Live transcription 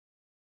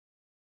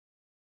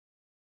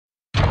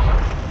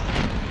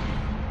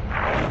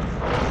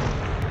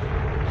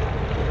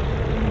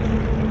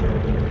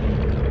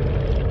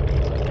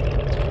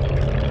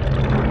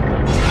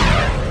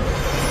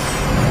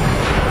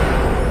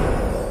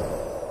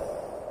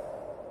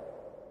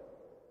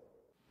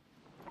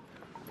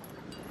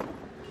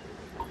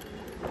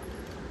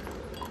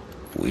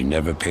We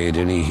never paid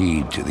any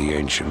heed to the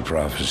ancient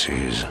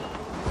prophecies.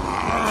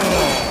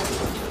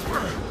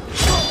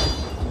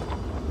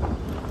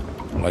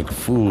 Like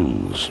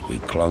fools, we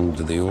clung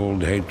to the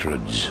old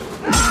hatreds.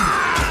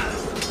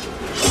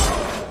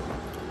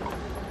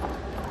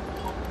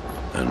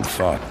 And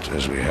fought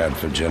as we had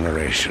for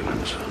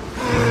generations.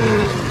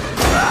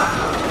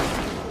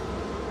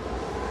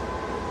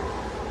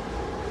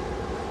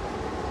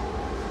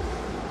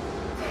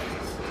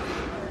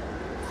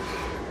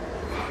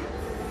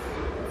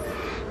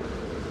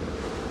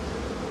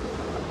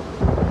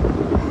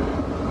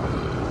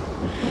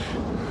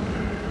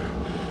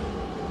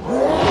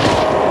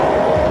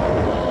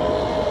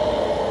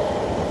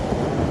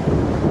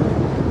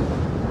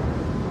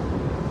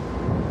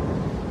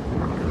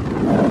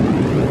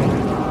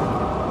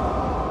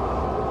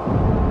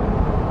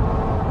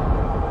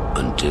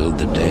 Until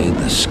the day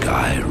the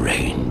sky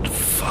rained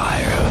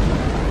fire,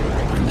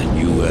 and the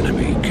new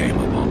enemy came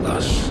among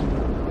us.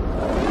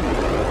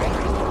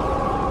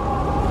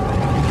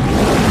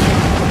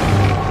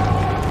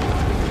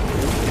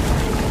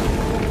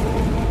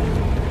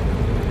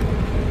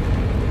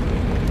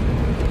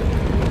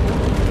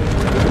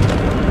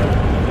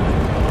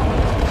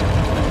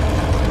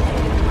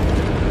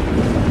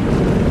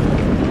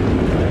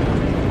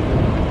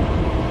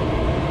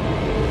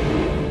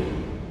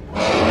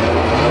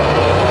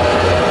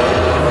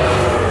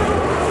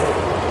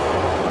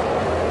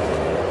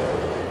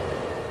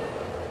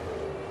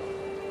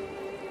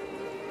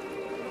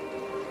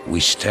 We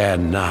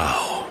stand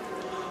now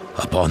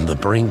upon the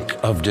brink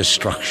of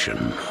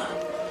destruction,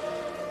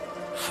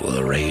 for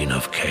the reign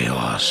of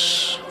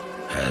chaos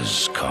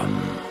has come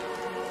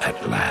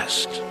at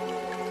last.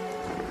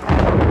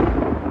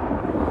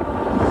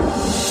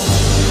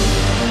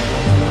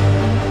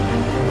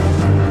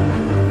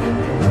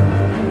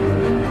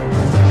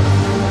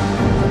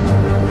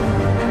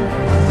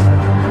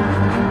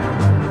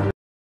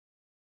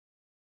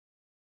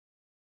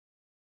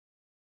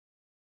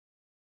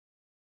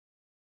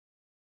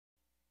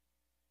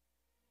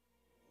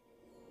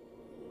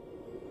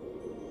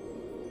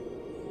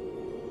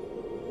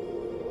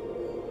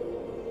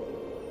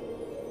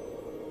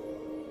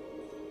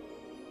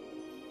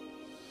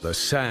 The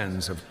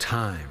sands of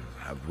time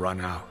have run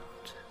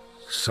out,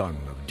 son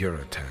of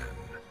Duratan.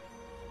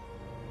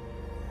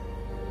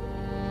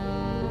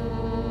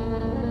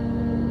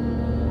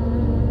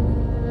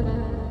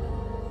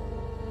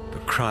 The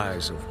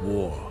cries of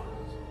war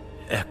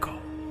echo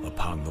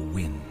upon the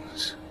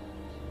winds.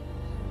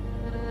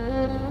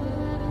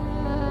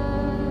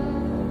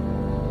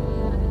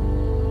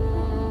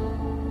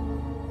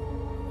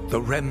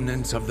 The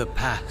remnants of the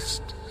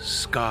past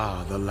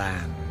scar the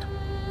land.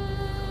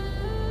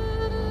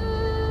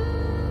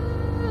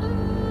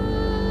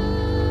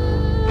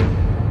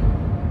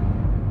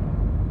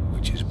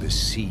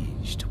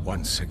 Besieged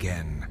once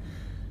again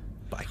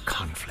by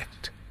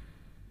conflict.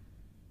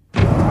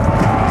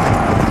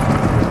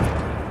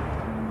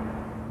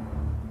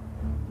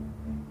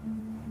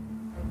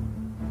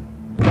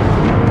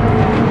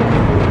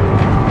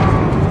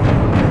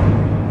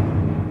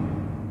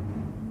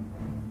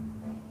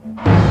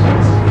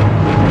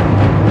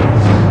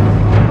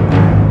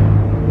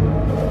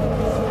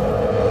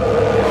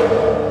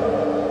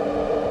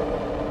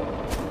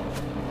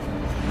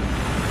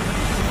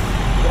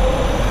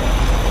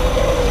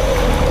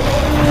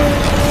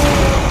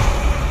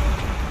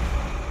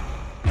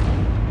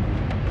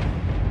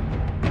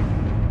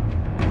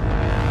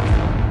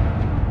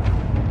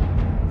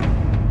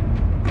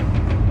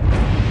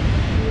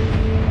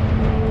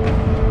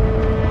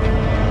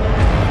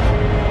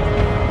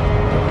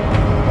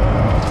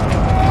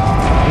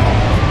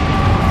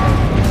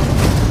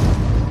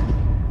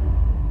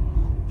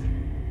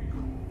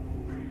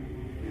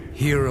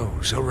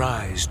 Heroes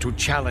arise to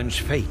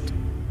challenge fate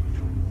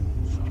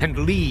and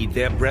lead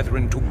their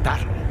brethren to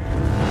battle.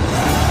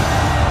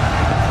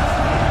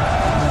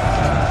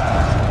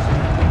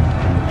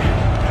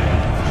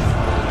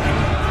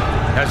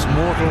 As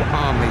mortal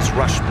armies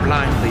rush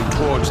blindly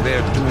towards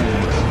their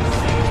doom,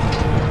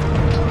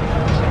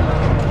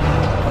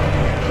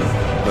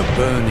 the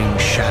burning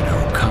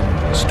shadow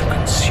comes to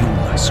consume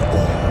us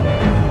all.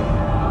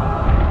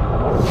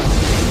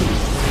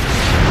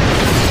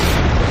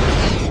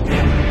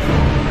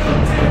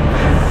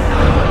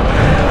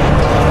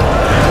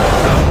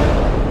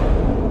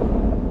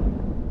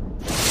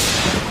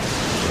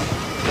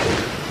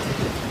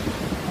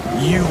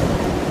 You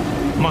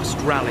must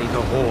rally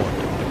the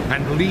Horde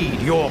and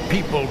lead your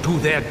people to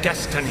their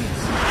destinies.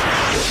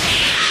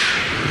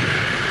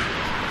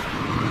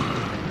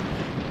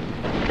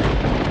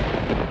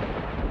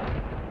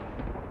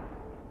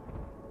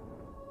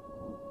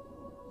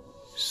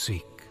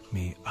 Seek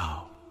me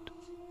out.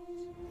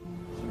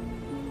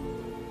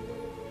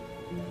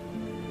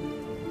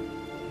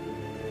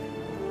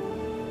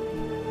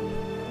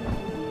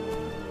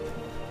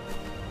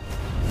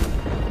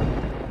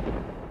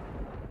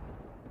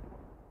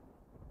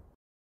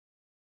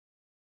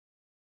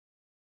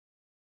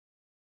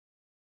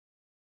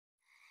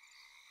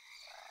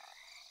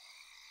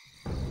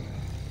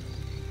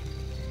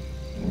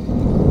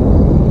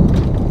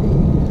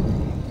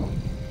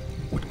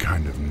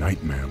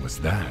 was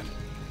that?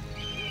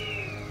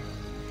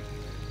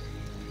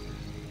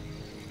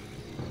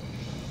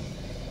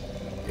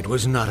 It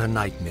was not a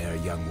nightmare,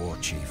 young war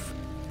chief,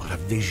 but a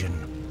vision.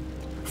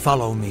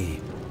 Follow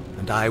me,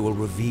 and I will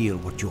reveal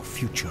what your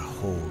future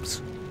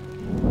holds.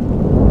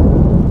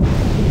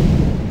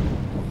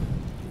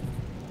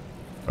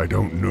 I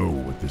don't know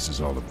what this is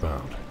all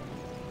about,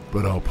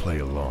 but I'll play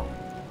along.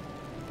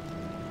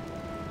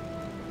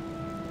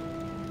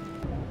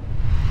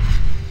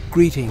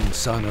 Greetings,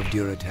 son of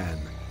Duratan.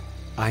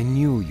 I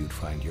knew you'd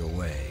find your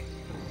way.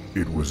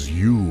 It was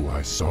you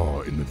I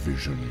saw in the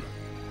vision.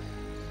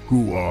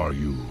 Who are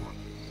you?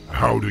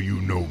 How do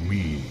you know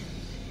me?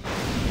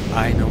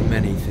 I know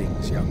many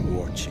things, young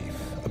war chief,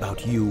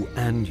 about you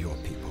and your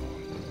people.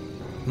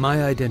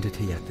 My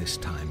identity at this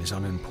time is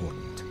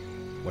unimportant.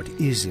 What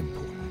is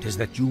important is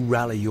that you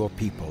rally your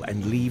people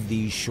and leave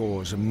these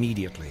shores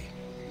immediately.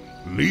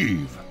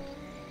 Leave?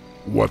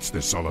 What's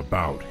this all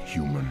about,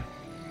 human?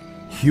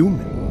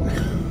 Human?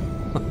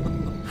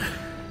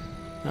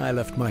 I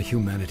left my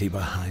humanity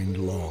behind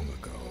long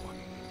ago.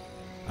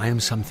 I am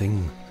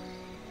something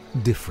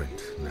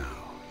different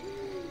now.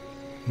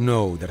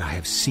 Know that I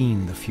have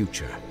seen the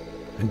future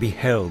and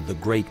beheld the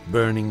great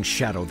burning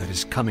shadow that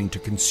is coming to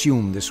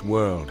consume this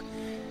world.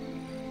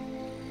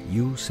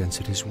 You sense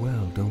it as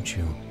well, don't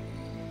you?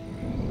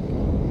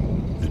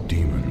 The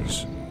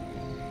demons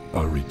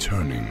are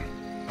returning.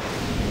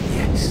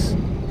 Yes,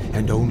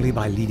 and only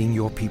by leading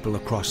your people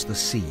across the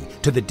sea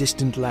to the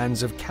distant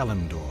lands of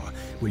Kalimdor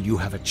will you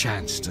have a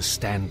chance to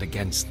stand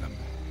against them.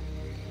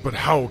 But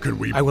how could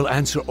we— I will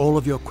answer all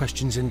of your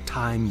questions in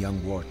time,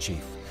 young war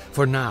chief.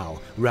 For now,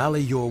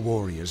 rally your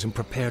warriors and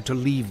prepare to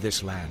leave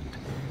this land.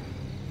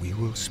 We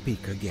will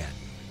speak again.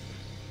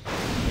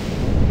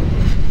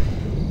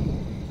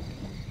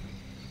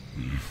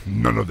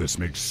 None of this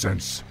makes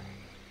sense.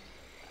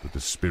 But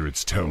the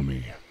spirits tell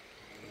me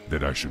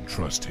that I should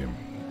trust him.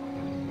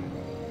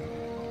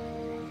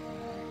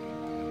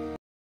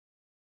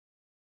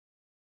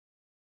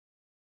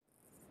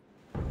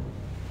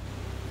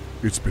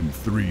 It's been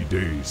 3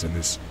 days and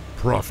this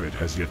prophet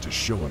has yet to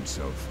show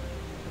himself.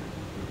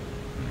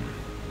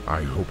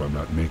 I hope I'm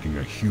not making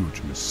a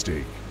huge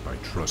mistake by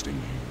trusting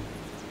him.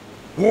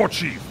 War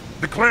Chief,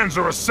 the clans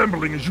are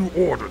assembling as you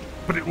ordered,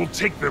 but it will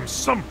take them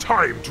some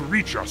time to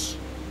reach us.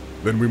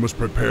 Then we must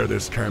prepare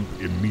this camp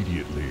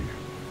immediately.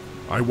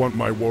 I want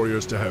my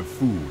warriors to have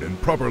food and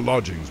proper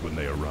lodgings when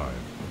they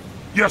arrive.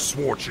 Yes,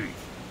 War Chief.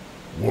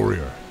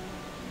 Warrior,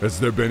 has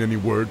there been any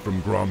word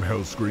from Grom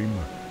Hellscream?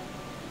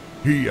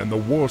 He and the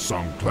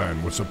Warsong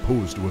clan were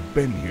supposed to have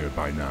been here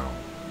by now.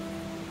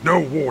 No,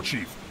 War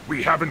Chief.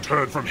 We haven't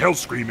heard from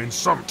Hellscream in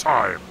some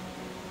time.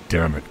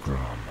 Damn it,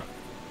 Grom.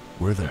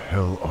 Where the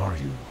hell are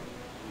you?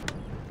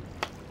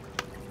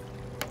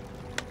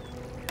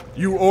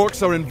 You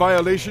orcs are in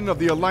violation of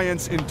the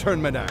Alliance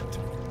Internment Act.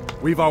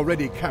 We've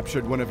already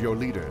captured one of your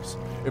leaders.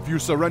 If you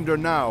surrender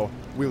now,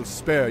 we'll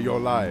spare your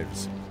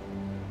lives.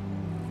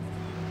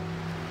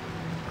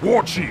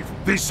 War Chief,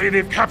 they say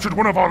they've captured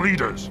one of our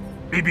leaders.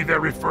 Maybe they're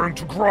referring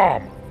to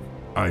Grom.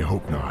 I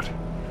hope not.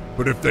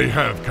 But if they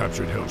have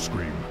captured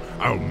Hellscream,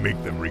 I'll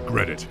make them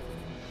regret it.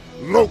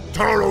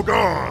 Loktar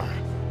Ogar!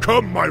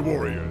 Come, my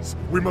warriors!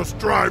 We must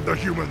drive the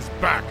humans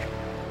back!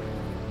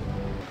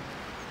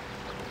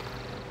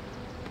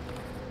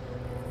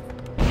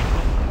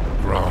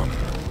 Grom,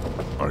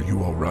 are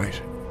you all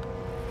right?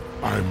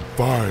 I'm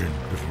fine,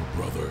 little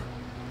brother.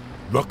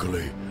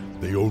 Luckily,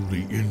 they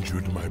only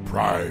injured my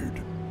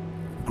pride.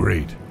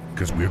 Great,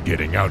 because we're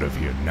getting out of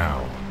here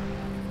now.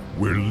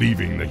 We're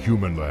leaving the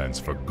human lands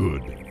for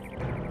good.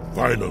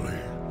 Finally.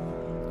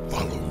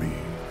 Follow me.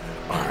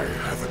 I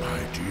have an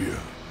idea.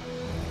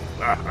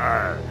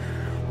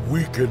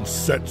 We can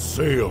set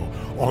sail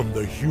on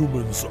the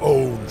humans'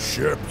 own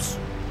ships.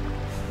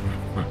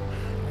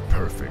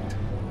 Perfect.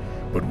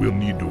 But we'll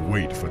need to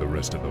wait for the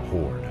rest of the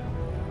Horde.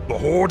 The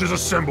Horde is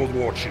assembled,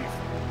 War Chief.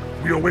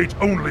 We await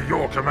only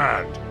your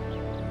command.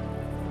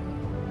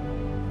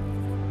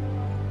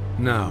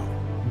 Now,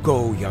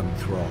 go, young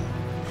thrall.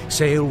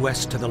 Sail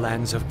west to the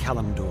lands of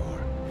Kalimdor.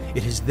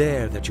 It is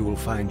there that you will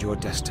find your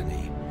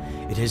destiny.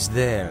 It is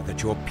there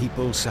that your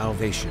people's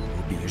salvation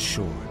will be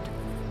assured.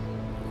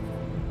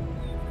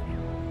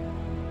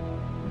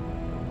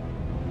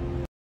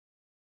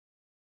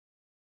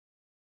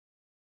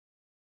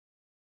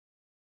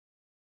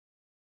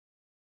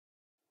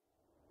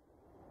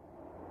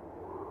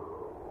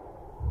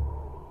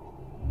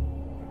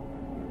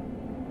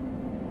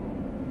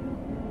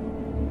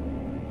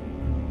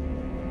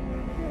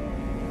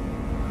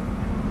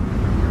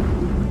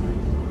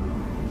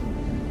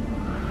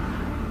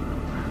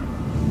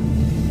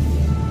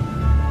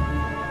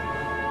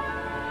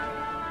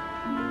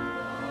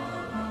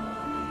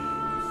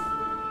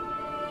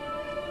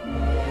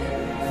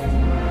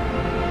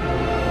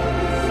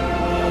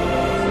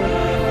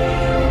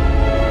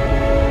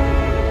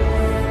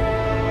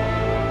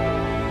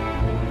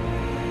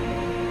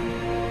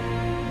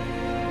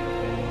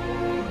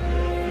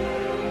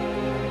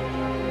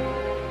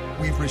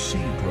 We've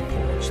received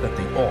reports that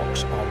the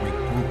orcs are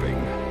regrouping.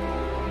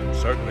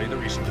 Certainly the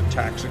recent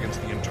attacks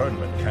against the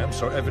internment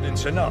camps are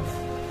evidence enough.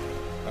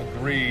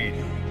 Agreed.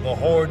 The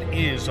Horde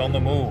is on the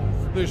move.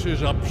 This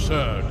is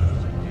absurd.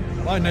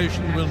 My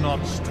nation will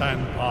not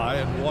stand by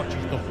and watch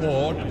as the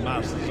Horde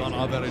masses on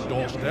our very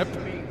doorstep.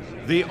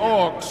 The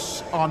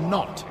orcs are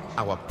not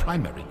our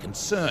primary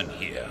concern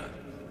here.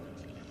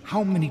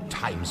 How many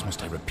times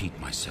must I repeat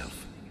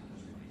myself?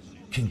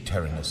 King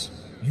Tyrannus,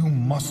 you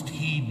must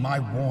heed my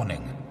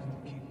warning.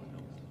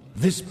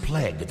 This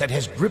plague that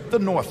has gripped the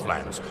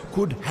Northlands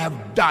could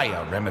have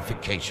dire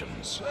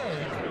ramifications.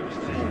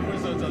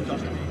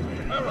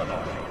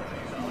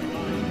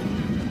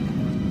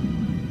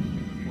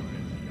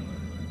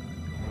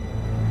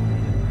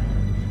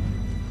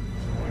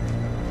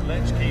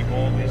 Let's keep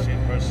all this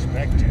in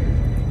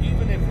perspective.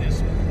 Even if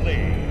this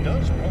plague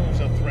does pose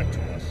a threat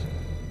to us,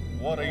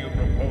 what are you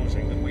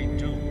proposing that we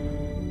do?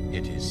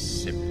 It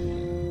is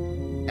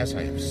simple. As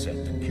I have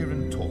said, the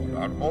Kirin Tor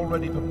are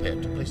already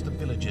prepared to place the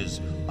villages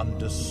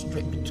under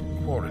strict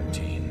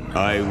quarantine.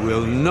 I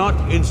will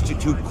not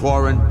institute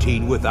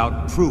quarantine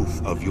without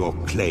proof of your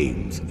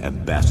claims,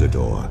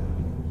 Ambassador.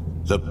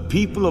 The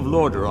people of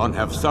Lordaeron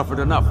have suffered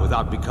enough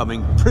without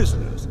becoming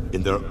prisoners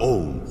in their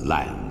own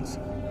lands.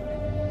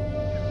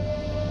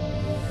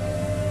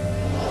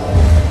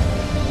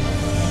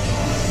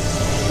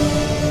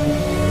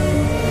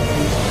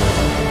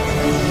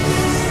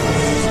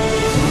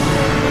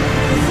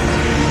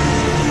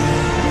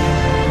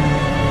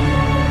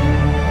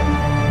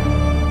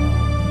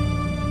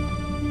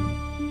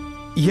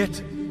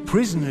 Yet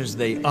prisoners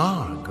they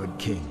are, good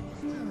king.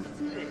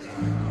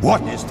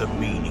 What is the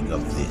meaning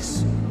of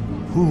this?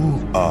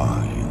 Who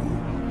are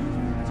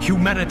you?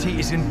 Humanity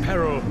is in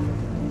peril.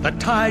 The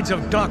tides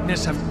of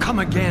darkness have come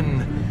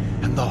again,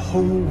 and the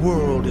whole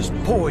world is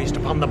poised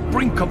upon the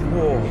brink of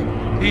war.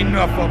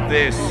 Enough of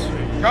this!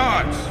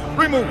 Guards,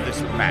 remove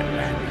this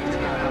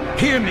madman!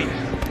 Hear me!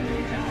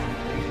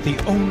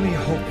 The only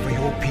hope for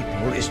your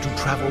people is to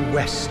travel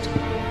west,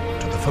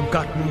 to the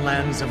forgotten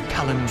lands of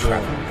Kalimdor.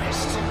 Travel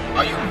west?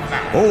 Are you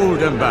mad? Old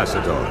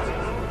Ambassador,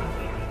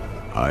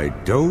 I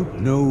don't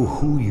know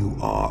who you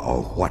are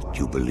or what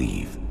you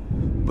believe,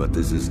 but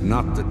this is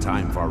not the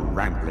time for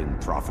rambling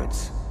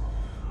prophets.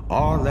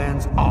 Our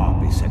lands are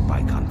beset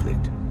by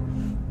conflict,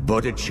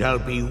 but it shall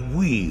be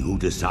we who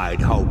decide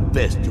how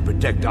best to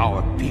protect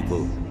our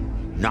people,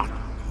 not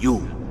you.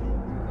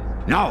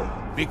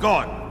 Now, be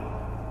gone!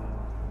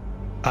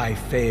 I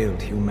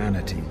failed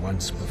humanity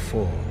once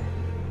before,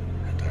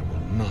 and I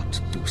will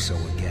not do so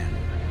again.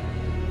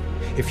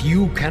 If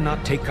you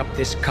cannot take up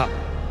this cup,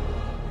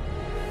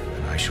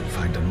 then I shall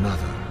find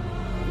another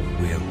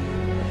who will.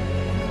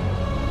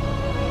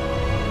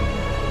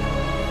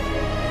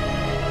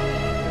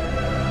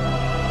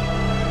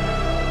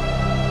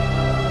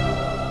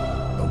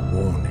 The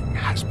warning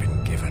has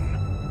been given.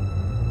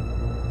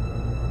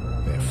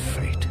 Their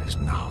fate is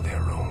now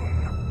their own.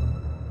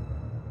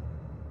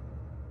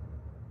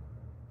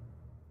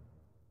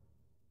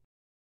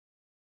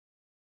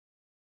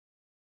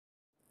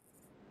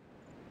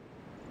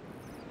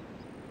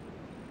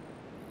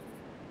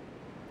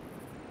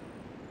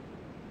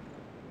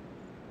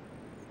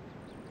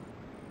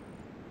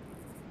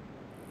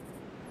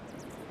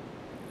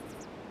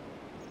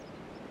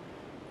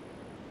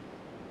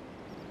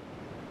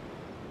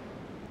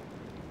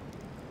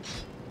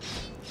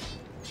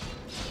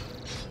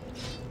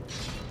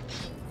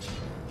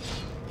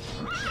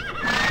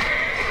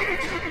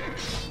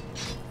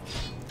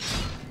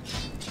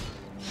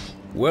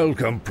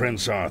 Welcome,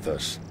 Prince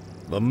Arthas.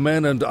 The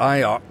men and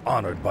I are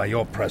honored by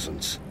your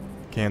presence.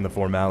 Can the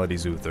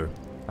formalities, Uther.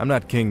 I'm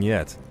not king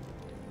yet.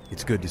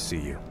 It's good to see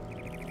you.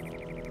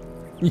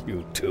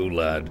 You too,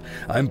 lad.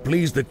 I'm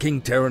pleased that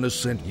King Tyrannus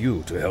sent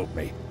you to help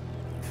me.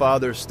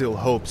 Father still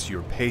hopes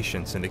your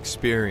patience and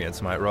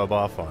experience might rub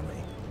off on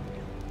me.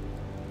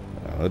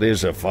 It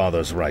is a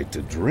father's right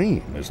to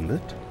dream, isn't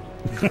it?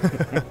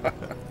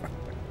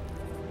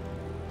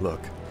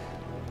 Look,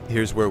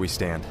 here's where we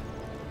stand.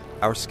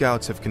 Our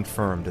scouts have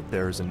confirmed that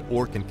there is an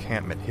orc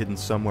encampment hidden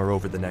somewhere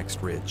over the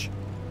next ridge.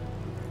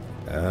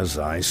 As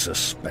I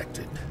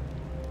suspected.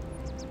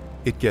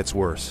 It gets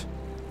worse.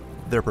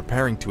 They're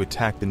preparing to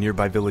attack the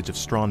nearby village of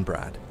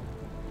Stronbrad.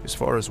 As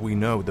far as we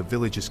know, the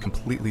village is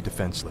completely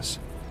defenseless.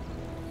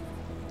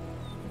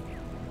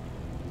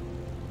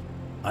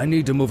 I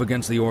need to move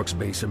against the orcs'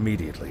 base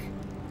immediately.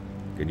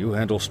 Can you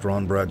handle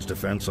Stronbrad's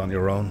defense on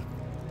your own?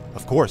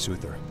 Of course,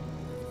 Uther.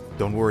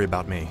 Don't worry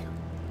about me.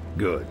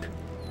 Good.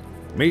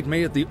 Meet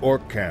me at the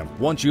orc camp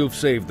once you've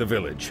saved the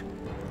village.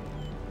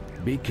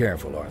 Be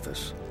careful,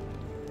 Arthas.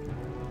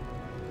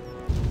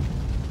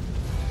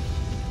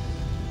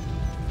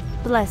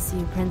 Bless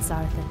you, Prince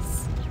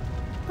Arthas.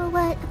 But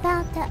what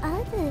about the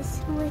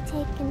others who were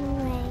taken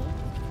away?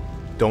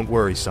 Don't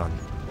worry, son.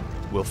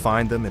 We'll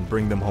find them and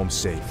bring them home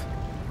safe.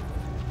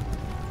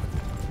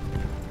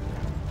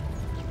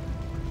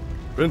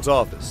 Prince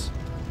Arthas,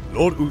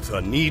 Lord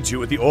Uther needs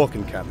you at the orc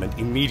encampment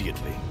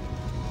immediately.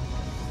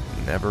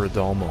 Never a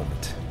dull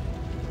moment.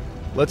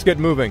 Let's get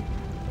moving.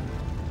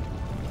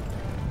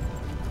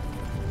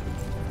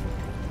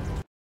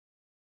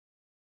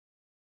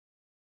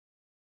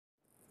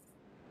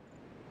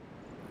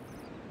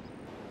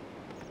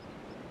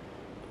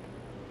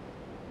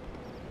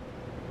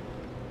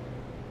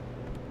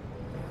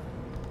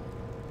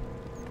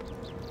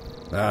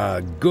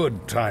 Ah,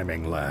 good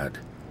timing, lad.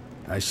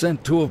 I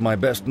sent 2 of my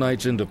best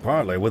knights into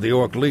parley with the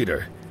Orc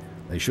leader.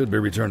 They should be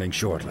returning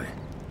shortly.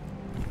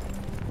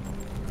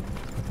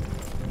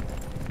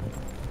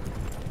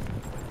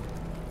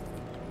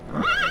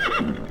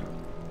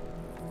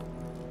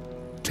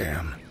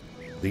 Damn.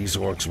 These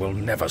Orcs will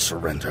never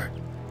surrender.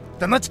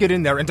 Then let's get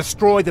in there and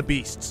destroy the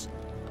beasts.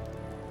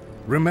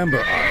 Remember,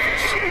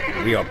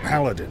 Arthas, we are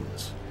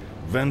paladins.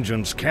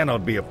 Vengeance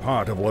cannot be a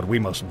part of what we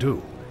must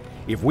do.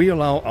 If we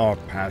allow our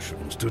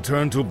passions to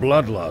turn to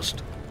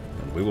bloodlust,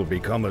 then we will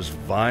become as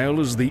vile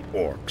as the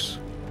Orcs.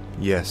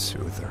 Yes,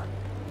 Uther.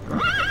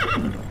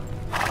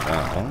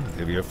 Now,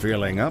 if you're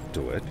feeling up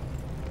to it,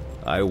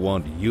 I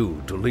want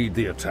you to lead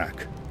the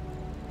attack.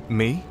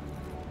 Me?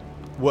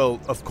 Well,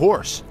 of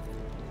course.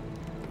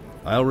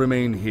 I'll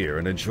remain here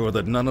and ensure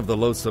that none of the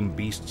loathsome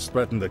beasts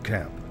threaten the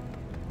camp.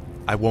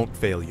 I won't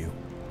fail you.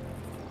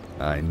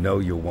 I know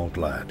you won't,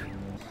 lad.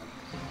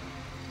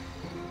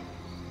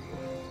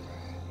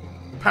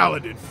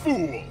 Paladin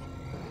fool!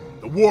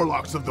 The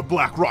warlocks of the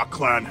Black Rock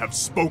clan have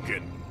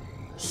spoken.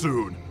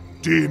 Soon,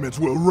 demons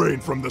will rain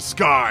from the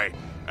sky,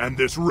 and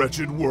this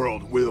wretched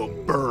world will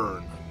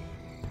burn.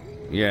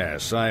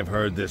 Yes, I've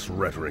heard this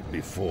rhetoric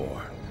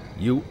before.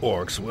 You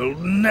Orcs will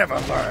never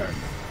learn.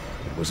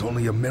 It was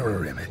only a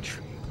mirror image.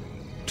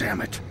 Damn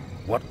it,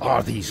 what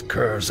are these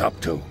curs up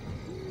to?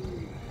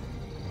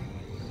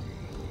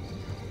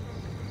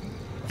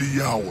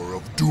 The hour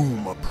of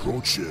doom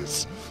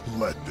approaches.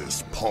 Let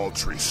this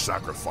paltry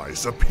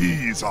sacrifice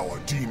appease our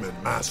demon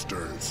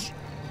masters.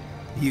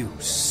 You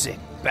sick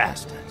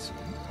bastards.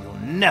 You'll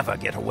never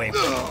get away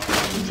from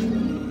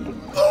me.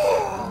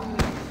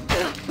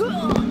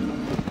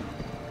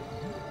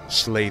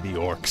 Slay the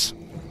Orcs.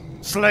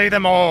 Slay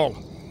them all!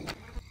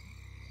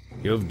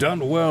 You've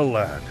done well,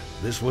 lad.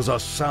 This was a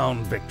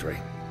sound victory.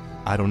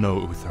 I don't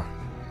know, Uther.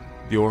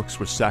 The Orcs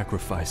were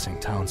sacrificing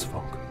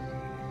townsfolk.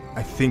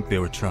 I think they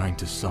were trying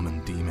to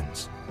summon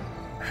demons.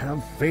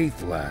 Have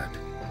faith, lad.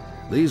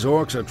 These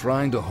Orcs are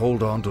trying to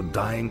hold on to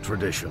dying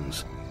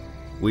traditions.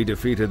 We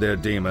defeated their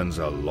demons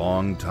a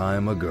long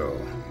time ago.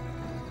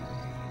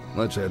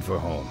 Let's head for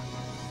home.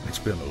 It's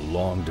been a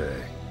long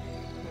day.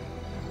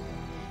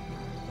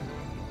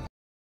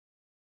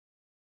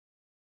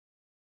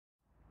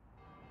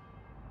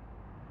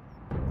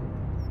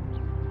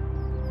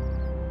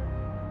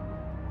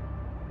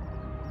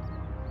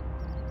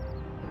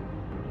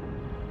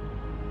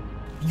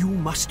 You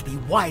must be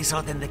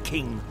wiser than the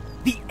king.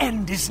 The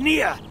end is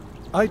near.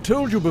 I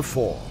told you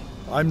before,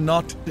 I'm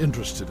not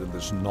interested in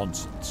this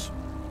nonsense.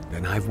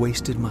 Then I've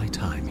wasted my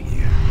time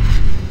here.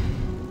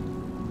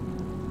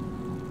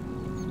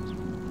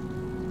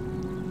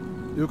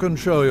 You can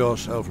show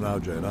yourself now,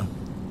 Jaina.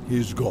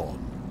 He's gone.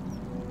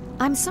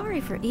 I'm sorry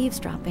for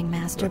eavesdropping,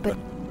 Master, but...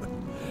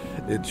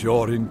 It's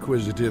your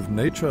inquisitive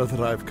nature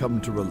that I've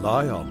come to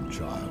rely on,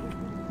 child.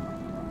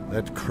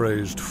 That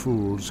crazed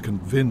fool's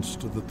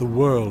convinced that the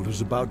world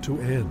is about to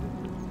end.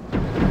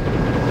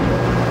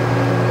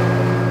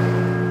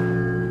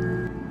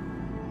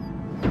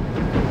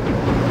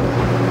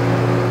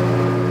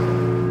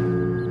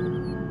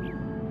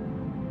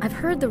 I've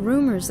heard the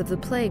rumors of the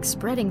plague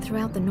spreading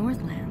throughout the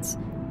Northlands.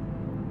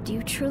 Do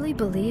you truly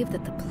believe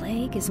that the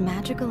plague is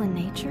magical in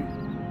nature?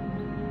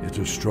 It's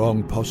a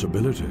strong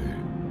possibility.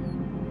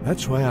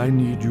 That's why I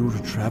need you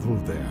to travel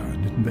there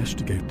and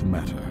investigate the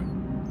matter.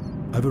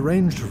 I've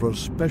arranged for a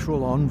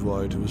special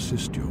envoy to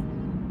assist you.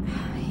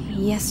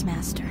 Yes,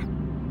 Master.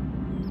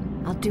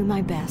 I'll do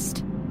my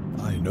best.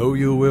 I know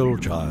you will,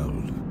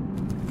 child.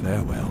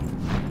 Farewell.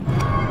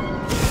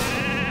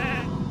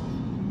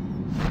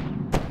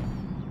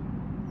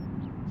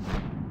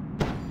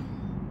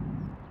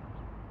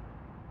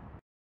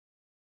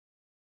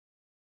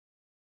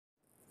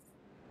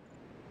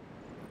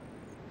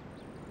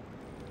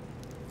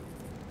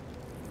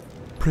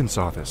 Prince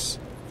Arthas,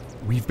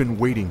 we've been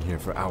waiting here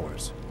for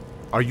hours.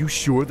 Are you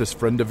sure this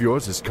friend of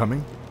yours is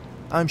coming?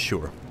 I'm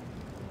sure.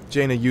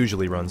 Jaina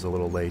usually runs a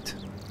little late.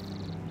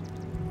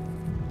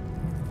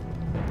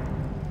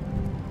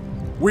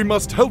 We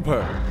must help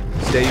her!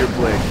 Stay your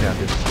blade,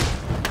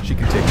 Captain. She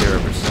can take care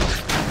of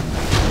herself.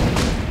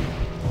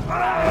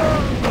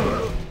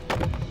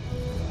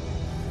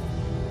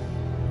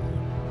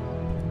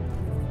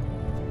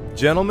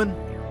 Gentlemen,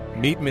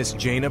 meet Miss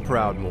Jaina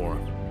Proudmoore,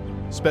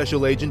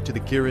 Special Agent to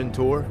the Kirin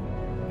Tor,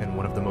 and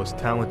one of the most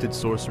talented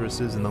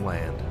sorceresses in the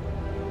land.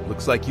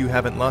 Looks like you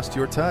haven't lost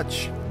your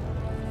touch.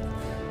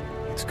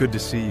 It's good to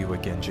see you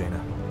again, Jaina.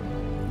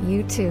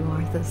 You too,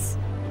 Arthas.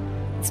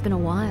 It's been a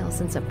while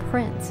since a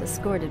prince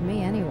escorted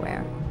me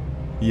anywhere.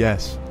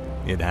 Yes,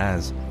 it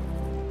has.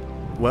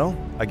 Well,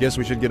 I guess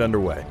we should get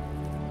underway.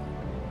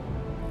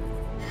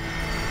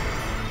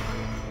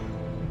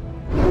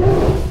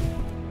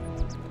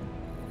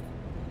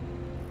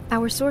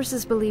 Our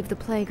sources believe the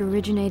plague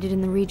originated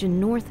in the region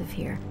north of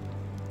here.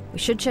 We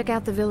should check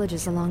out the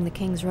villages along the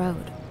King's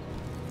Road.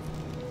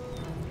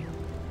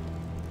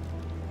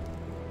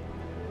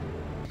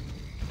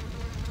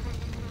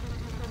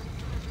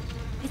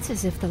 It's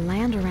as if the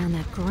land around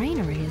that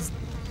granary is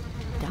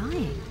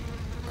dying.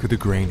 Could the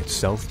grain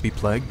itself be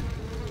plagued?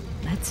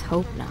 Let's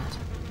hope not.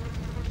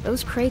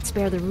 Those crates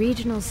bear the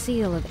regional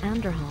seal of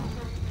Anderhall,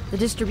 the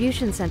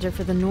distribution center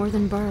for the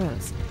northern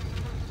boroughs.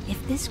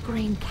 If this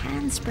grain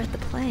can spread the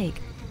plague,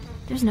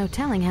 there's no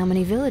telling how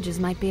many villages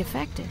might be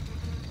affected.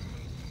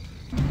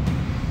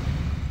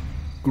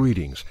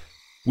 Greetings.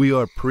 We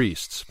are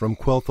priests from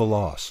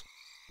Quel'Thalas.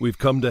 We've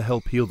come to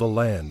help heal the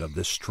land of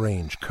this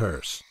strange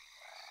curse.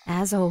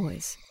 As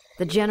always,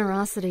 the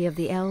generosity of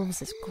the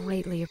elves is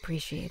greatly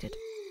appreciated.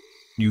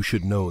 You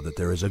should know that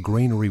there is a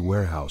granary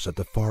warehouse at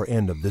the far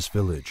end of this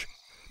village.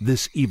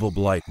 This evil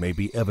blight may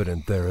be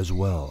evident there as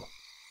well.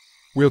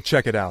 We'll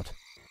check it out.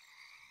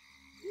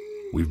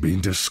 We've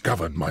been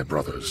discovered, my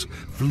brothers.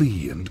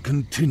 Flee and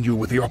continue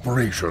with the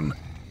operation.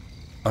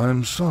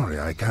 I'm sorry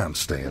I can't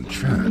stay and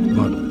chat,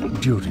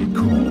 but duty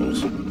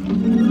calls.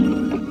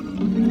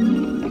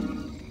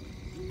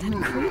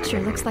 That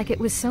creature looks like it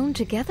was sewn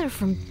together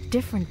from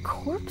different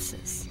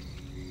corpses.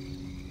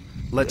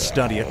 Let's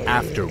study it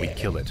after we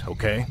kill it,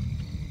 okay?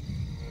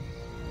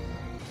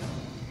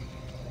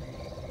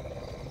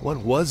 What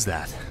was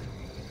that?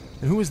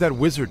 And who was that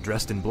wizard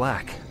dressed in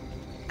black?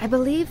 I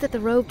believe that the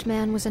robed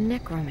man was a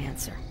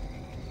necromancer.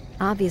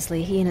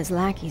 Obviously, he and his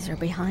lackeys are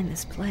behind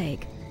this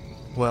plague.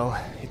 Well,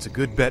 it's a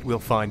good bet we'll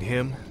find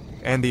him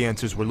and the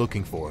answers we're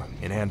looking for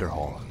in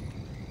Anderhall.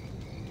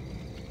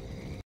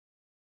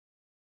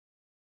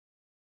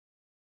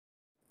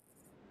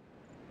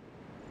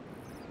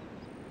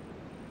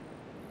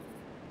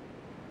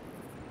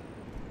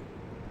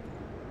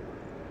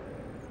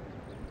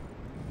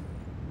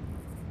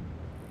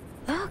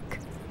 Look!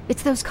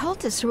 It's those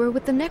cultists who are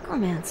with the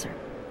necromancer.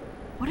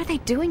 What are they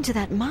doing to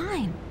that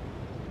mine?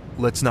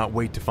 Let's not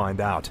wait to find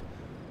out.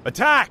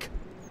 Attack!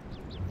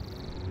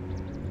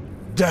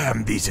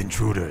 Damn these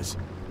intruders.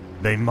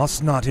 They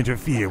must not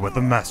interfere with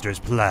the Master's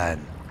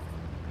plan.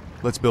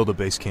 Let's build a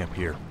base camp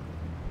here.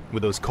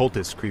 With those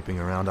cultists creeping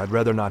around, I'd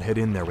rather not head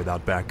in there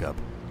without backup.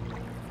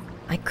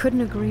 I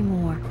couldn't agree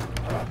more.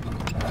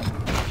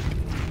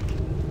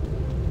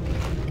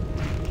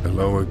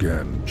 Hello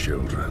again,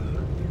 children.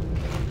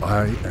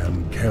 I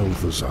am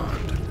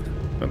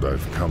Kel'Thuzad, and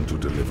I've come to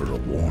deliver a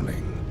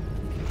warning.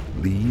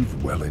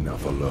 Leave well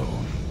enough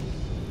alone.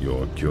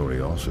 Your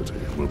curiosity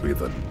will be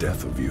the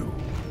death of you.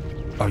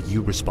 Are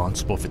you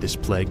responsible for this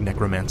plague,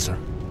 Necromancer?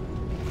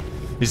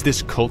 Is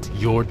this cult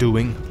your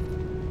doing?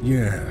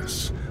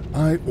 Yes,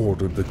 I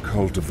ordered the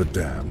Cult of the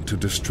Damned to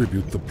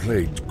distribute the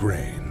plagued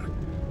grain.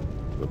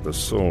 But the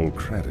sole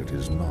credit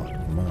is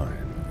not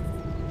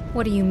mine.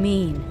 What do you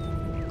mean?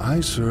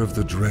 I serve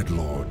the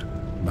Dreadlord,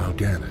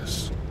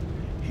 Mal'Ganis.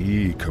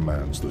 He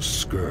commands the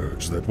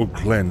scourge that will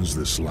cleanse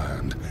this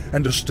land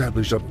and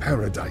establish a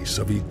paradise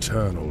of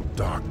eternal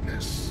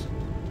darkness.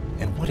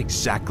 And what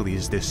exactly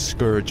is this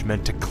scourge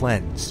meant to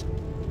cleanse?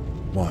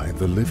 Why,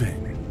 the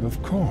living,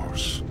 of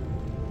course.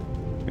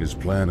 His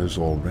plan is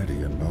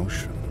already in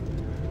motion.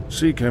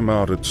 Seek him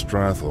out at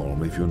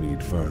Stratholme if you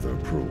need further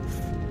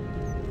proof.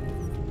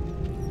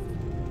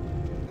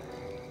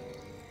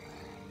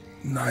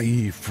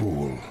 Naive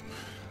fool.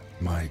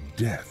 My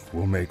death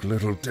will make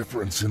little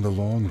difference in the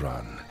long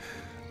run.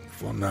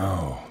 For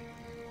now,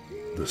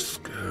 the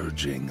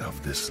scourging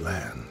of this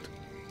land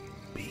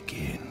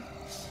begins.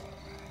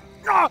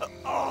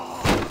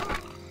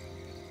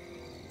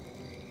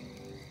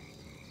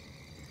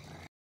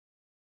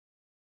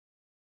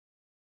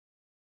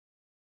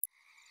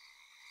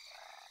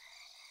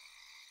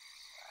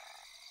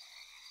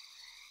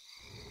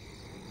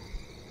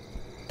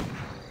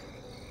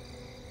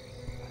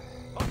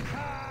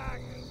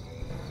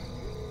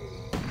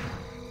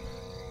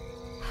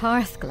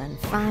 Hearthglen,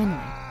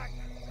 finally.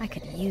 I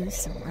could use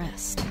some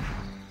rest.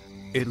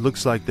 It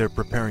looks like they're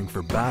preparing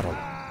for battle.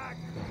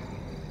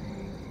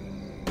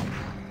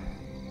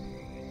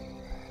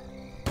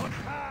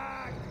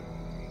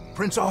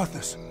 Prince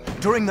Arthas,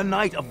 during the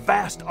night a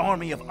vast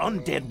army of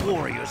undead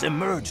warriors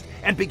emerged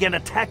and began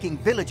attacking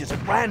villages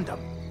at random.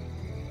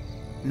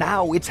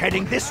 Now it's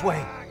heading this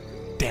way.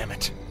 Damn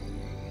it.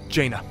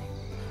 Jaina,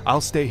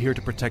 I'll stay here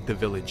to protect the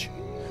village.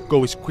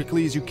 Go as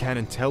quickly as you can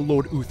and tell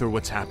Lord Uther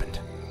what's happened.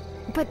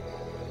 But...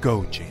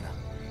 Go, Jaina.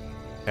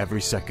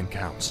 Every second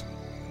counts.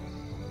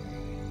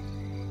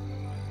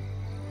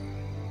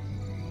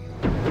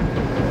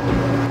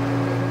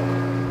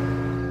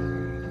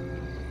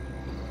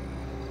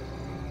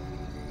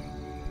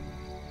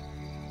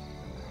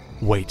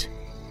 Wait.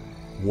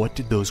 What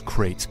did those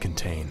crates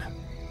contain?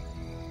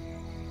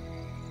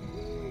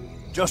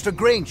 Just a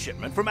grain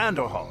shipment from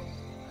Anderhall.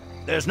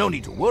 There's no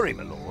need to worry,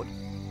 my lord.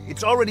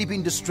 It's already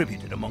been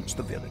distributed amongst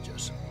the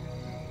villagers.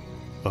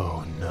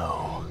 Oh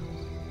no.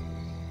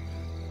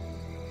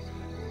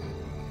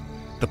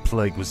 The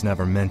plague was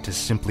never meant to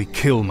simply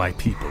kill my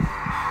people.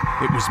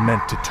 It was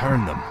meant to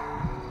turn them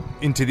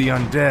into the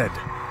undead.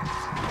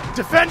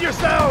 Defend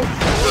yourselves!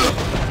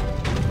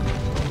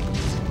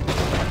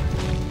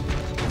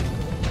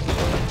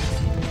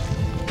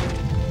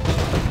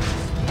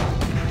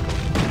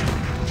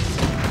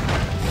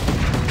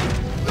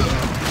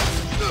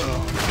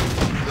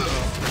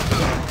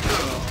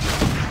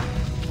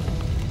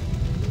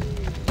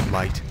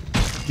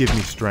 give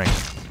me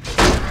strength.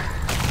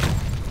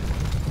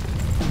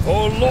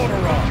 For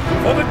Lordaeron,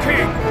 for the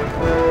king!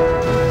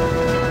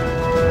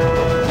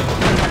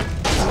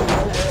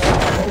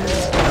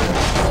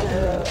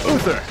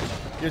 Uther,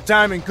 your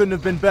timing couldn't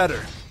have been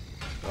better.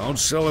 Don't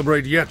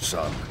celebrate yet,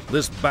 son.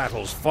 This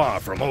battle's far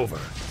from over.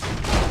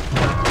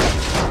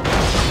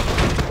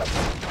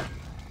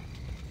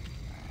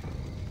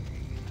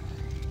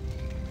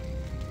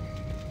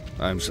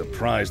 I'm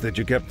surprised that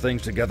you kept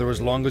things together as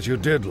long as you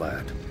did,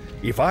 lad.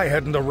 If I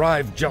hadn't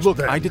arrived just Look,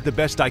 then... I did the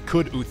best I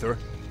could, Uther.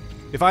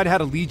 If I'd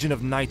had a legion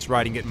of knights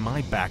riding at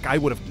my back, I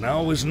would have...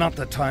 Now is not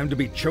the time to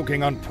be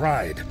choking on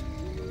pride.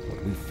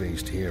 What we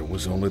faced here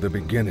was only the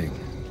beginning.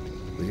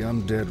 The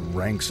undead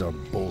ranks are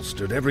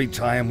bolstered every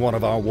time one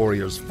of our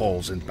warriors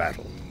falls in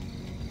battle.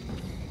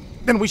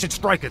 Then we should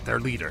strike at their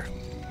leader.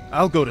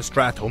 I'll go to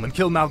Stratholme and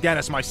kill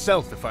Mal'Ganis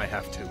myself if I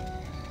have to.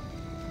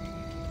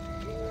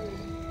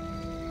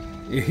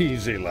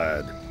 Easy,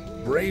 lad.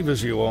 Brave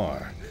as you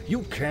are,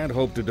 you can't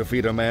hope to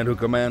defeat a man who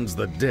commands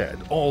the dead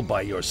all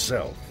by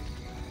yourself.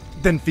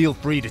 Then feel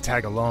free to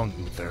tag along,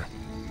 Uther.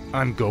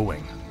 I'm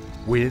going,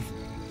 with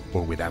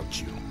or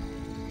without you.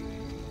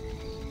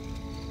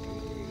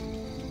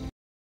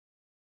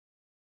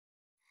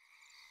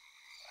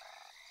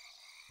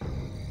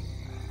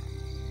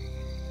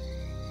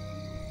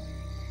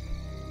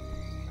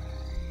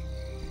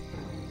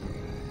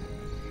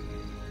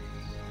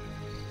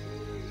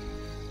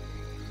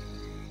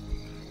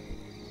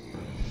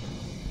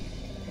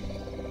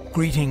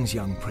 Greetings,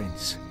 young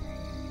prince.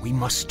 We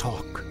must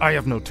talk. I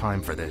have no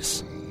time for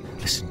this.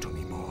 Listen to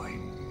me, boy.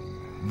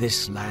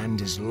 This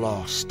land is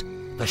lost.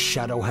 The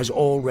shadow has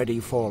already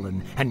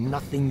fallen, and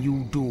nothing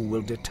you do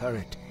will deter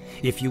it.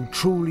 If you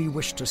truly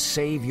wish to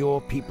save your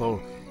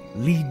people,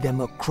 lead them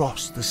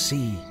across the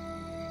sea,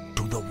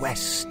 to the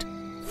west.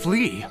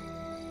 Flee?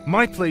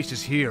 My place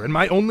is here, and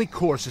my only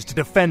course is to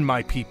defend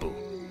my people.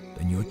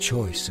 Then your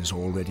choice is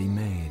already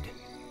made.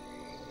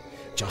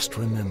 Just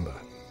remember,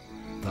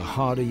 the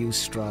harder you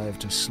strive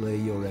to slay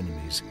your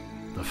enemies,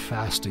 the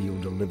faster you'll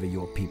deliver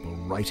your people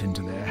right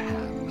into their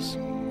hands.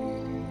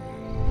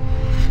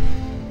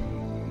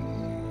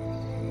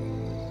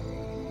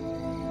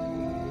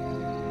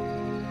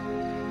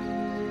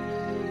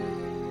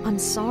 I'm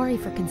sorry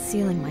for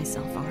concealing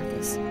myself,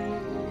 Arthas.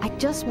 I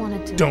just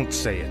wanted to... Don't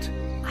say it.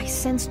 I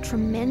sense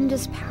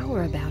tremendous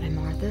power about him,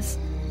 Arthas.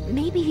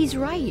 Maybe he's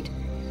right.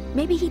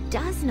 Maybe he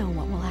does know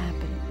what will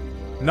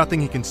happen. Nothing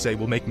he can say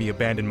will make me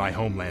abandon my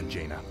homeland,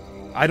 Jaina.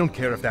 I don't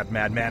care if that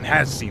madman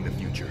has seen the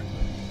future.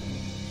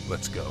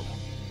 Let's go.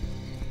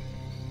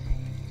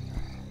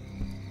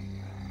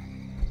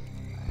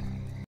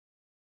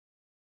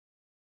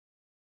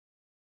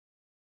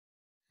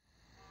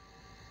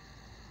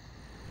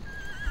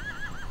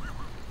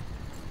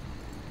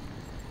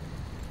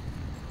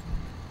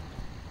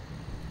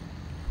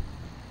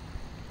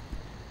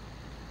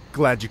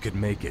 Glad you could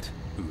make it,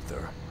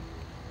 Uther.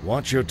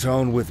 Watch your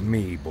tone with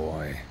me,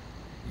 boy.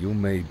 You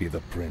may be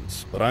the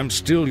prince, but I'm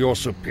still your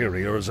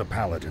superior as a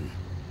paladin.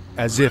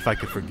 As if I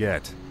could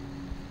forget.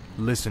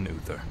 Listen,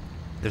 Uther.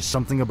 There's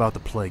something about the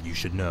plague you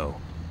should know.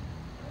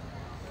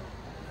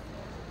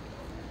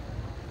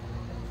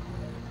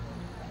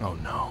 Oh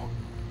no.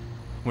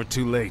 We're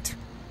too late.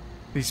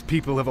 These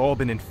people have all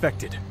been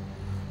infected.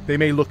 They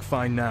may look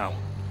fine now,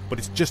 but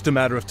it's just a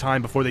matter of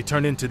time before they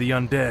turn into the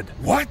undead.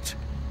 What?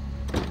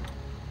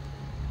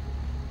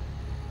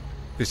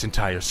 This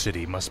entire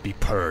city must be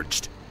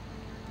purged.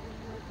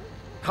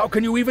 How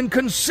can you even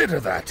consider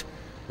that?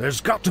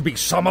 There's got to be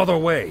some other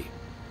way.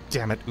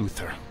 Damn it,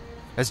 Uther.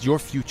 As your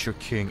future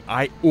king,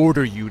 I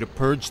order you to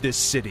purge this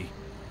city.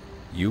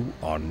 You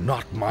are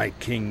not my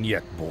king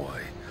yet,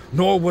 boy.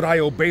 Nor would I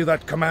obey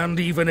that command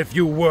even if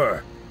you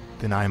were.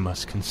 Then I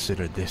must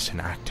consider this an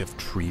act of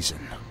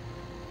treason.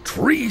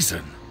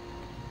 Treason?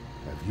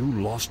 Have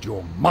you lost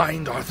your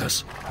mind,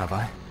 Arthas? Have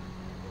I?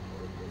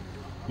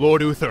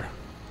 Lord Uther,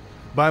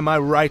 by my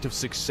right of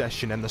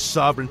succession and the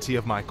sovereignty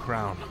of my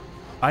crown,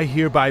 I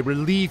hereby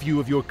relieve you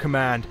of your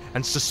command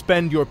and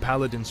suspend your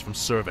paladins from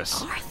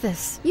service.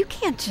 Arthas, you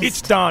can't just... It's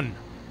done!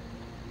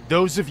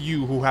 Those of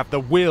you who have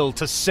the will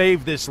to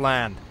save this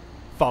land,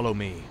 follow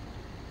me.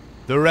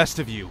 The rest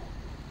of you,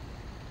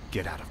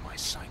 get out of my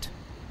sight.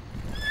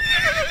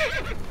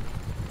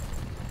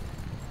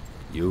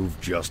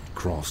 You've just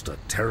crossed a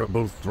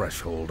terrible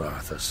threshold,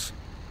 Arthas.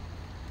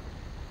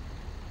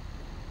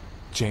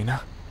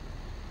 Jaina?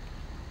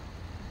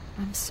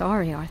 I'm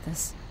sorry,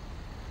 Arthas.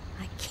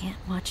 I can't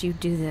watch you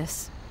do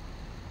this.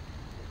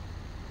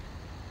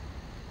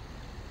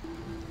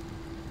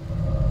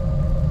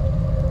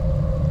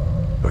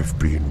 I've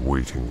been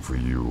waiting for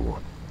you,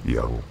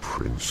 young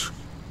prince.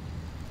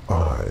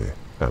 I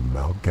am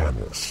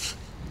Mal'Ganis.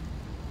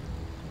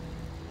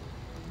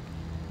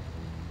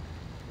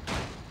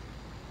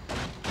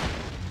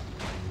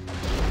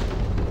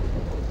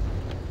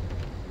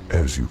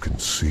 As you can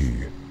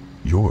see,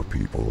 your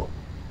people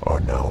are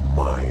now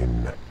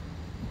mine.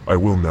 I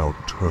will now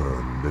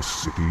turn this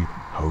city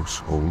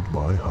household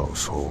by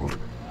household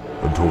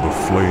until the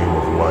flame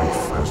of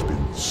life has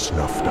been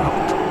snuffed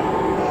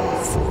out.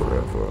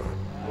 forever.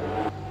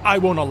 I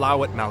won't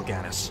allow it,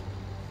 Mal'Ganis.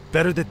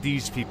 Better that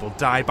these people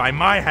die by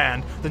my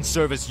hand than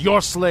serve as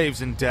your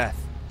slaves in death.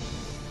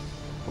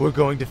 We're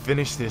going to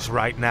finish this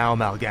right now,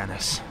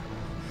 Mal'Ganis.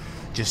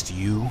 Just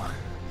you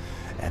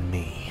and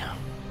me.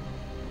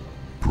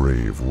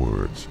 Brave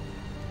words.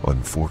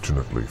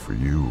 Unfortunately for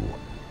you,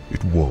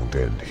 it won't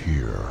end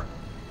here.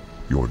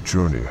 Your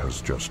journey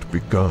has just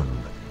begun,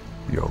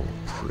 young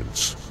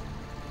prince.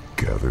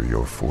 Gather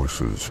your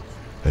forces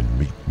and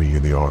meet me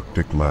in the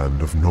Arctic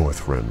land of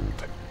Northrend.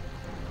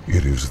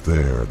 It is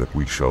there that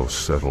we shall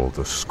settle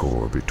the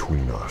score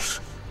between us.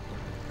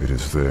 It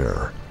is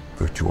there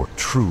that your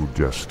true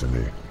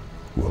destiny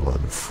will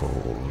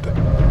unfold.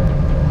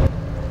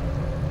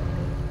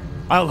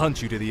 I'll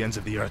hunt you to the ends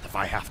of the earth if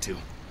I have to.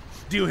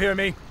 Do you hear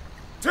me?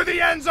 To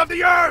the ends of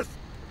the earth!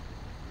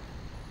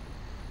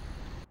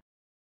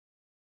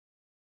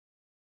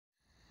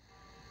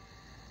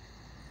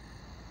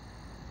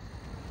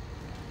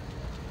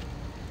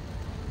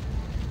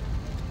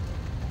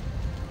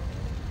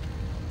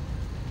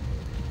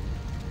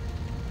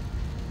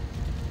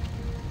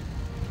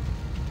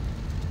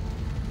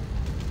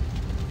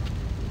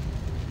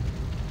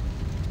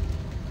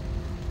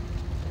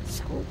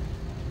 So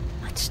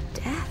much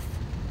death.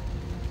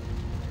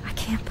 I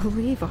can't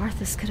believe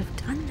Arthas could have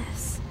done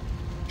this.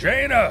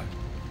 Jaina!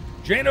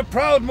 Jaina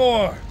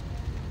Proudmoore!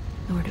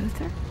 Lord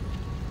Uther?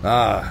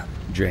 Ah,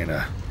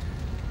 Jaina.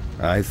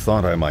 I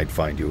thought I might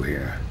find you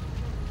here.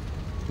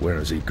 Where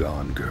has he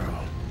gone,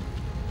 girl?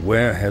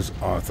 Where has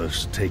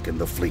Arthas taken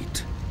the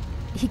fleet?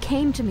 He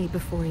came to me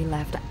before he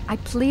left. I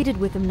pleaded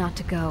with him not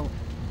to go.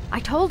 I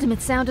told him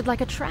it sounded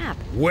like a trap.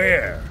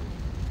 Where?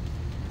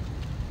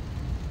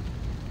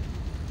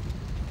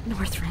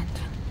 Northrend.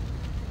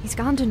 He's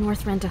gone to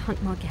Northrend to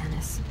hunt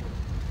Mal'Ganis.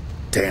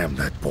 Damn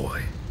that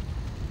boy.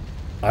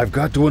 I've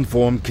got to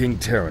inform King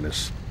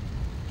Tyrannus.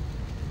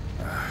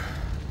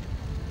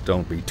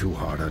 Don't be too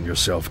hard on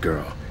yourself,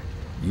 girl.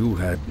 You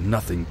had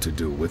nothing to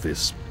do with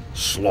this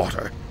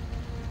slaughter.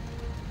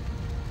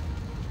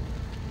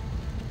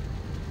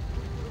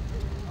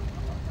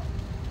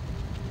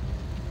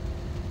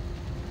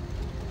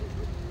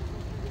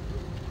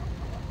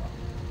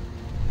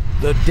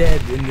 The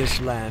dead in this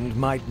land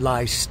might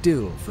lie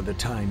still for the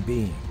time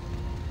being,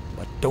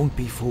 but don't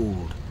be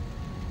fooled.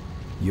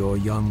 Your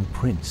young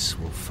prince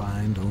will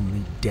find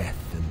only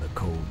death in the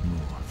cold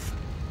north.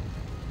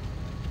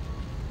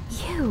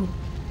 You!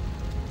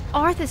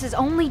 Arthas is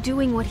only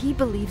doing what he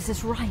believes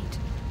is right.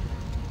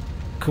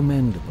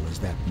 Commendable as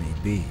that may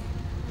be,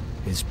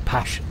 his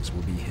passions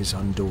will be his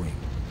undoing.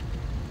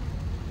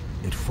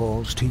 It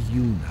falls to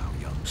you now,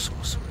 young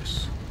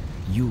sorceress.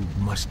 You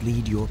must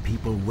lead your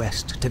people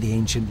west to the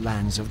ancient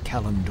lands of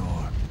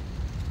Kalimdor.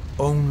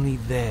 Only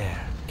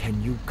there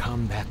can you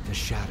combat the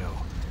shadow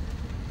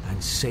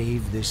and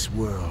save this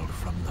world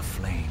from the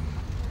flame.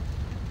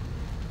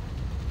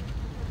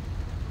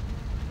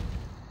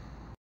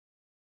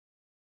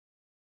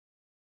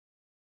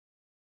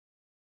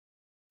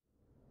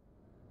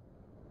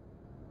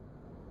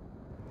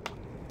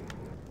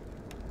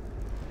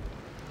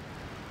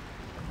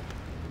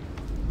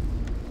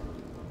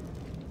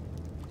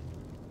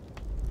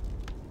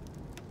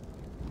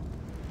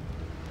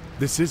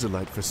 This is a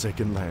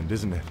light-forsaken land,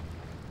 isn't it?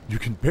 You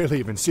can barely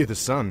even see the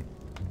sun.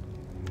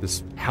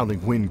 This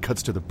howling wind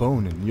cuts to the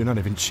bone, and you're not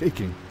even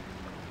shaking.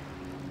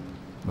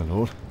 My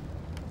lord,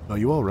 are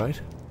you all right?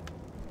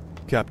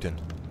 Captain,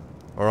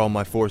 are all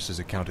my forces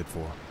accounted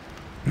for?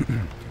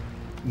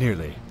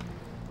 Nearly.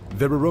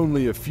 There are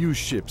only a few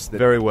ships that...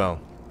 Very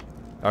well.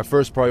 Our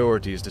first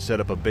priority is to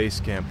set up a base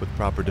camp with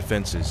proper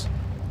defenses.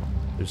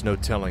 There's no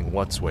telling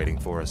what's waiting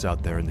for us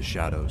out there in the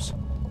shadows.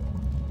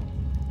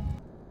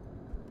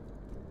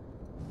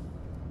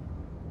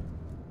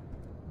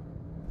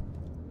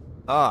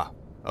 Ah,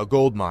 a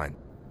gold mine.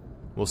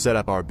 We'll set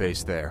up our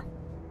base there.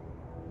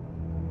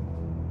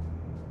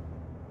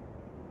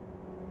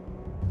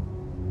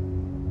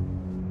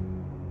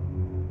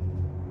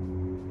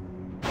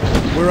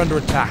 We're under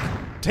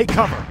attack. Take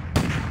cover.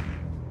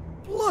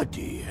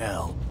 Bloody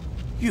hell.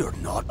 You're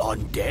not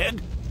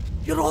undead.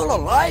 You're all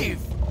alive.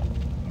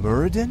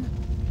 Muradin?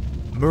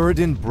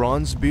 Muradin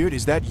Bronzebeard,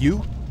 is that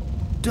you?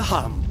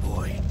 Damn,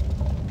 boy.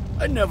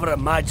 I never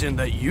imagined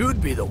that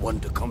you'd be the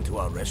one to come to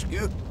our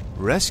rescue.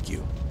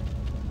 Rescue?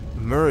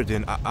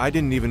 Muradin, I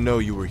didn't even know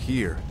you were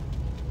here.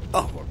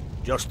 Oh, well,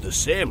 just the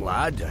same,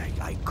 lad.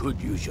 I could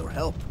use your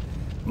help.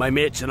 My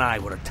mates and I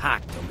were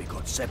attacked and we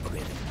got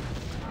separated.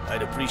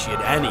 I'd appreciate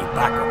any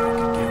backup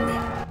you could give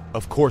me.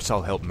 Of course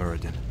I'll help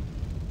Muradin.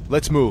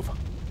 Let's move.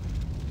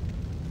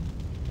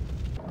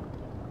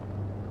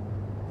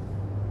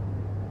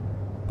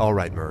 All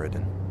right,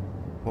 Muradin.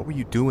 What were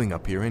you doing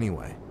up here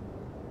anyway?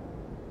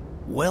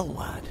 Well,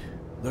 lad,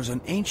 there's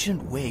an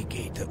ancient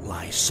waygate that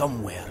lies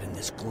somewhere in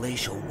this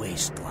glacial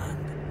wasteland.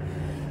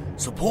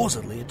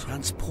 Supposedly it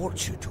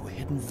transports you to a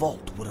hidden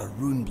vault where a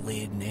rune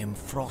blade named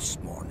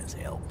Frostmourne is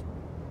held.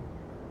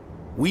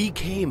 We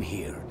came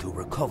here to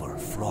recover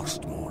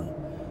Frostmourne,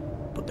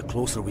 but the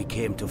closer we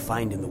came to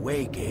finding the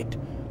waygate,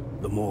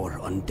 the more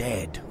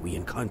undead we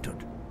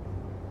encountered.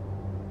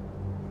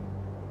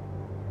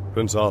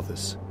 Prince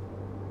Arthas,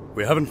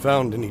 we haven't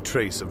found any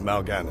trace of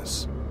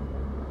Mal'Ganis.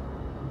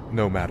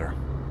 No matter.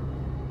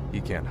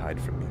 He can't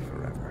hide from me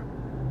forever.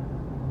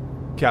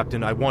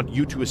 Captain, I want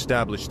you to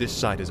establish this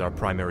site as our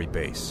primary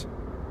base.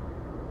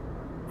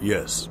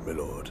 Yes, my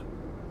lord.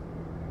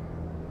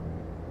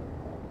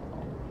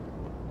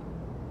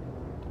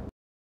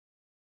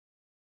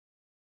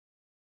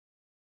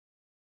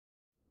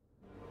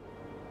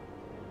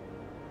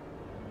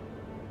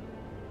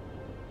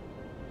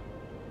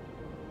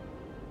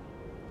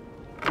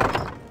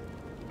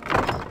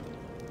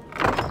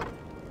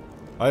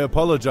 I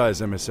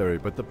apologize, emissary,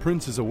 but the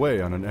prince is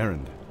away on an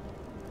errand.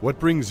 What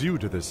brings you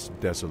to this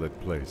desolate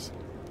place?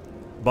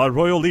 By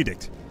royal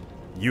edict,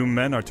 you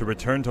men are to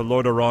return to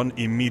Lordaeron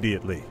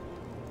immediately.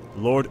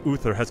 Lord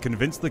Uther has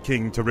convinced the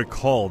king to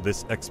recall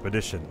this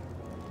expedition.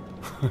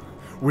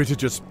 We're to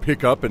just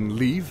pick up and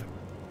leave?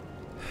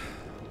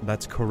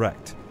 That's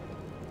correct.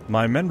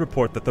 My men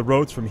report that the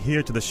roads from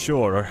here to the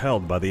shore are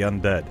held by the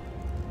undead.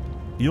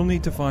 You'll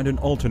need to find an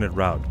alternate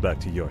route back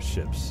to your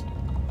ships.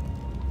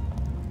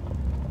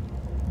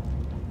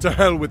 To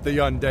hell with the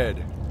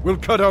undead. We'll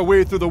cut our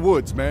way through the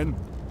woods, men.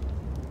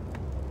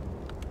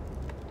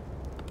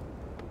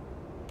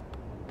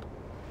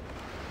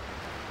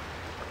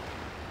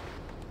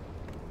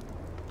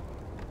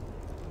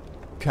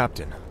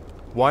 Captain,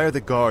 why are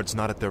the guards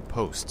not at their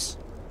posts?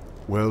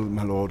 Well,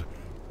 my lord,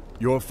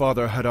 your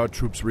father had our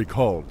troops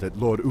recalled at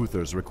Lord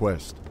Uther's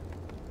request.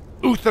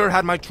 Uther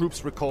had my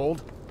troops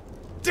recalled?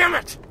 Damn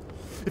it!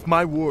 If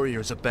my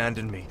warriors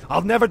abandon me,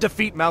 I'll never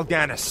defeat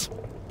Mal'Ganis.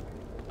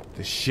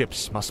 The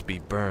ships must be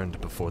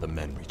burned before the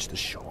men reach the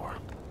shore.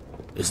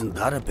 Isn't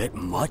that a bit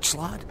much,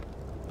 lad?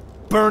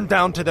 Burned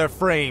down to their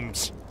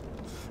frames.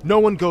 No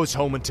one goes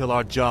home until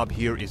our job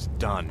here is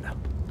done.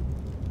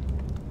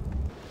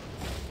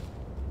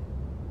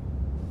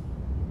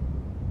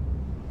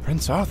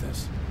 Prince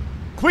Arthas?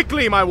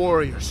 Quickly, my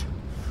warriors!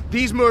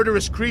 These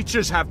murderous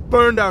creatures have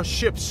burned our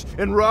ships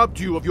and robbed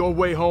you of your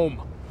way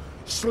home.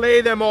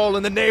 Slay them all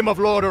in the name of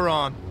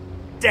Lordaeron.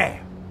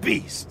 Damn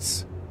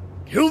beasts!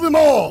 Kill them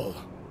all!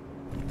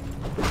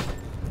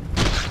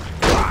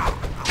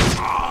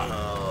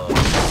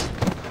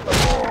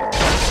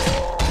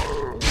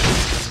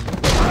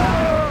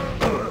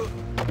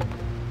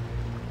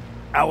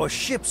 Our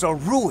ships are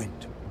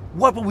ruined.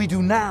 What will we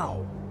do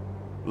now?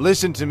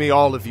 Listen to me,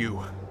 all of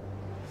you.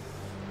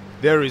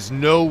 There is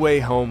no way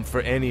home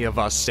for any of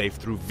us save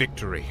through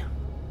victory.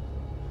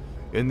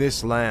 In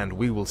this land,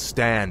 we will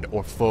stand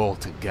or fall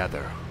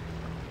together.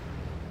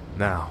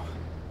 Now,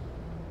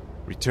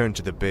 return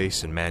to the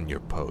base and man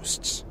your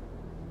posts.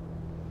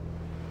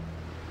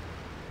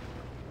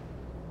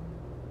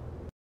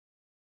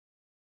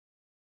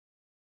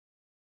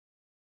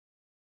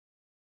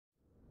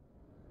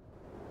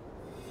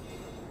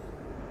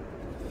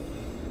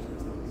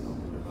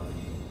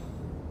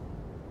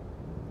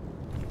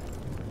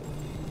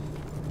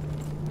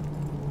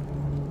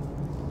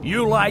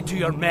 You lied to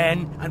your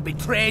men and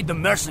betrayed the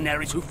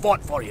mercenaries who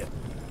fought for you.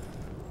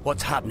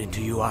 What's happening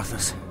to you,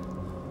 Arthas?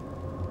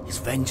 Is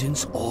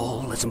vengeance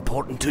all as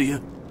important to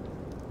you?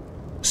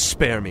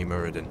 Spare me,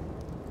 Muradin.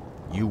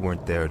 You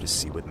weren't there to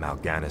see what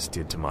Mal'Ganis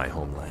did to my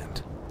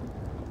homeland.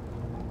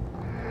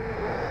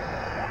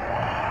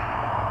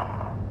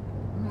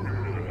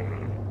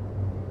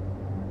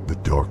 The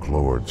Dark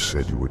Lord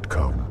said you would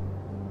come.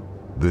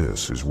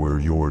 This is where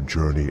your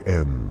journey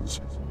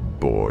ends,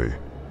 boy.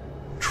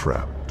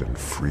 Trapped and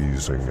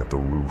freezing at the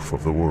roof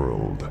of the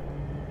world,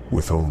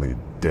 with only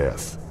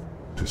death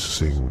to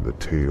sing the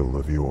tale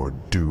of your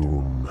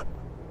doom.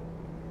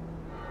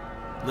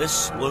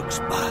 This looks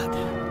bad.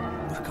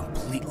 We're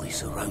completely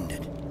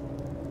surrounded.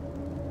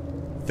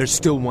 There's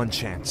still one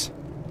chance.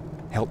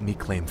 Help me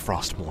claim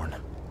Frostmourne.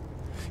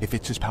 If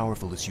it's as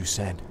powerful as you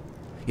said,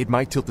 it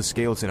might tilt the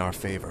scales in our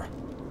favor.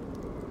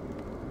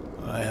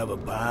 I have a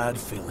bad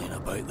feeling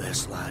about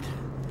this, lad.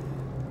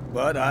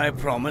 But I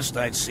promised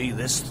I'd see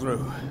this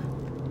through.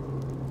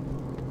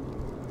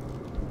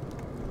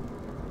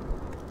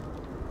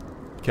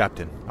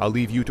 Captain, I'll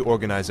leave you to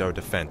organize our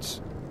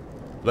defense.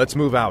 Let's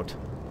move out.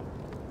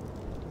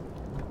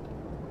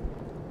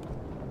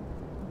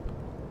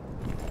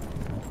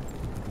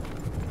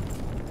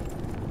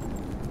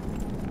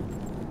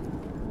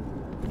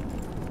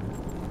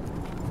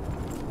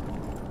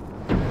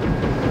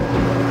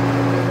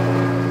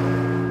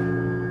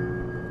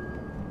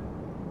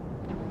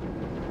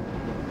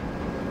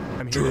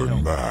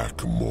 Turn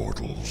back,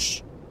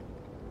 mortals.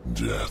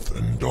 Death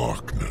and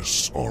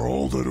darkness are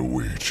all that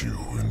await you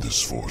in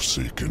this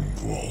forsaken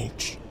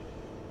vault.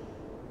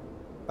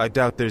 I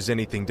doubt there's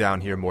anything down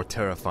here more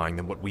terrifying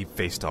than what we've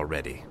faced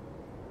already.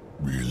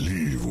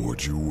 Believe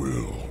what you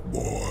will,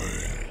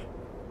 boy.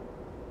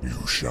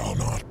 You shall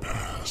not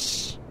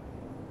pass.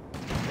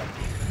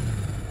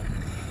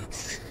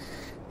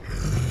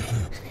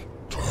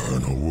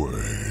 Turn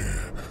away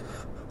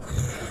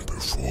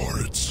before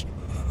it's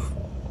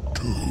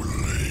too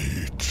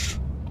late.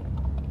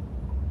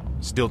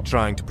 Still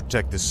trying to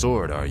protect the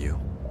sword, are you?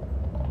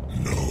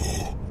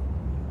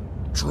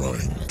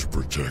 trying to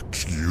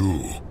protect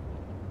you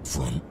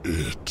from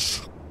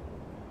it.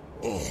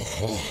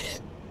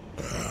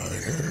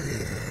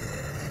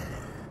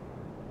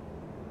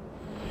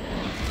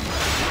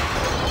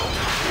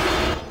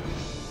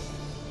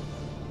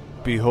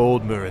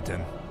 Behold,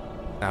 Muradin,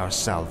 our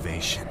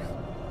salvation.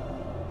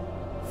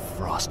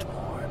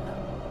 Frostmourne.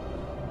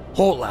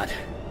 Halt, lad.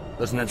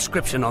 There's an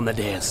inscription on the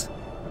dais.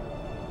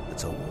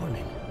 It's a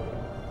warning.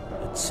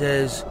 It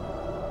says,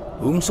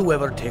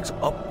 "Whomsoever takes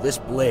up this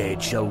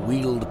blade shall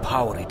wield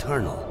power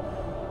eternal.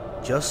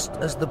 Just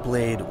as the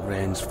blade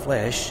rends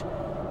flesh,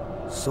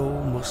 so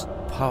must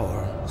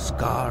power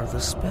scar the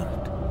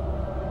spirit."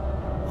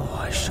 Oh,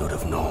 I should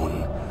have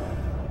known.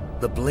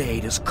 The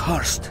blade is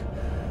cursed.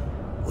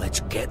 Let's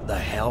get the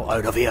hell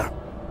out of here.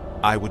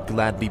 I would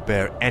gladly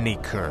bear any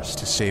curse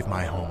to save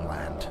my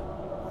homeland.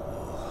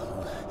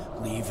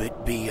 Leave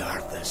it be,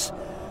 Arthas.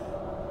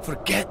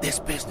 Forget this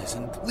business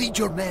and lead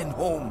your men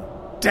home.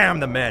 Damn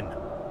the men!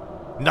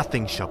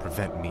 Nothing shall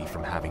prevent me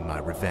from having my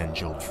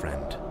revenge, old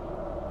friend.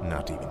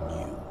 Not even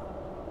you.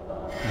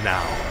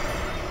 Now,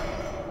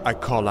 I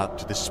call out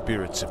to the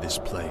spirits of this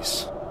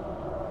place.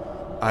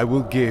 I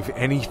will give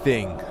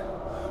anything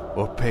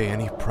or pay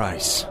any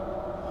price,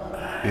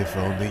 if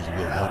only you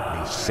will help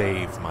me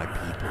save my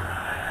people.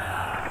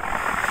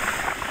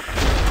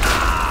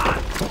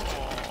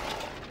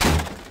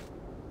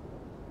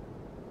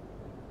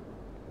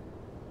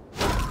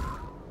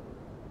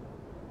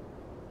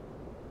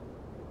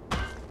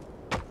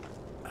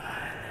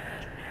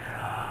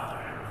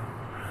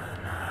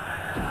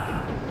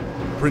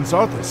 Prince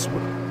Arthas,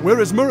 where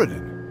is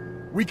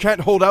Muradin? We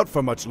can't hold out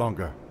for much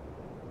longer.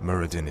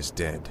 Muradin is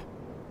dead.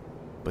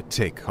 But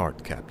take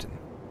heart, Captain.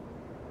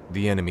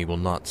 The enemy will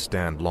not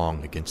stand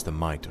long against the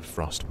might of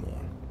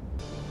Frostmourne.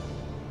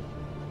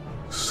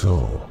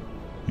 So,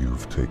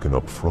 you've taken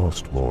up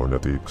Frostmourne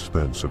at the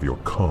expense of your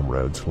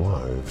comrades'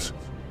 lives,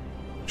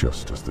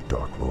 just as the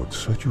Dark Lord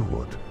said you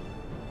would.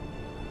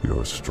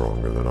 You're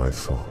stronger than I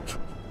thought.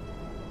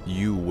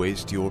 You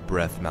waste your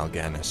breath,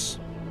 Mal'Ganis.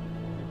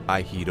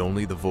 I heed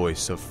only the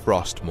voice of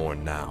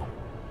Frostmourne now.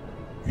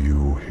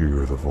 You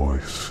hear the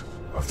voice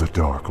of the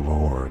Dark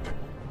Lord.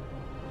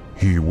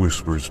 He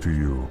whispers to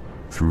you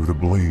through the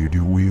blade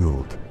you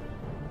wield.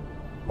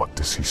 What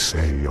does he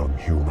say, young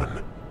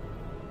human?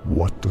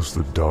 What does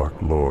the Dark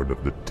Lord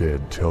of the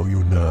Dead tell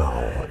you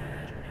now?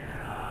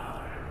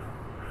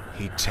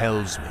 He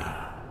tells me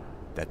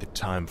that the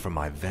time for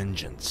my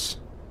vengeance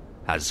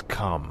has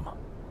come.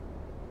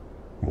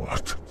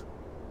 What?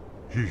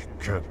 He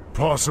can't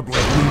possibly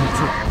mean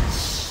to...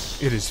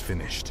 It is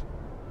finished.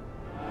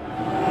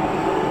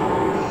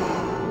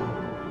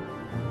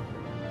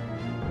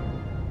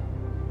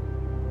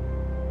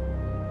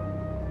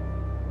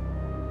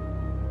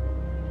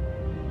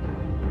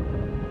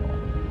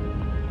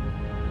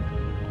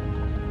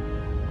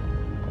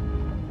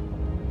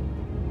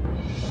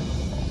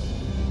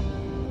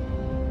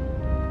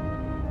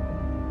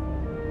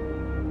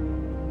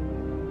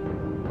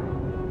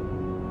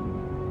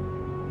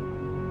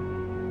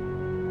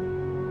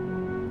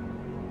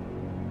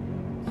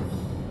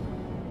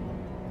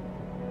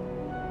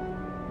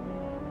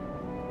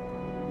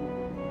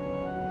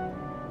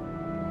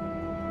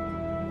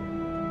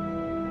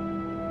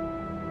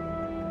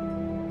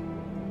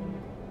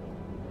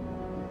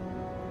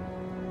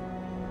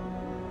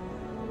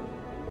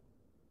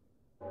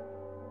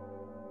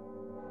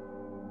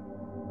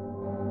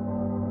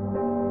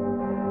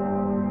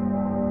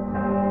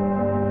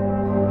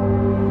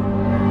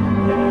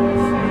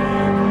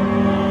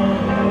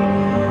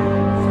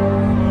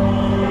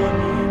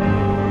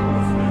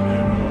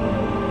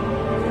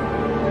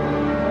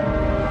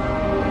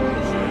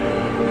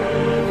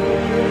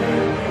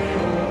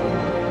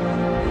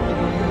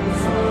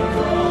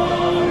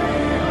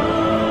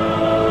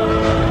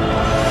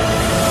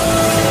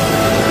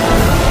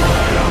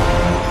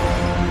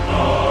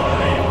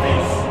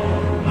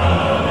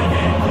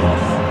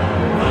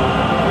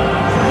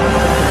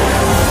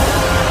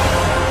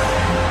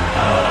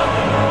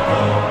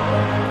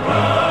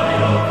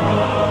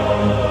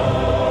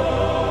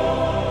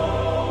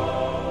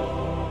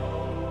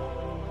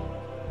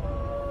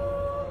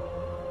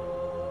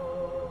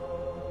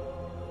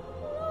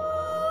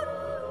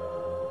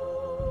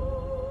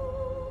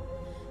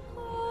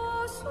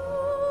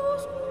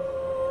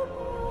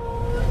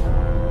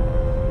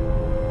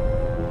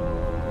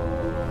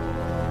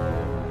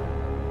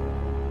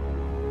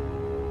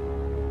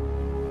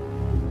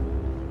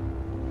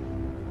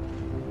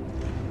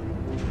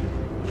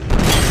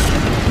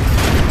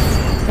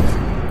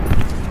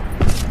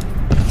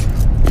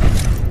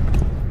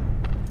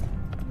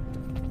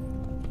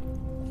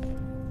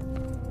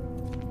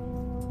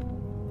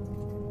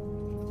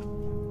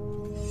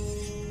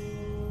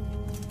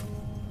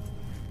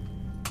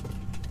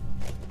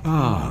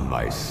 Ah,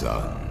 my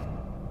son.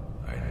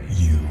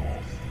 You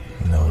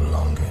no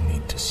longer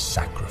need to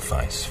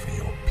sacrifice for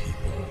your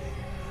people.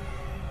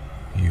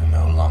 You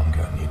no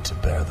longer need to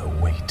bear the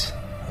weight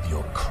of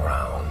your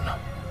crown.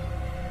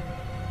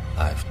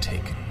 I've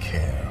taken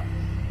care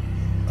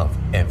of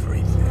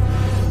everything.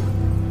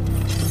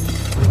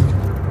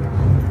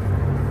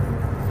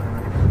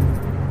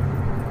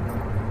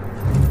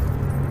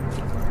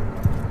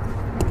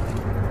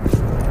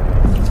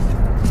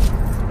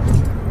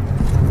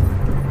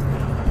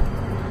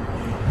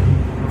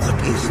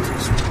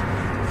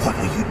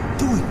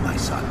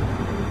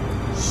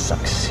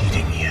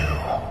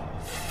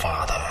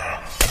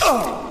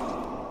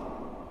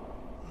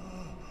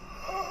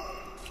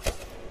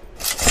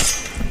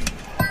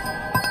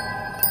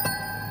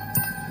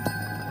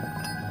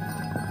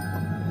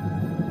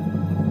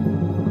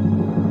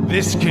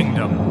 this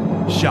kingdom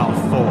shall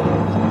fall.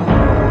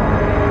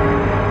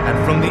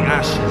 And from the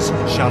ashes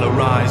shall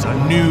arise a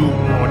new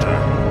order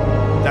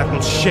that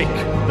will shake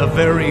the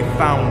very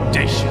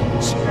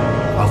foundations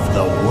of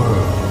the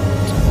world.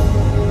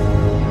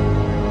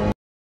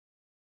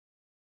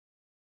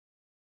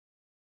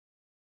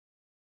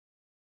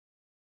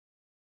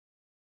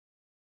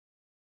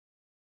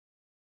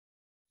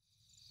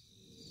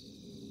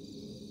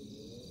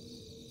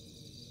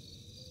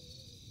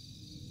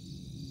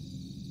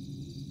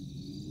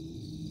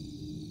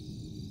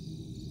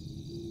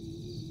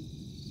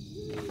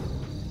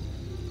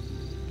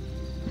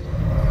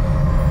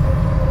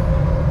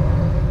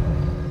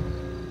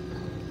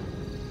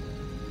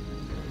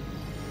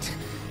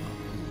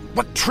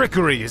 What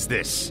trickery is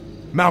this?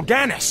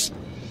 Mal'Ganis!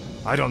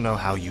 I don't know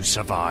how you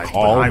survived, but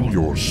Calm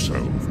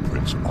yourself,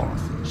 Prince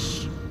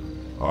Arthas.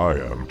 I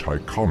am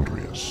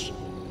Tichondrius.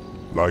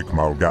 Like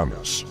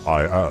Mal'Ganis,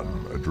 I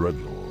am a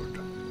Dreadlord.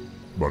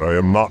 But I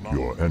am not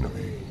your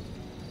enemy.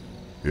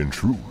 In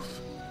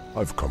truth,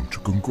 I've come to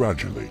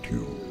congratulate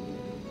you.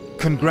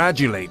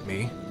 Congratulate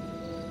me?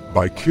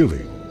 By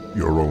killing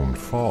your own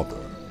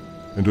father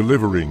and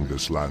delivering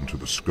this land to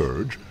the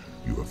Scourge,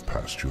 you have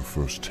passed your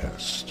first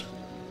test.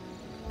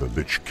 The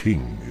Lich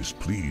King is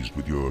pleased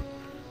with your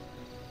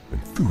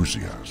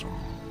enthusiasm.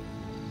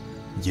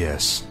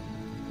 Yes,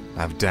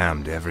 I've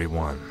damned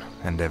everyone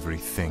and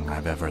everything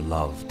I've ever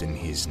loved in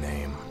his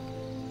name.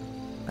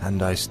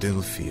 And I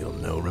still feel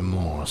no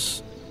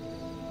remorse,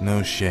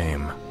 no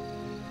shame,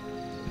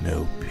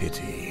 no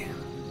pity.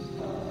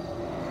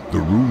 The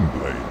rune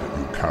blade that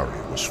you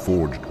carry was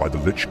forged by the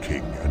Lich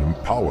King and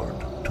empowered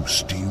to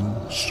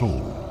steal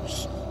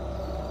souls.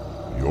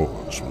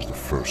 Yours was the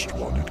first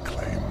one it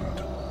claimed.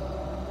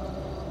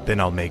 Then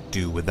I'll make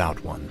do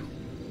without one.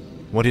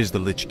 What is the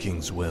Lich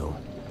King's will?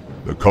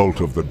 The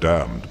cult of the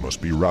damned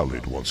must be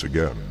rallied once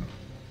again.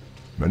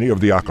 Many of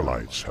the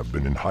acolytes have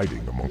been in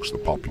hiding amongst the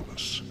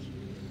populace.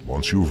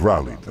 Once you've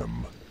rallied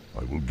them,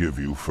 I will give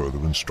you further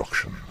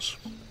instructions.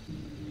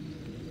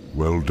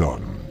 Well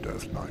done,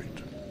 Death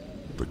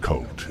Knight. The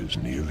cult is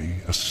nearly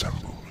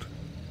assembled.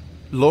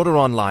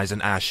 Lordaeron lies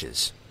in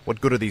ashes.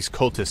 What good are these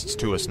cultists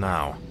to us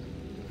now?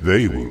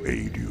 They will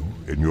aid you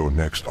in your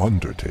next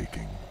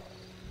undertaking.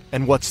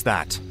 And what's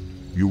that?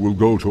 You will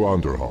go to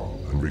Underhall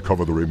and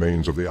recover the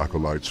remains of the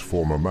Acolyte's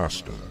former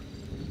master,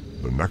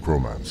 the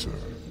necromancer,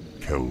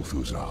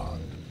 Kel'Thuzad.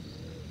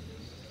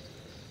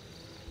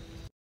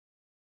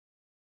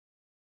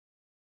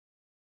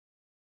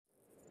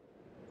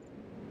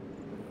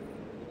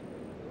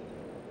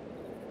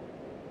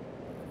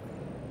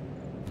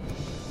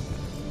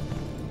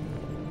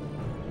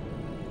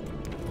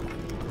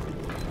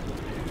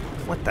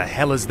 What the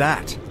hell is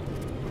that?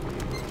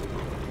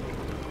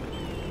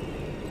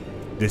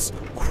 This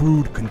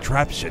crude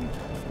contraption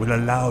will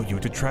allow you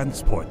to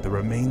transport the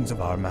remains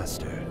of our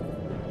master.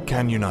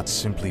 Can you not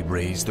simply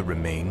raise the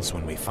remains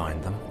when we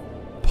find them?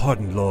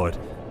 Pardon, Lord,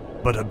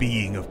 but a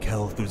being of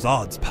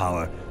Kel'Thuzad's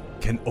power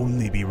can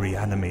only be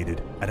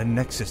reanimated at a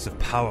nexus of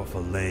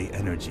powerful ley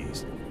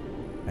energies,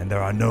 and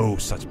there are no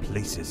such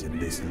places in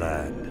this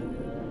land.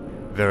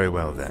 Very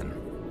well then.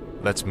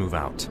 Let's move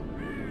out.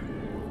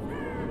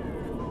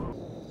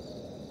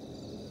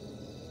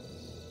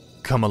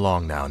 Come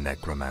along now,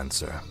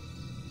 Necromancer.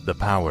 The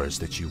powers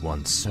that you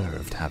once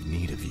served have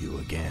need of you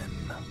again.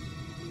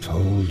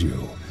 Told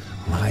you,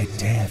 my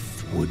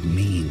death would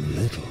mean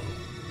little.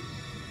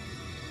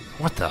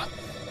 What the?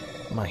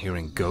 Am I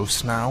hearing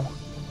ghosts now?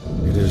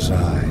 It is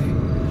I,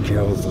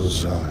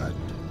 Kel'Thuzad.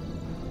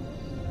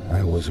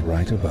 I was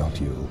right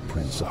about you,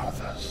 Prince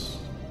Arthas.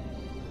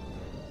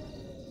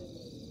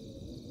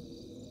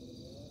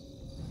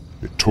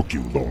 It took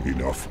you long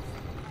enough.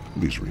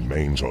 These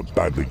remains are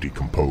badly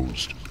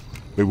decomposed.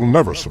 They will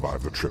never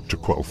survive the trip to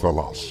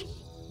Quel'Thalas.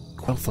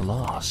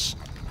 Quel'Thalas?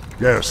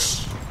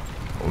 Yes.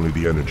 Only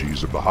the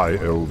energies of the High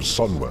Elves'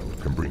 Sunwell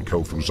can bring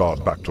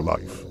Kel'Thuzad back to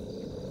life.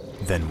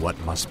 Then what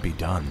must be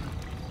done?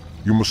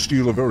 You must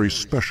steal a very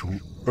special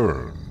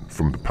urn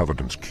from the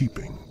Paladin's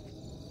keeping.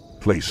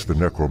 Place the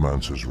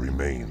Necromancer's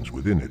remains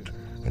within it,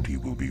 and he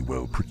will be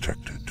well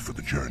protected for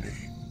the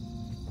journey.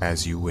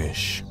 As you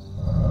wish.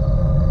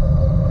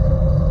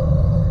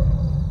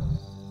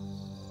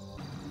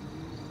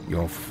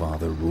 Your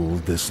father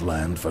ruled this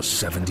land for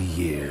 70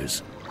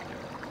 years,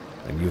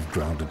 and you've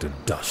ground it to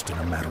dust in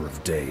a matter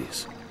of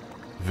days.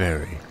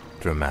 Very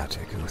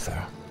dramatic,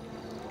 Uther.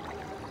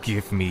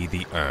 Give me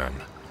the urn,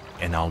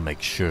 and I'll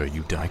make sure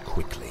you die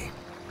quickly.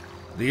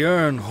 The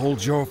urn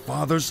holds your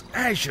father's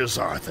ashes,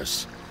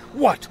 Arthas.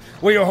 What?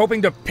 Were you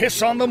hoping to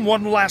piss on them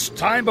one last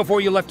time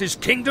before you left his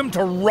kingdom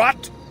to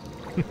rot?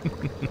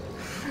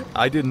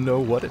 I didn't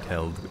know what it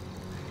held.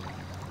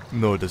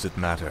 Nor does it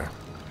matter.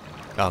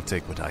 I'll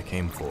take what I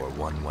came for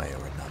one way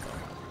or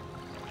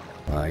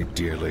another. I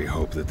dearly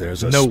hope that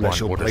there's a No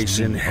special one place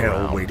in hell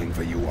around. waiting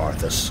for you,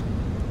 Arthas.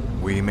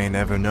 We may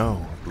never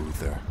know,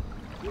 Uther.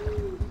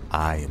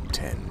 I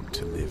intend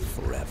to live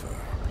forever.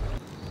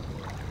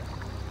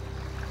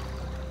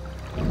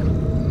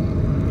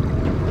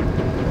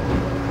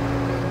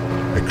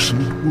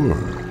 Excellent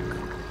work.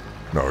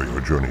 Now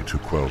your journey to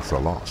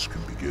Quel'Thalas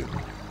can begin.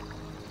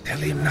 Tell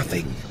him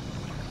nothing.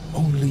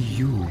 Only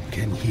you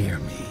can hear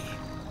me.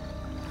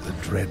 The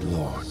Dread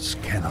Lords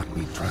cannot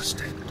be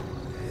trusted.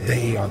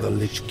 They are the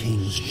Lich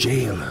King's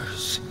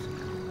jailers.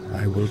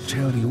 I will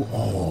tell you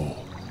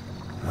all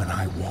when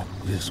I walk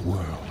this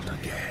world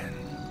again.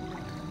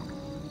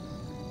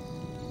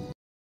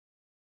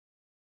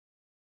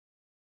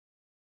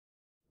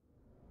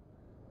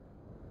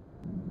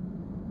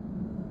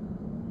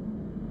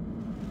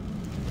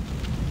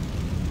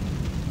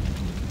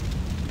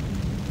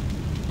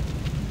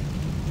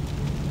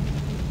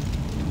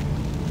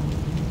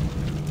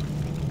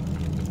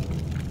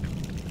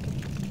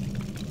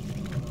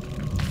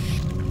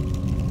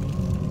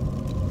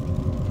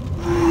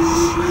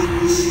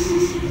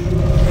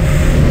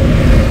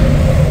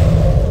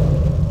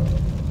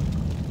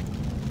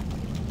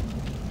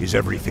 Is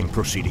everything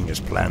proceeding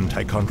as planned,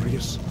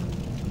 Tychondrius?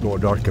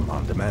 Lord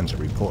Archimonde demands a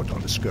report on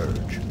the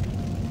Scourge.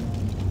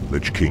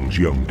 Lich King's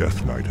young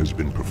Death Knight has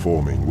been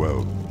performing well.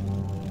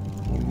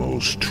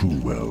 Almost too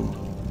well.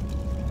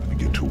 I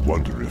begin to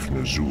wonder if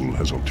Ner'zhul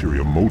has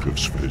ulterior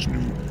motives for his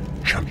new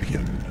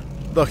champion.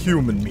 The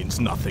human means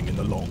nothing in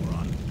the long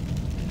run.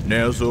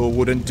 Ner'zhul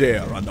wouldn't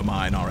dare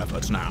undermine our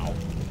efforts now.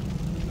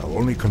 Our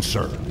only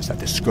concern is that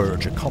the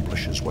Scourge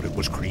accomplishes what it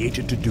was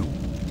created to do.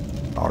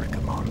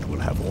 Archimonde will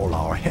have all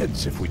our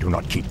heads if we do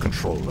not keep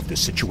control of this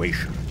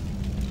situation.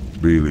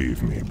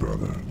 Believe me,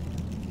 brother.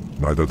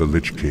 Neither the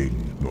Lich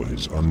King nor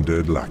his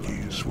undead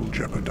lackeys will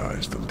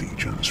jeopardize the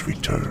Legion's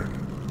return.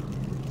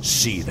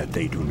 See that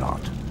they do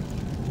not.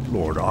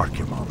 Lord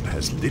Archimonde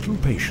has little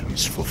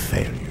patience for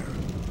failure.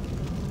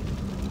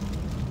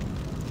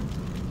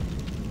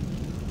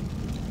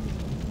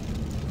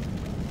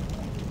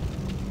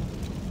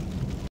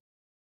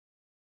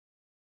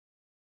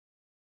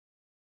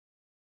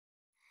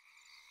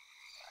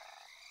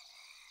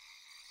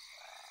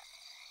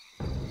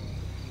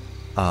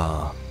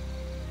 Ah,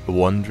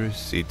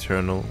 wondrous,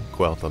 eternal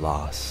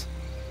Quel'Thalas.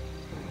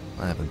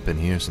 I haven't been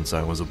here since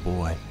I was a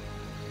boy.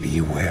 Be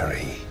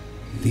wary.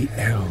 The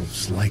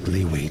elves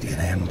likely wait in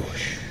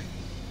ambush.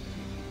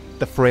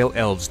 The frail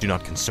elves do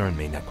not concern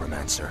me,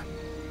 Necromancer.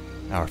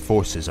 Our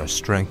forces are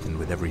strengthened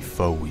with every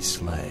foe we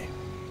slay.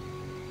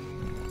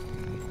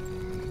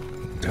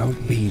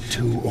 Don't be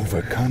too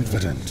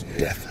overconfident,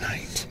 Death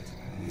Knight.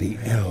 The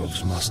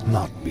elves must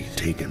not be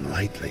taken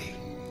lightly.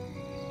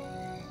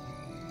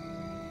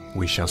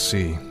 We shall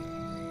see.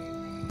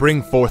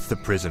 Bring forth the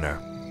prisoner.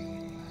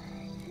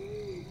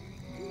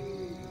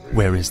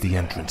 Where is the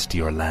entrance to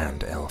your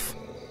land, elf?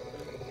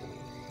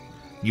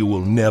 You will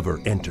never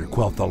enter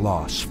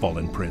Quel'Thalas,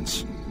 Fallen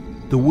Prince.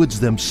 The woods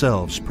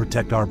themselves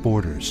protect our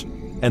borders,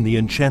 and the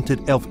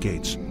enchanted elf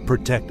gates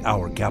protect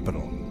our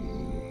capital.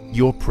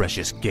 Your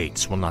precious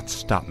gates will not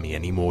stop me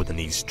any more than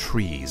these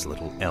trees,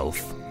 little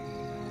elf.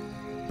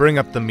 Bring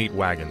up the meat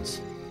wagons.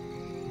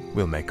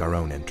 We'll make our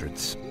own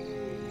entrance.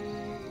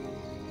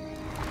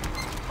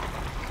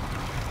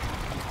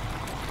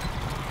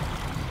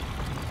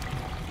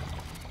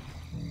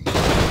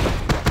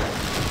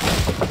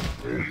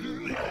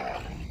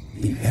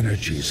 The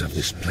energies of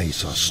this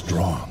place are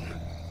strong.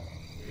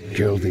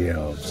 Kill the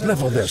elves,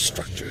 level their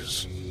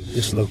structures.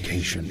 This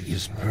location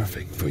is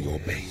perfect for your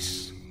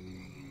base.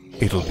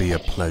 It'll be a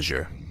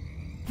pleasure.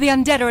 The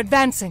undead are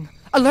advancing.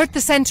 Alert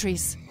the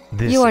sentries.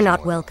 You are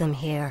not welcome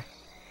here.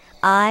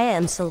 I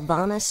am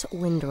Sylvanas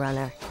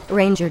Windrunner,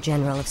 Ranger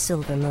General of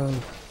Silver Moon.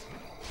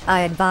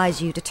 I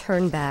advise you to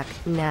turn back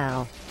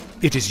now.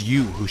 It is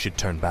you who should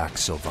turn back,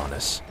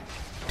 Sylvanas.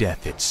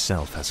 Death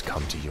itself has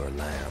come to your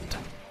land.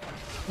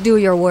 Do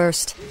your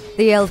worst.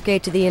 The Elf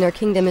Gate to the Inner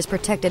Kingdom is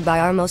protected by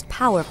our most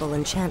powerful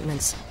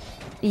enchantments.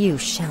 You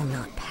shall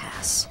not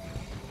pass.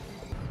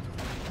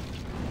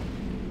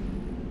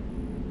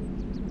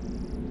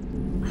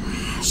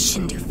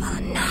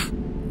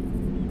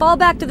 Shindufan. Fall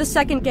back to the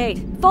second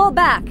gate. Fall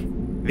back!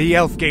 The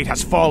Elf Gate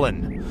has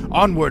fallen.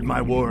 Onward,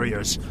 my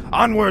warriors.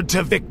 Onward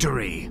to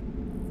victory.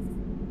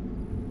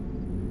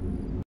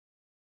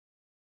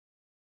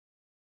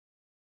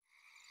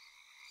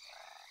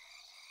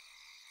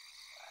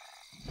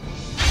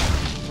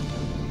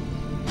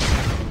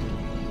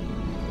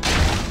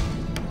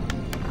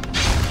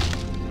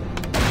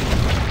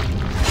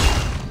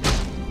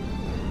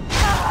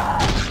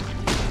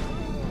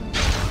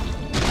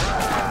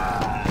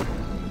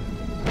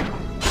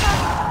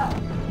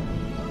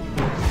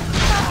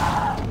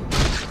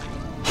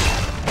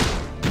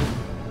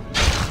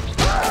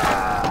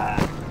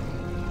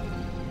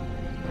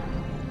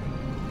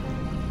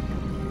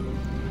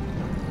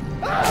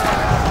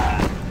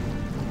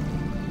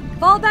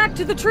 Fall back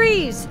to the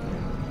trees!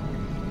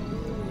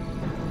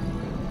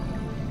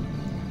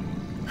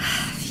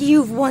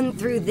 You've won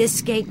through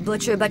this gate,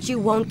 Butcher, but you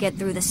won't get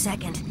through the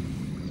second.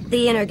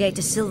 The inner gate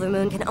to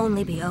Silvermoon can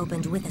only be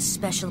opened with a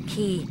special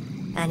key,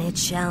 and it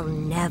shall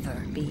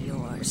never be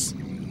yours.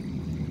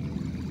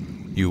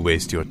 You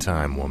waste your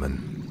time,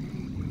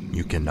 woman.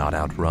 You cannot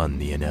outrun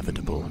the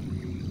inevitable.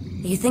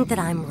 You think that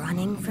I'm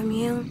running from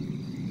you?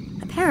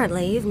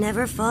 Apparently, you've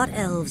never fought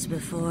elves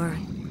before.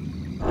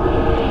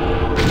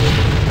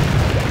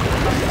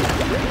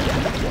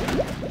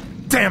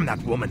 Damn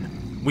that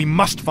woman! We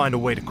must find a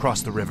way to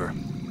cross the river.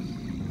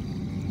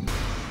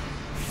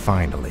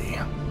 Finally.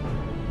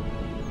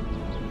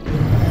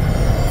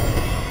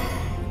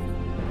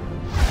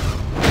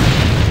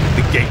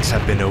 The gates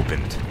have been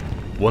opened.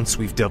 Once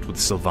we've dealt with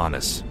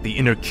Sylvanas, the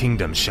inner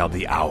kingdom shall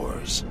be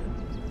ours.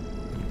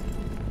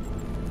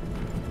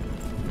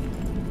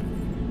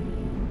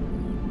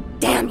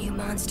 Damn you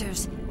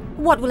monsters!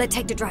 What will it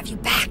take to drive you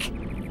back?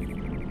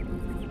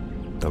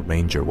 The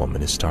ranger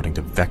woman is starting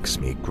to vex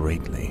me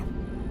greatly.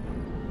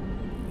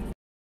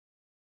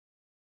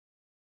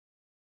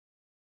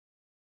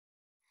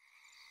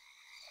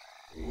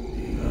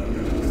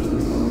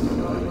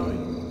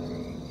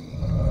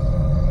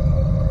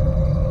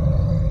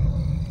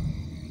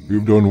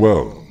 You've done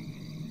well,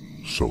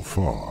 so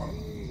far,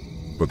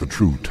 but the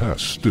true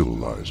test still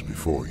lies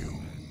before you.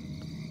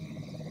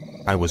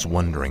 I was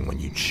wondering when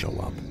you'd show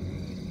up.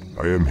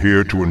 I am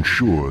here to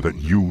ensure that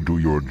you do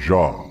your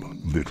job,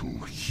 little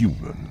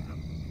human.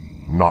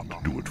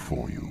 Not do it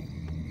for you.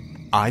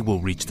 I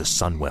will reach the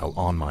Sunwell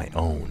on my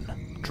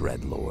own,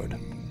 Dreadlord.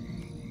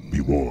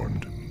 Be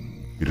warned.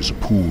 It is a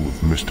pool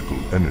of mystical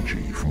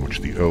energy from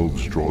which the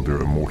elves draw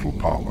their immortal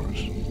powers.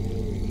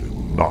 They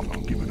will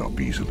not give it up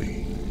easily.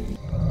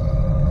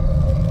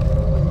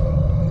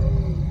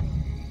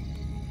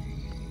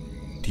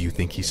 Do you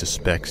think he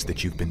suspects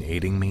that you've been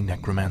aiding me,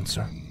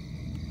 Necromancer?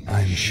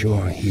 I'm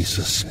sure he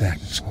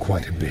suspects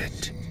quite a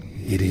bit.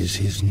 It is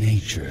his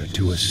nature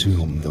to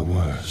assume the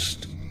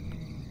worst.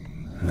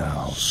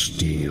 Now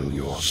steel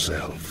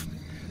yourself.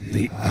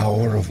 The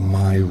hour of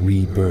my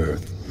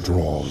rebirth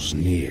draws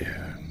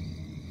near.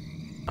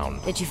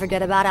 Did you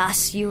forget about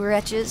us, you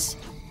wretches?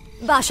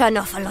 Basha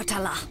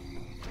Nofalotala.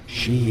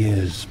 She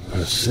is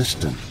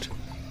persistent.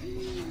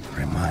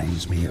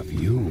 Reminds me of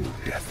you,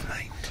 Death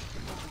Knight.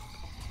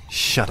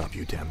 Shut up,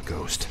 you damn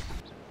ghost.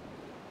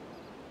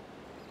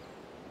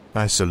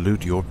 I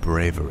salute your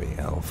bravery,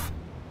 Elf,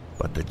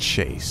 but the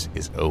chase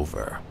is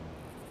over.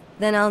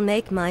 Then I'll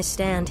make my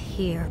stand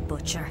here,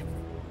 Butcher.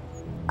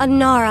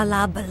 Anara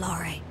la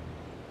Belore.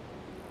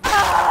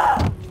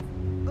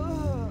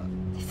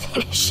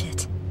 Finish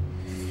it.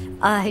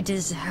 I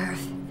deserve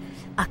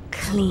a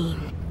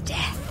clean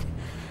death.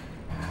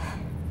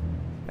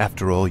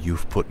 After all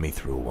you've put me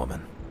through,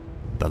 woman,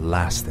 the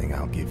last thing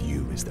I'll give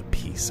you is the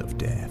peace of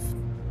death.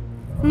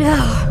 No,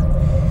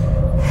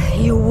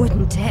 you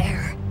wouldn't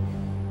dare.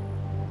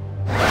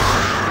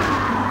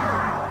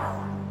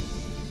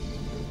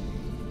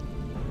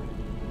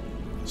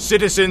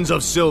 Citizens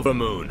of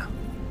Silvermoon,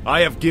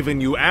 I have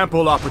given you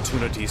ample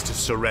opportunities to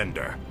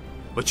surrender,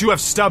 but you have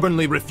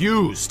stubbornly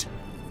refused.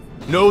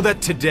 Know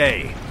that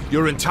today,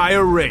 your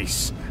entire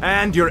race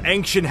and your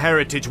ancient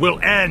heritage will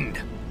end.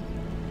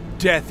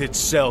 Death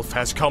itself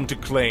has come to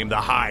claim the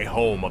high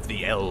home of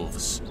the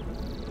elves.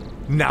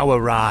 Now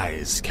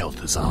arise,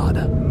 Kel'Thuzad,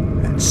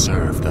 and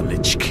serve the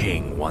Lich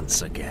King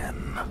once again.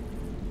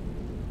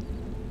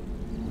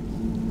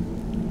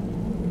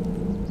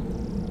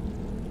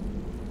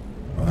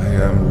 I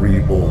am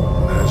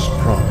reborn as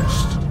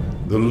promised.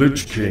 The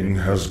Lich King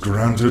has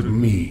granted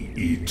me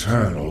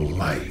eternal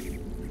life.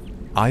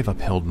 I've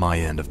upheld my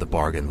end of the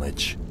bargain,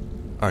 Lich.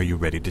 Are you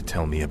ready to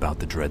tell me about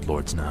the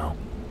Dreadlords now?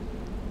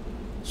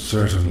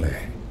 Certainly,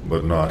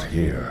 but not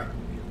here.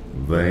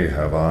 They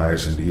have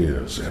eyes and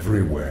ears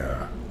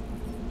everywhere.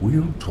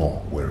 We'll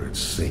talk where it's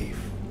safe.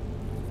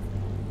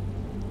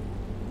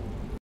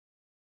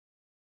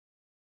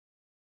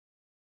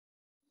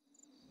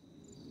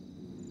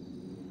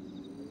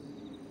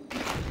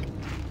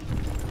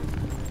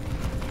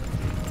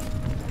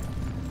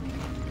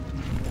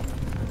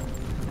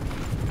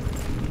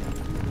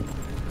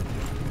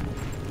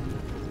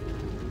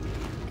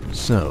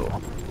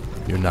 So,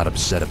 you're not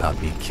upset about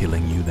me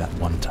killing you that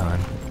one time?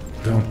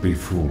 Don't be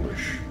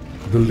foolish.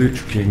 The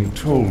Lich King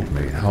told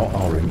me how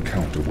our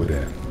encounter would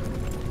end.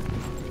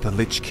 The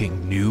Lich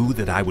King knew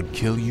that I would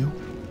kill you?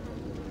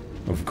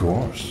 Of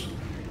course.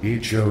 He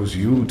chose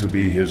you to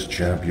be his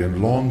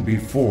champion long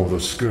before the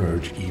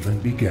Scourge even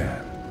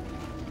began.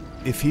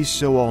 If he's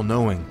so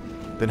all-knowing,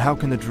 then how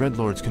can the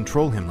Dreadlords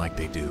control him like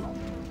they do?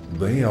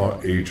 They are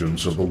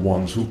agents of the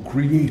ones who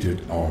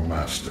created our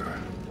master,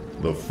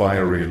 the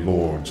fiery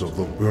lords of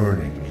the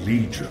Burning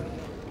Legion.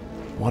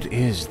 What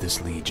is this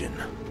Legion?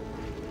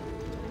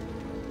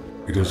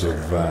 It is a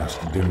vast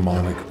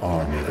demonic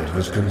army that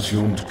has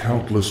consumed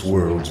countless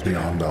worlds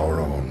beyond our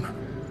own.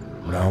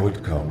 Now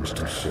it comes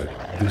to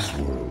set this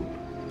world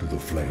to the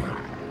flame.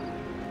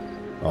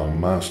 Our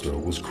master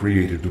was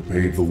created to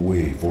pave the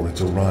way for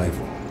its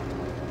arrival.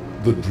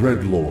 The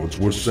Dreadlords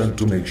were sent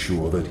to make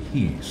sure that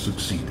he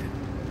succeeded.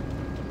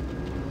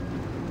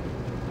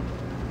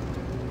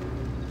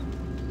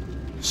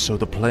 So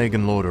the Plague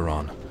in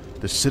Lordaeron,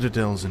 the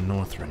citadels in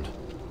Northrend,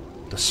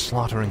 the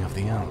slaughtering of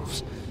the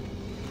elves,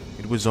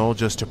 it was all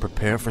just to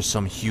prepare for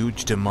some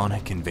huge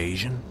demonic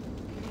invasion?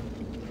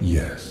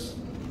 Yes.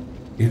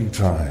 In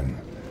time,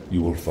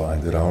 you will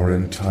find that our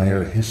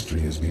entire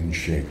history has been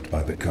shaped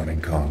by the coming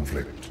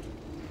conflict.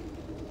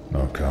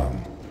 Now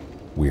come,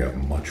 we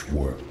have much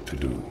work to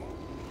do.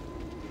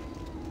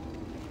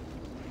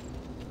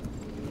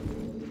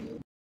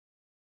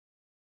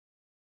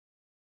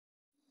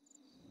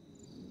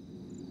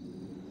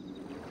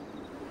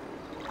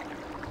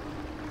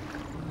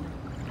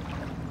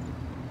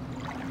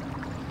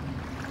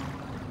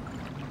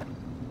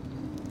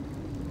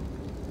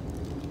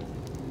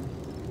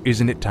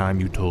 Isn't it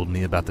time you told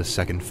me about the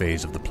second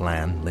phase of the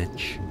plan,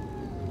 Lich?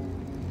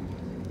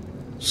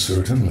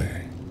 Certainly.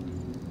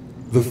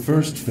 The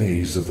first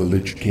phase of the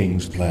Lich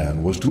King's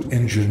plan was to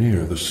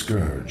engineer the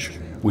Scourge,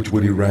 which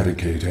would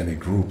eradicate any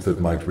group that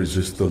might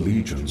resist the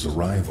Legion's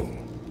arrival.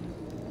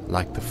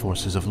 Like the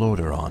forces of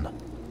Lordaeron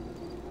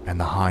and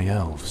the High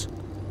Elves.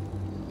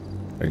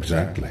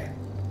 Exactly.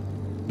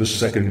 The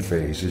second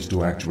phase is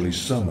to actually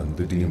summon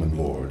the Demon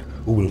Lord,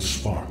 who will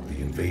spark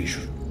the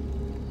invasion.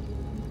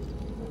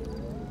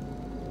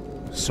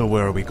 So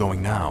where are we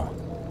going now?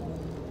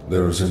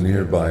 There is a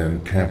nearby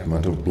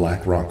encampment of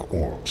Blackrock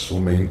orcs who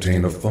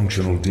maintain a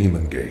functional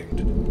demon gate.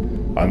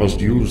 I must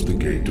use the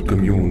gate to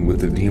commune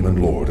with the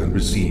Demon Lord and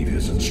receive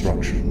his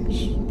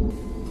instructions.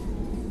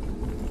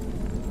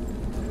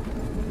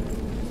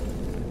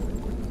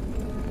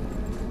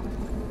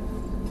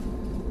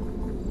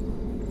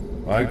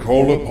 I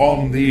call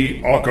upon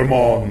thee,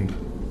 Archimonde.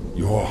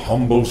 Your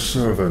humble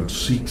servant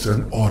seeks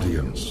an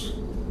audience.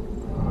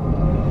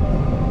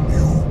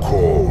 You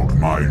called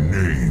my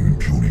name,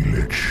 puny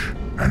Lich,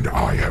 and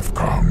I have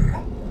come.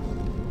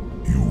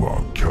 You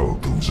are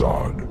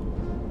Kel'Thuzad,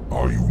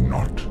 are you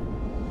not?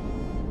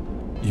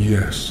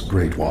 Yes,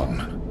 Great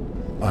One.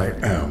 I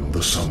am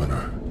the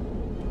summoner.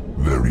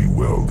 Very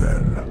well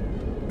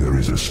then. There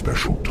is a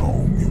special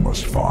tome you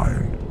must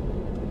find.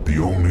 The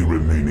only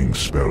remaining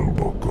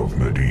spellbook of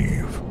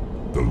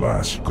Medivh, the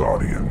Last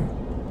Guardian.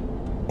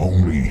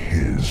 Only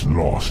his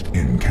lost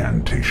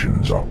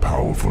incantations are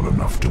powerful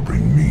enough to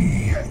bring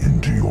me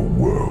into your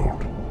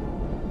world.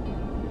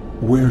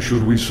 Where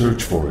should we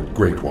search for it,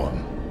 Great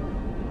One?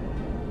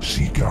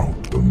 Seek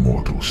out the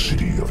mortal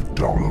city of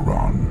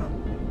Dalaran.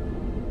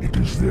 It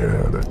is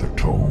there that the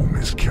tome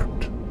is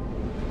kept.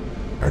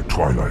 At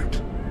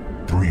twilight,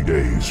 3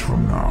 days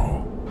from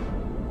now,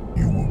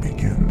 you will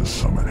begin the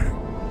summoning.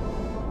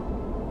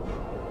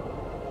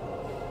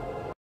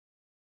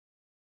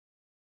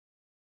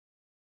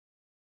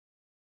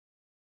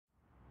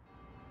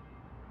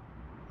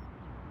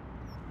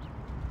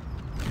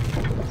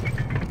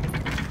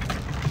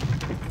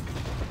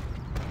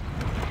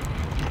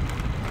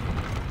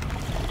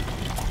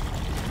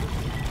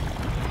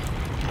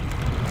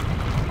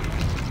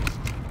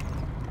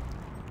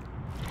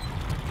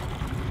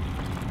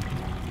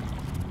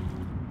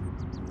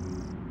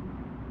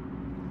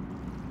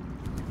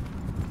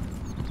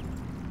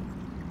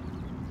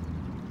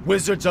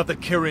 Wizards of the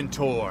Kirin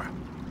Tor,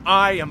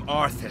 I am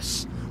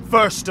Arthas,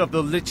 first of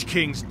the Lich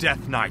King's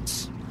Death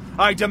Knights.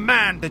 I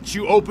demand that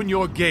you open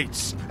your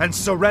gates and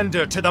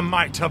surrender to the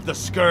might of the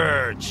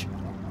Scourge.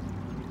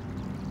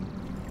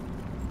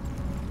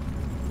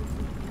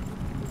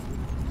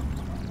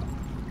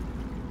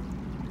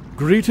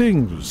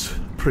 Greetings,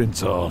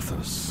 Prince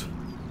Arthas.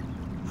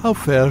 How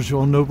fares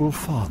your noble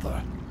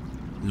father?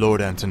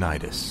 Lord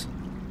Antonidas.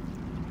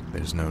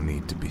 There's no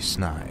need to be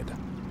snide.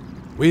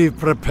 We've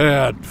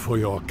prepared for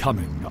your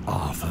coming,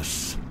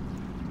 Arthas.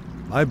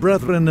 My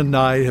brethren and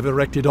I have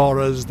erected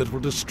auras that will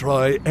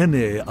destroy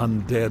any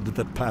undead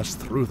that pass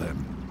through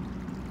them.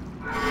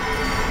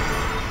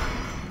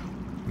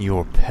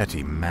 Your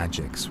petty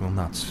magics will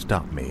not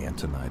stop me,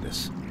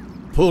 Antonidas.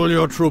 Pull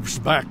your troops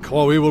back,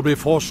 or we will be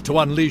forced to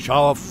unleash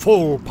our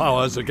full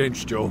powers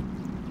against you.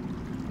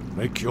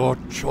 Make your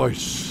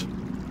choice,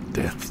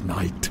 Death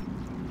Knight.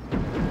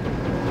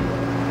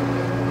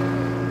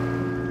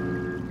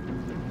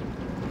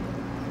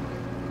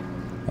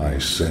 I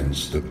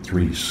sense that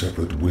 3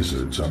 separate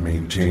wizards are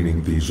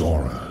maintaining these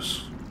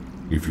auras.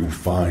 If you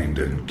find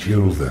and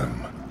kill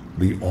them,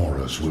 the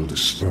auras will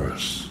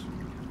disperse.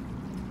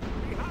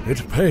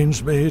 It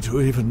pains me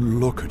to even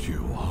look at you,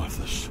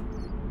 Arthas.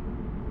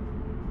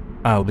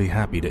 I'll be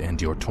happy to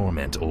end your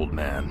torment, old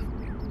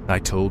man. I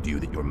told you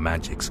that your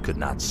magics could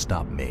not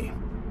stop me.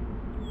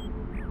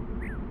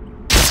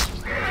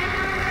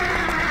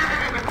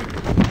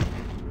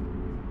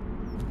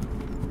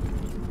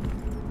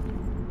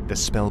 The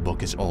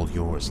spellbook is all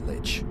yours,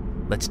 Lich.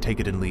 Let's take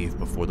it and leave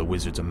before the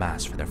wizards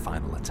amass for their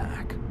final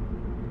attack.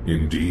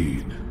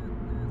 Indeed.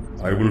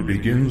 I will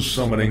begin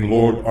summoning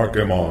Lord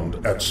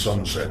Archimonde at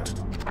sunset.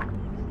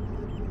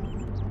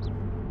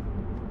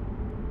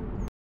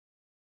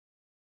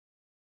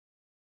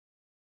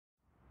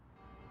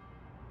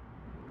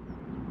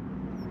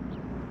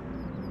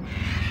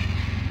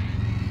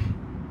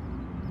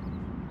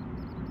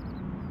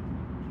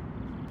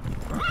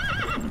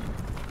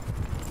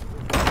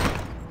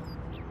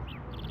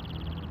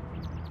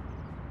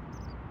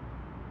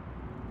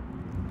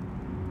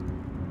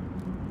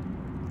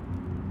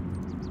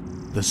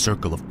 The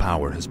Circle of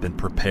Power has been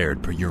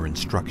prepared per your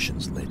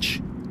instructions,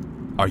 Lich.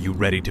 Are you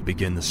ready to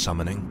begin the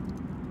summoning?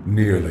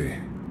 Nearly.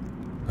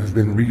 I've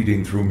been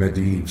reading through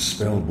Medivh's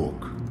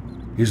spellbook.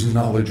 His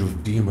knowledge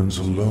of demons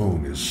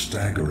alone is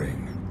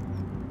staggering.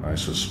 I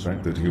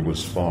suspect that he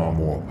was far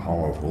more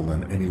powerful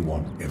than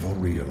anyone ever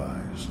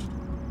realized.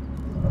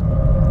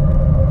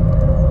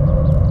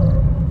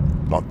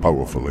 Not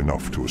powerful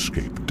enough to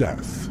escape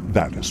death,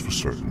 that is for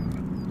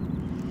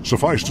certain.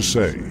 Suffice to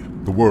say,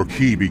 the work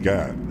he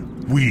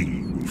began, we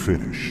will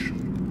finish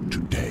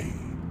today.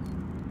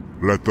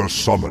 Let the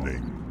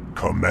summoning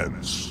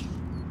commence.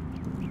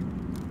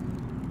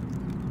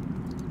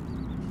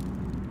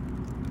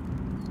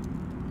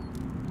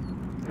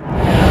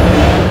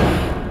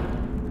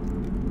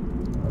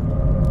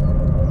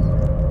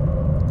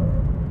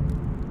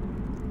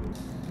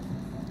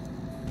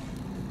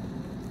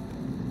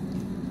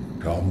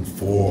 Come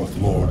forth,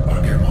 Lord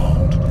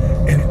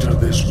Archimond. Enter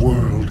this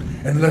world,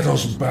 and let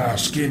us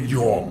bask in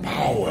your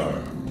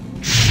power.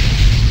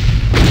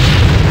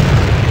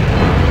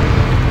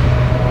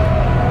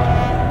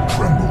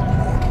 Tremble,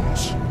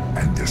 mortals,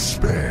 and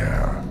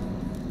despair.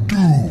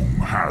 Doom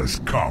has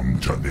come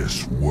to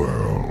this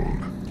world.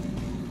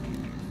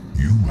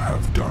 You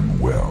have done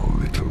well,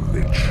 little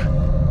lich.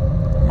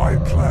 My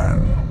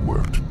plan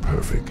worked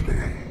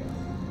perfectly.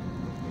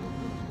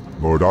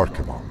 Lord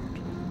Archimond,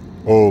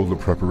 all the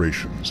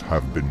preparations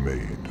have been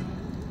made.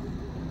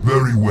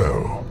 Very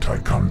well,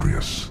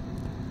 Tichondrius.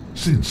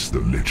 Since the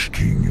Lich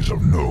King is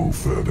of no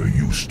further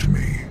use to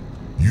me,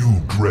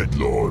 you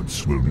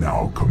Dreadlords will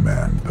now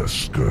command the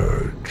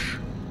Scourge.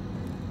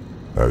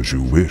 As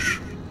you wish,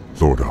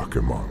 Lord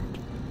Archimond.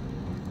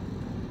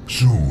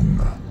 Soon,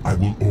 I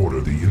will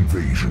order the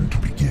invasion to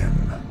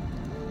begin.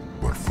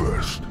 But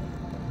first,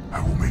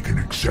 I will make an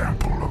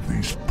example of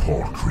these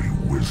paltry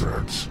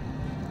wizards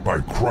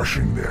by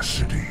crushing their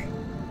city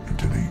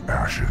into the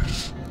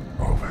ashes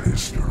of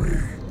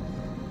history.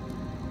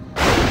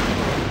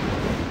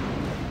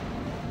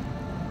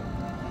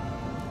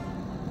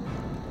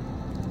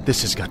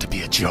 This has got to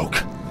be a joke.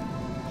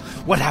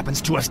 What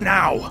happens to us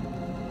now?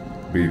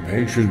 Be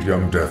patient,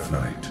 young Death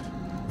Knight.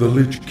 The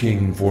Lich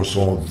King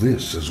foresaw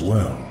this as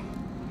well.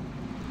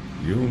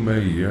 You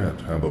may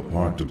yet have a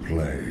part to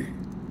play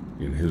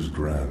in his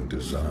grand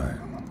design.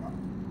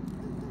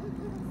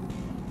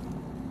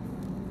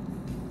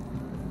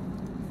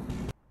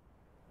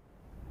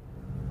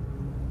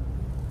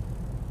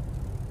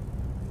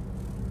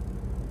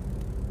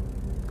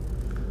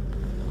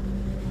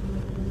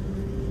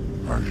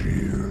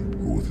 Agir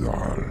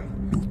Udal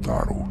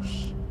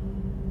Nutarus.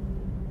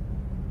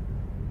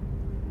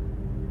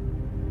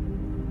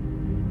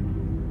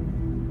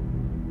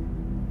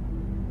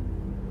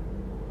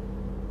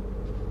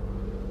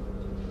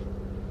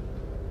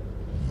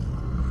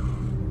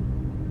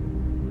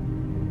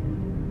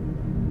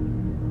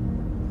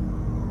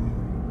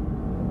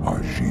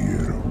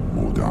 Agir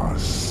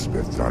Udas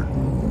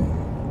Betalu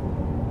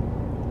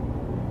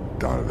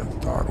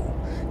Daltaro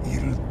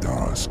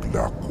Ildas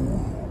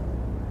Glaku.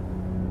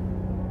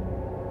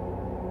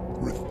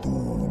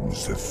 Retum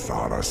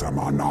Sethara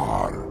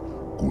Samanar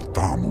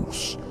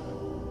Kutamus.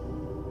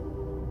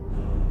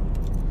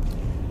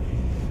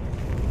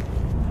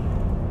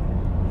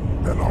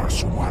 Belar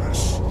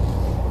Sumaris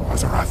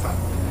Azaratha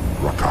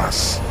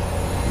Rakas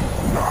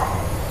Inkula.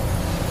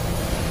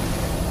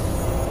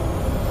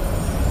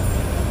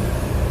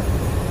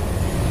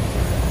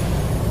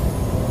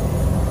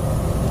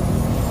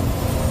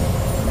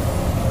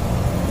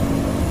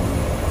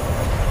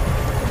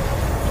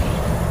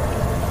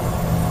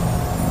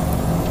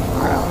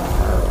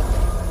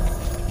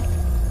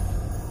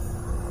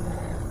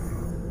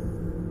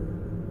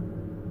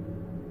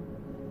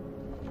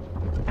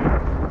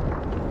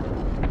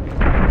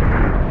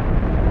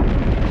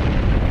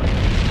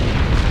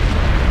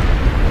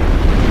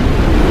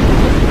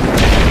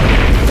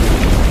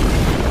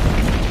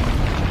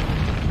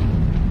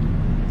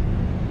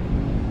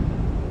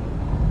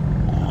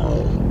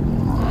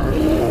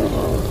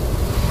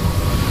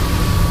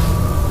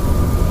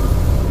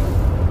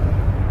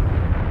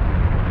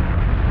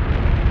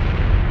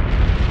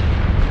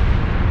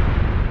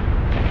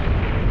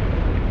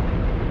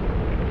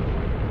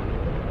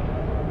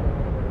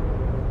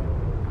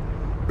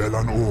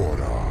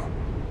 Belanora,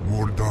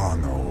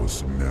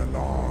 Mordanos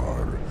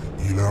Melar,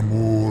 il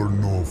amor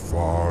no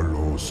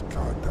falos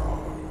cada.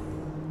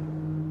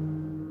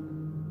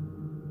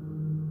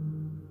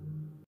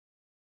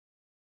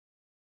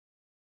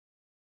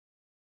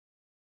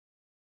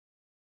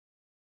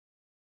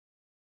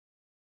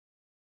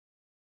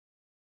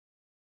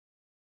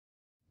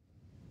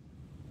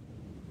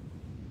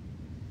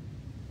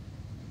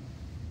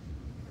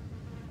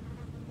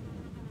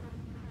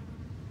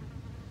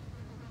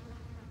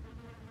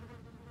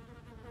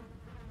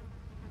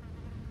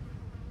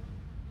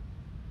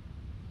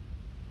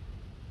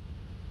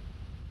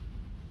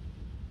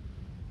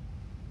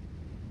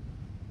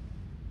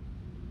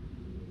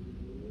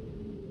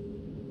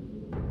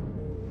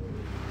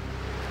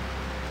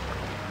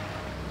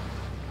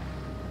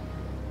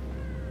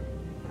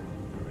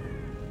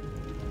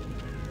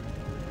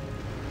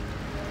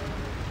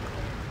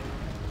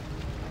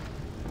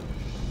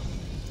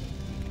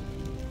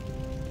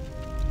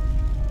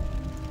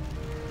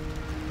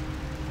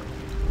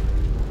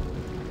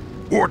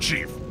 War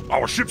Chief,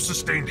 our ship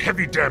sustained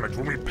heavy damage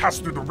when we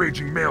passed through the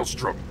raging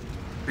maelstrom.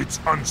 It's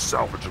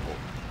unsalvageable.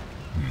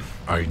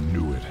 I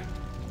knew it.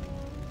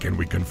 Can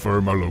we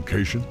confirm our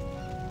location?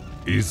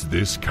 Is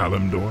this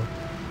Kalimdor?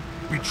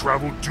 We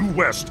traveled due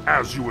west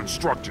as you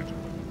instructed.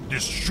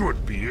 This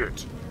should be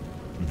it.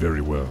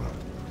 Very well.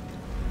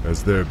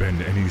 Has there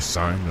been any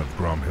sign of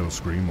Grom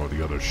Hillscream or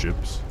the other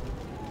ships?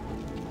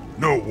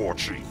 No,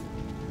 Warchief.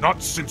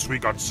 Not since we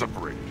got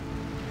separated.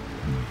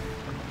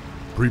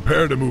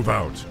 Prepare to move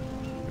out.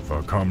 If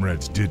our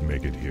comrades did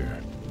make it here,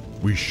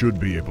 we should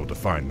be able to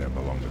find them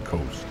along the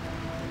coast.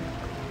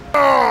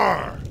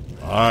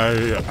 I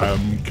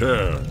am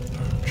Cairn,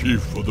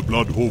 Chief of the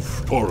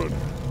Bloodhoof Tauren.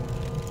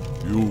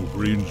 You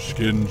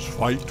greenskins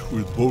fight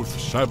with both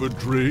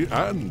savagery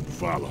and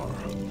valor.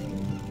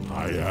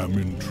 I am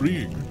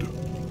intrigued.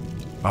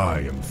 I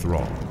am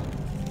Thrall,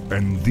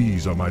 and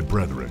these are my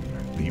brethren,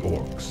 the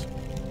Orcs.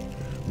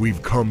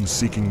 We've come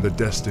seeking the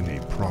destiny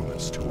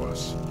promised to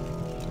us.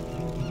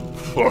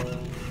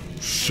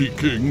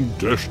 Seeking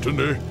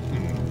destiny?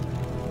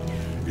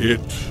 It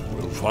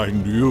will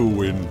find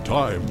you in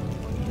time,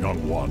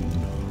 young one.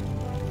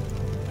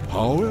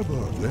 However,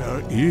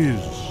 there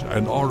is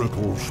an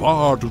oracle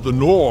far to the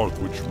north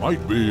which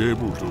might be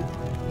able to...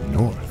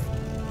 North?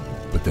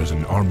 But there's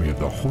an army of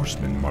the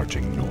horsemen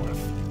marching north.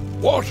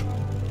 What?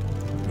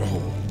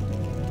 No.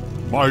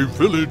 My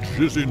village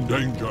is in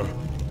danger.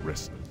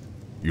 Listen,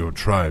 your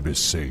tribe is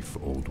safe,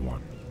 Old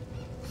One.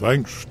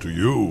 Thanks to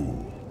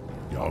you,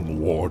 young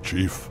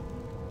Warchief.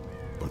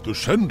 But the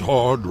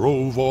Centaur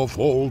drove off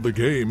all the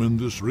game in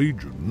this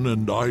region,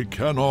 and I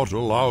cannot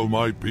allow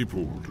my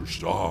people to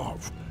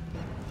starve.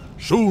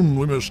 Soon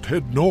we must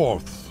head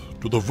north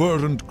to the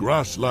verdant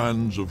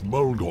grasslands of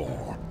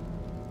Mulgore.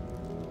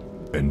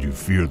 And you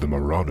fear the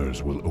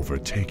Marauders will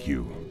overtake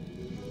you?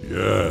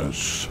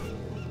 Yes.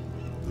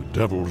 The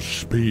Devil's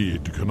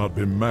speed cannot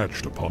be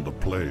matched upon the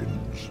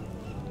plains.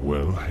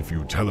 Well, if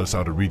you tell us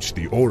how to reach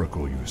the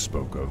oracle you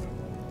spoke of,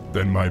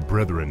 then my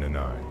brethren and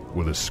I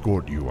will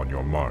escort you on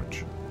your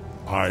march.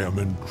 I am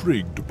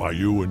intrigued by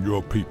you and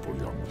your people,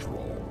 young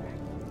Thrall.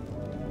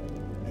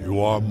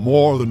 You are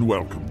more than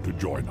welcome to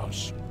join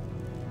us.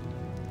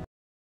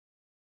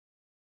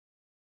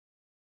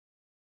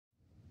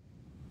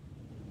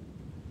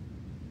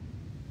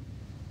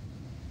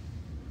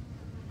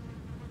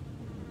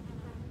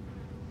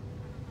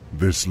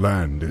 This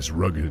land is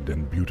rugged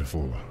and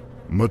beautiful,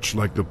 much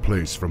like the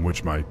place from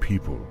which my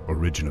people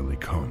originally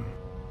come.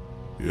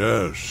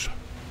 Yes.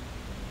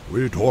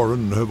 We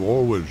Tauren have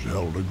always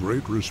held a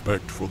great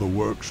respect for the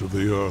works of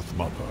the Earth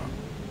Mother.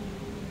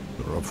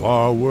 There are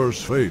far worse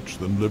fates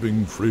than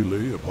living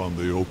freely upon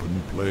the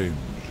open plains,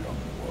 young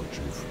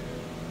Warchief.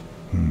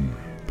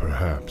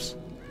 Perhaps.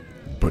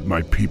 But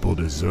my people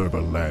deserve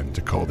a land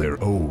to call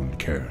their own,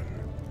 Cairn.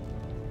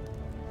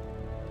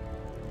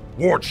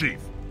 Warchief,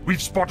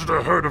 we've spotted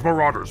a herd of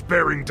marauders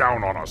bearing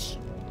down on us.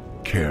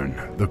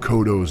 Cairn, the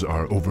Kodos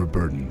are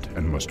overburdened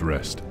and must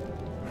rest.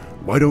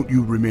 Why don't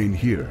you remain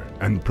here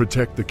and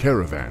protect the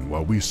caravan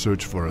while we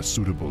search for a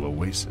suitable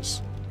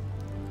oasis?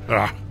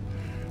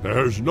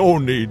 There's no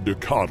need to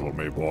coddle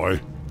me, boy.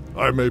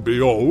 I may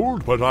be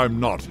old, but I'm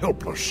not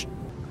helpless.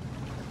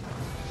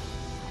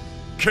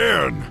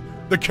 Cairn,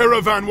 the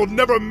caravan will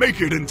never make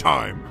it in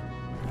time!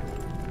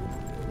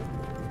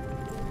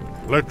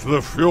 Let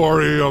the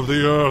fury of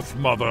the Earth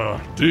Mother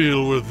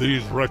deal with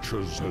these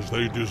wretches as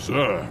they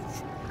deserve.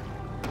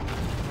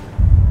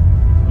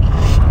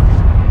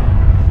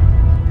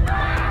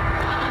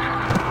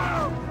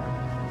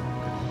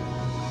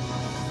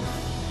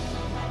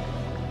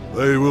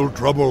 They will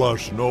trouble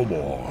us no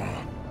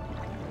more.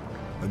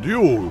 And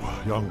you,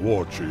 young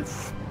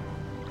Warchief,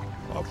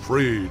 are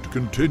free to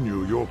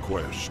continue your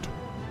quest.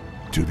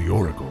 To the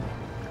Oracle.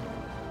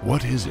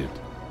 What is it?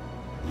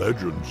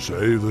 Legends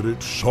say that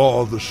it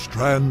saw the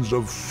strands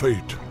of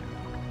fate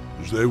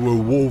as they were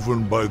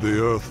woven by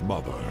the Earth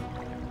Mother.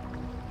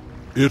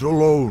 It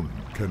alone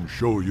can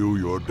show you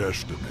your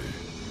destiny.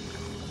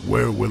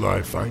 Where will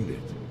I find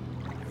it?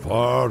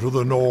 Far to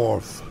the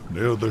north,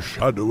 near the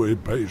shadowy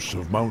base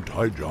of Mount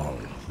Hyjal,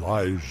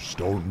 lies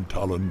Stone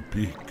Talon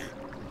Peak.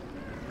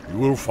 You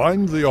will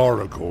find the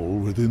oracle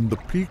within the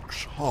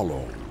peak's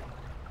hollow.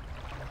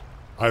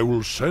 I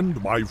will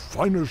send my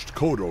finest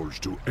Kodos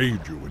to aid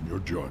you in your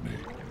journey.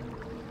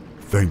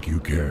 Thank you,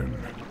 Cairn.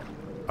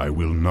 I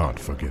will not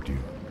forget you.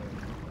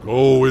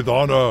 Go with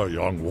honor,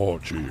 young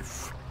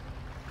Warchief.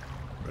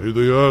 May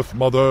the Earth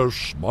Mother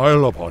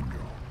smile upon you.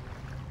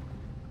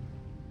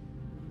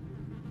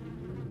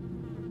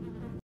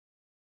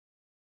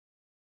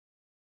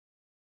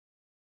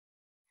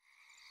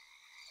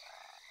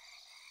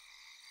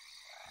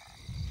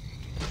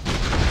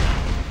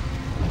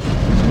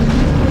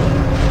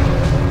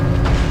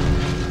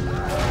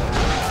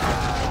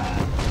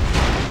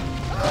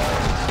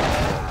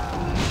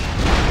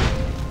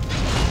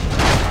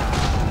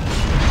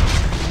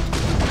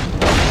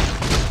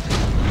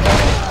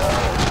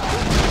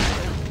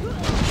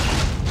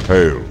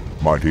 Hail,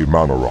 mighty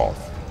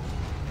Manaroth.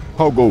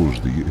 How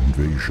goes the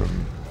invasion?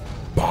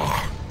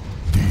 Bah!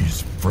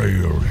 These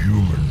frail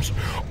humans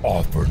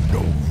offer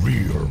no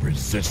real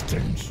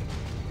resistance.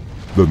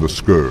 Then the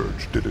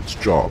Scourge did its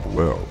job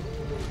well,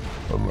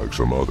 unlike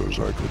some others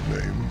I could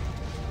name.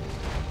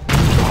 Do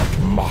not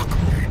mock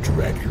me,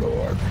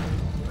 Dreadlord.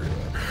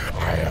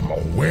 I am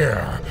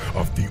aware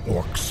of the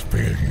Orcs'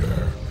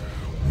 failure.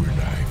 When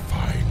I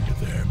find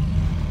them,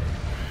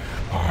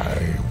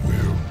 I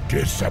will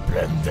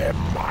discipline them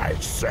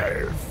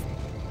myself.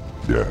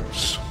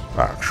 Yes,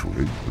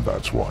 actually,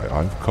 that's why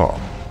I've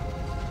come.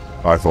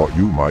 I thought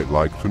you might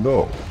like to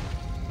know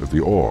that the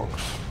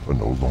orcs are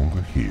no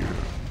longer here.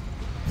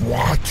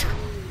 What?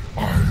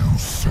 Are you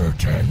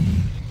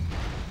certain?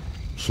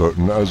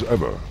 Certain as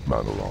ever,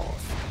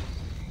 Manoroth.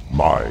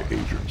 My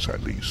agents,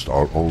 at least,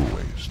 are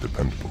always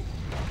dependable.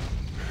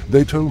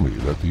 They tell me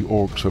that the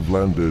orcs have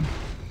landed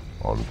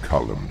on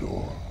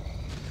Kalimdor.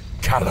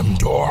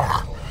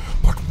 Kalimdor?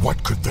 But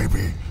what could they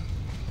be?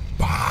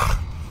 Bah!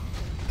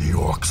 The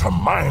orcs are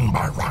mine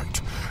by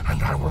right,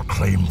 and I will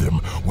claim them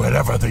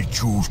wherever they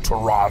choose to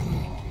run.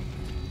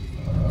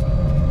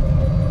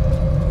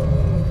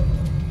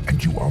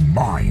 And you are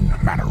mine,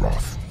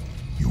 Manoroth.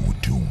 You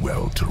would do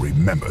well to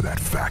remember that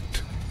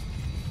fact.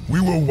 We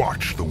will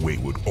watch the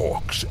wayward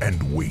orcs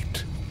and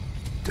wait.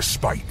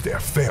 Despite their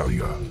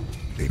failure,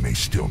 they may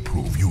still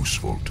prove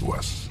useful to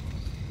us.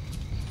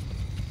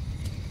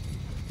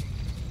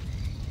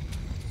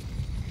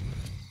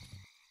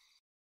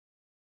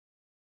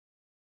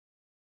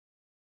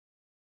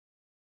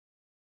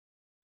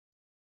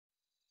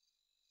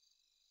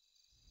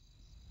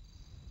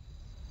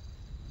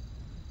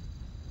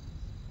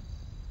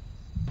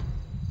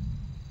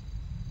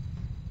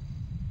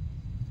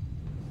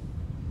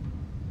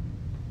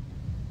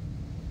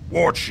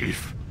 War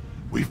Chief,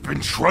 we've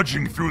been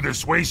trudging through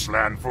this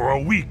wasteland for a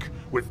week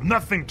with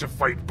nothing to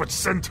fight but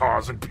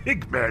centaurs and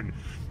pigmen.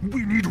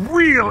 We need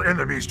real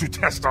enemies to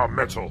test our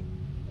mettle.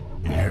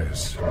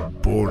 Yes,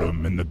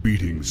 boredom and the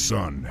beating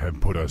sun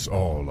have put us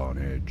all on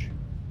edge.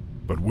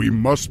 But we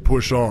must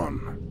push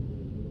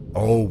on.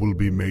 All will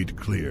be made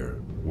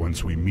clear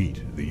once we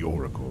meet the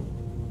Oracle.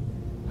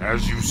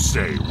 As you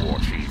say, War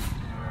Chief.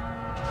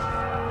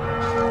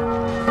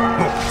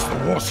 Look, it's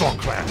the Warsaw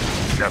clan.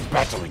 They're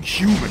battling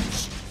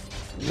humans.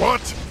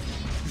 What?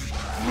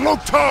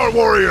 Loktar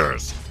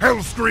warriors!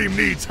 Hellscream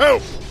needs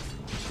help!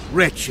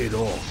 Wretched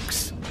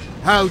orcs.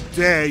 How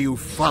dare you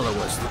follow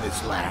us to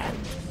this land?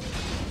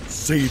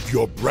 Save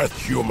your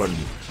breath, human.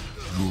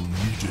 You'll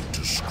need it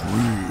to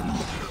scream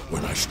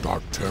when I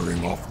start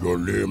tearing off your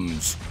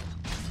limbs.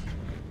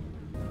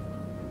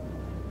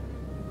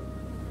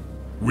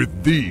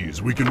 With these,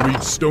 we can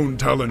reach Stone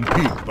Talon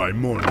Peak by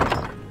morning.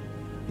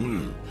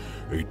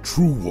 A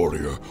true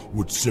warrior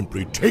would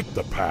simply take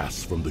the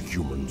pass from the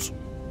humans.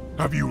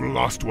 Have you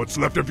lost what's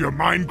left of your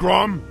mind,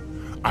 Grom?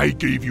 I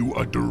gave you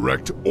a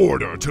direct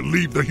order to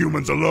leave the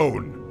humans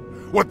alone.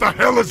 What the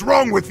hell is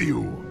wrong with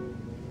you?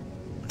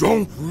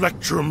 Don't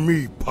lecture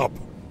me, pup.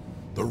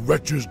 The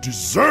wretches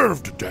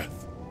deserved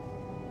death.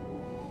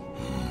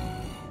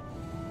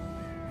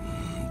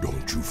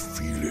 Don't you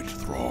feel it,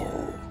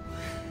 Thrall?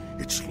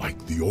 It's like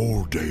the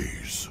old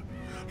days,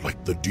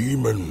 like the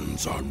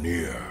demons are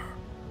near.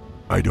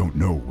 I don't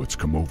know what's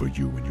come over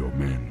you and your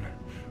men,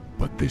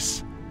 but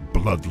this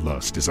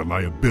bloodlust is a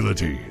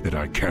liability that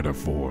I can't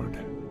afford.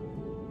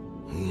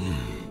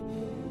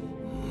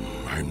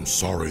 I'm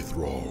sorry,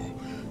 Thrall.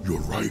 You're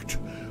right.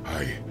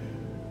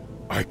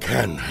 I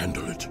can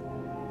handle it.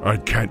 I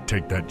can't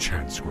take that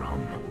chance,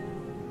 Grom.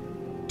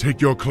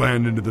 Take your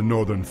clan into the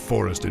northern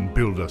forest and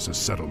build us a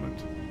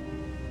settlement.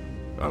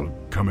 I'll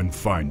come and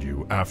find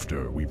you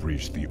after we've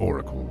reached the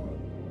Oracle.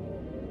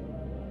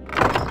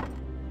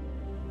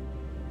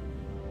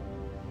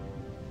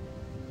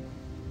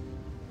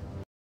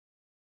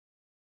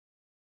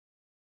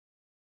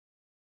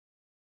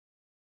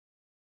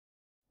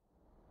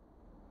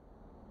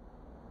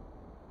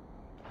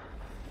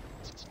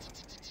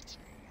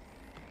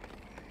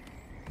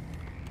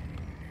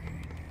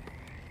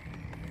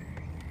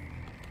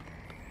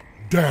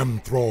 Damn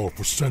Thrall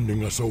for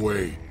sending us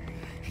away.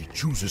 He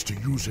chooses to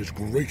use his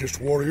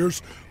greatest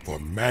warriors for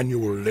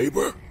manual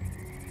labor?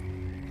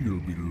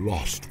 He'll be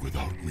lost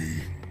without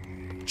me.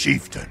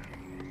 Chieftain,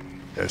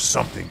 there's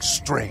something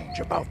strange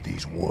about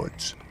these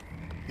woods.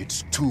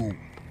 It's too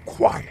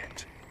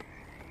quiet.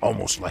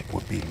 Almost like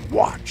we're being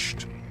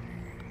watched.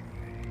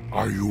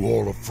 Are you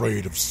all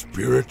afraid of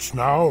spirits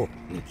now?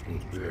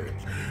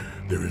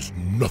 There is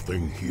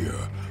nothing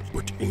here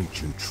but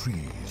ancient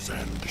trees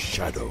and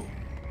shadow.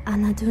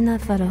 Anaduna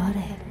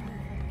farore,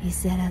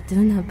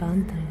 iseraduna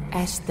bandalo.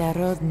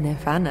 Esterod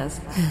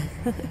nefanas.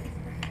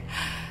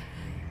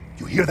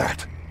 You hear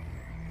that?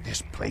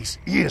 This place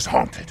is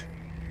haunted.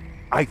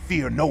 I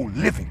fear no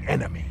living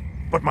enemy,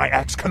 but my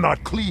axe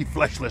cannot cleave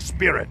fleshless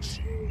spirits.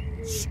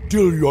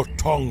 Still your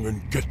tongue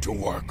and get to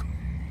work.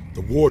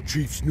 The War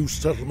Chief's new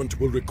settlement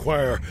will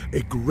require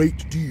a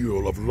great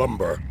deal of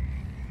lumber.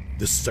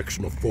 This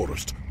section of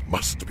forest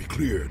must be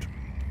cleared.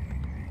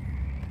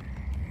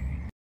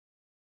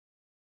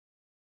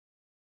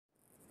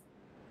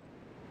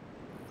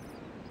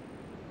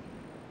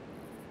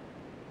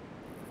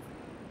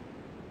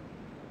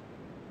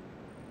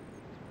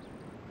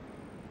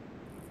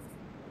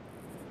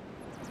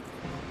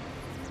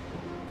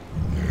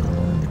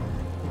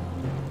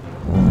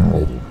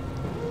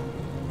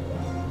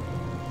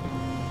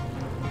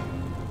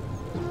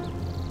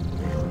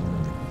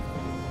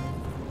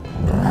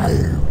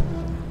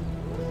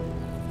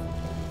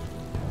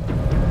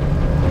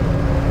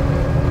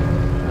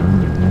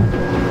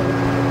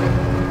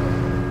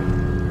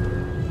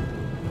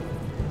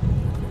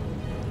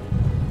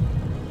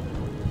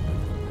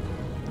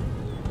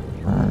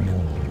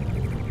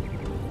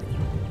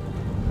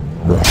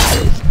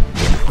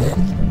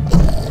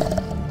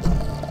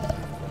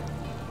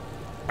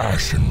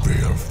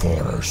 Ashenvale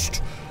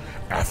Forest.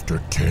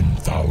 After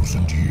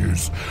 10,000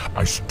 years,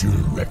 I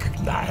still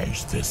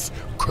recognize this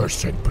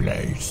cursed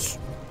place.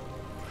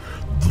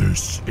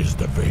 This is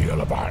the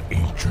veil of our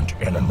ancient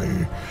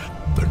enemy,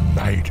 the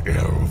Night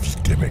Elves'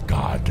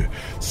 demigod,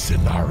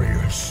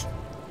 Cenarius.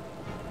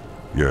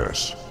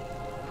 Yes.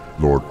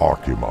 Lord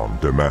Archimon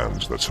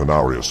demands that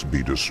Cenarius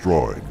be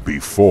destroyed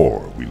before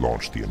we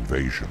launch the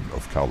invasion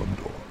of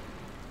Kalimdor.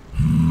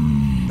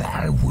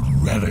 I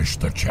would relish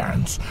the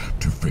chance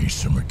to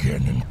face him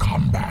again in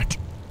combat.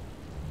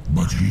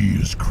 But he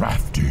is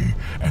crafty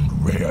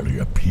and rarely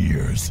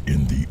appears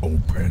in the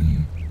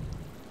open.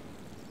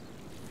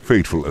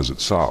 Fateful as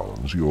it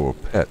sounds, your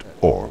pet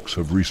orcs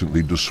have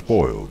recently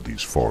despoiled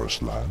these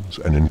forest lands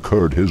and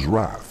incurred his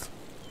wrath.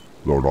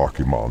 Lord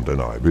Archimond and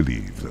I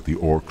believe that the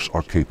orcs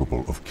are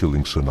capable of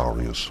killing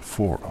Cenarius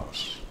for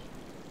us.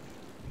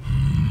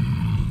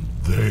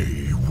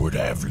 They would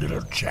have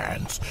little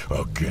chance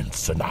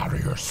against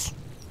Cenarius.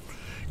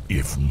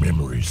 If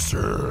memory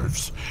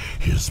serves,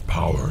 his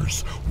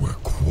powers were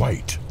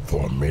quite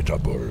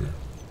formidable.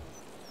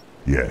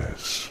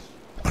 Yes,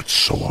 but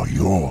so are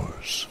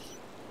yours.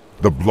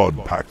 The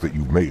blood pact that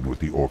you made with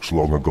the orcs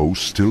long ago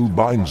still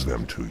binds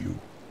them to you.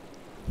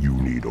 You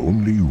need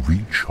only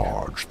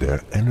recharge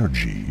their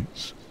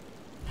energies.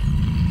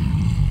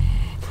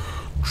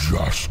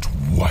 Just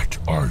what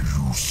are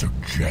you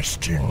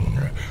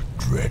suggesting,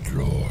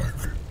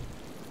 Dreadlord?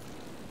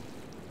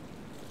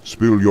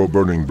 Spill your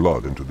burning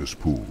blood into this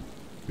pool.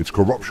 Its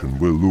corruption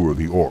will lure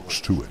the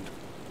orcs to it.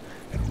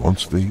 And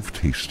once they've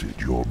tasted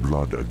your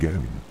blood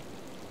again,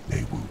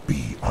 they will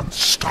be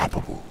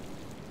unstoppable.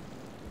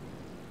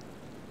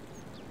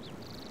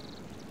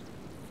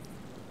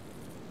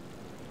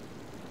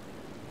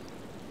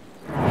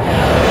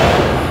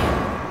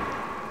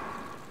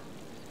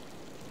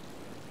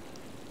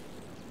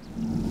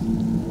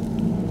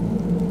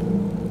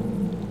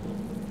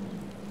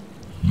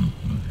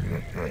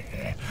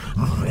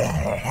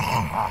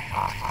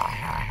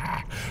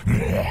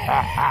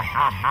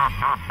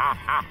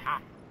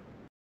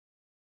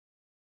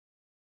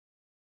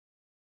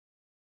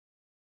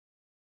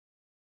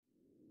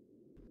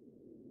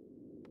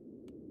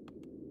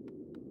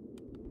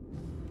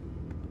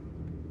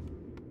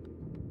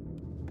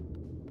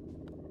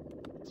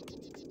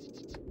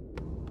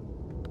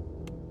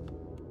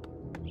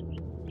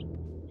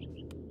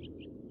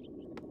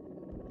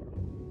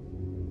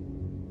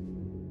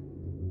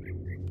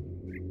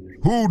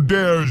 Who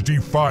dares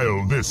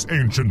defile this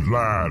ancient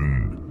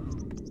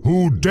land?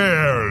 Who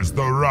dares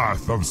the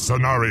wrath of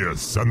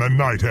Cenarius and the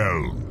Night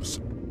Elves?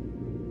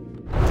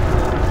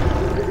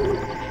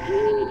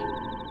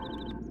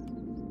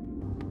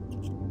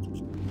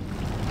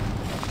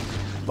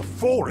 The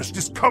forest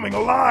is coming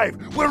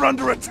alive! We're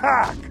under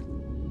attack!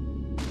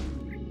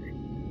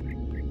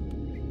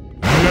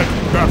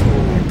 Let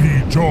battle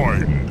be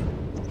joined!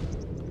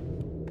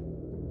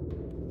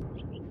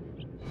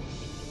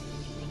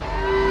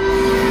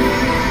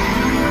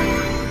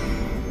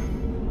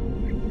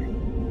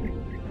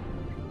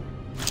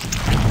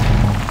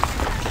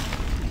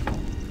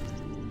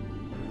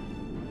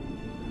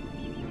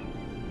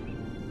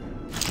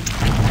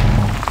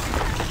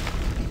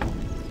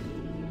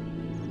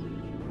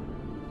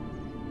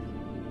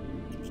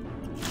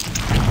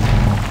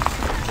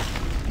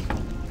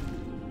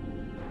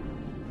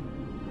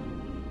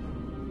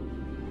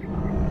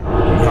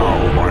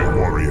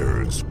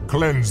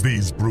 Cleanse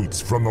these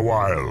brutes from the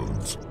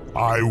wilds.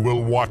 I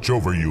will watch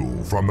over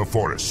you from the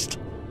forest.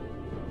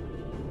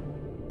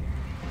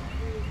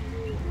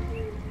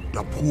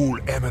 The pool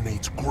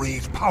emanates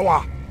great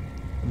power,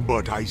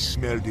 but I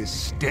smell the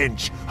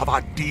stench of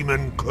a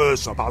demon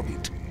curse about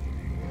it.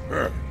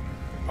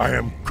 I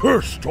am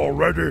cursed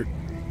already.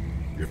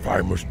 If I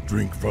must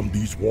drink from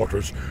these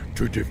waters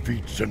to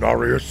defeat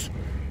Cenarius,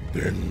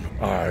 then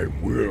I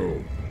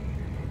will.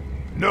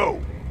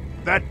 No!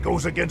 That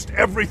goes against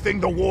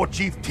everything the War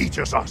Chief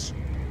teaches us.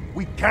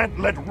 We can't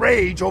let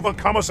rage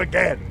overcome us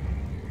again.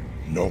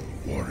 No,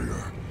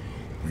 warrior.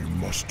 We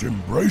must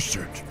embrace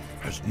it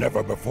as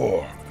never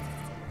before.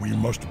 We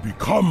must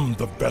become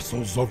the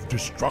vessels of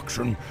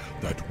destruction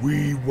that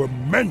we were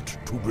meant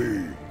to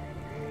be.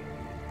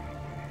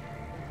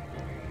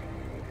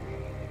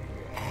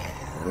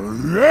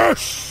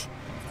 Yes!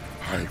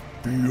 I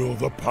feel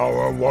the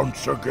power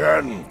once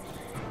again.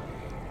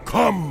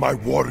 Come, my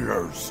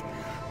warriors.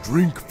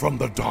 Drink from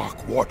the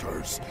dark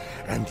waters,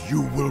 and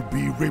you will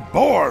be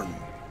reborn!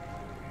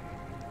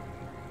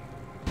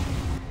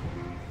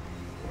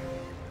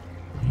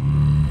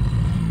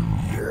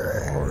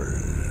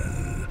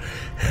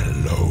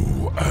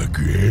 Hello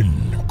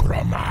again,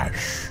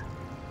 Gramash.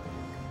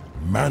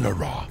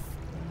 Manaroth.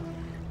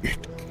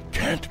 It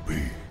can't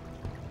be.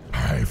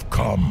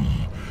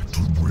 come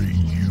to bring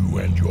you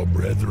and your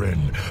brethren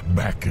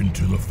back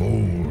into the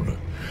fold.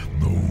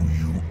 Though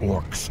you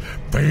orcs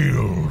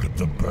failed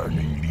the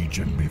Burning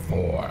Legion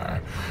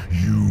before,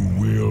 you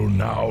will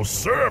now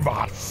serve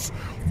us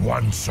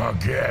once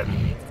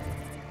again.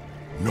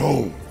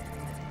 No.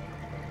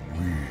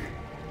 We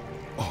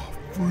are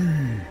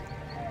free.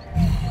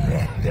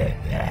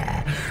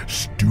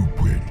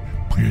 Stupid,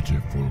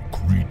 pitiful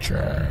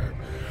creature.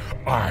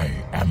 I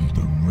am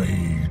the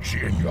rage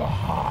in your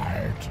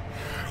heart.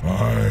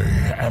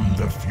 I am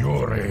the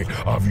fury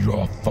of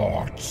your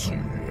thoughts.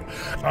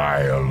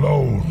 I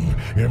alone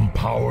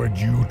empowered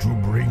you to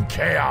bring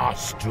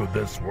chaos to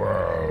this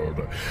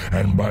world,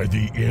 and by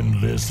the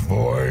endless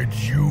void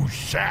you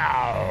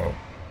shall.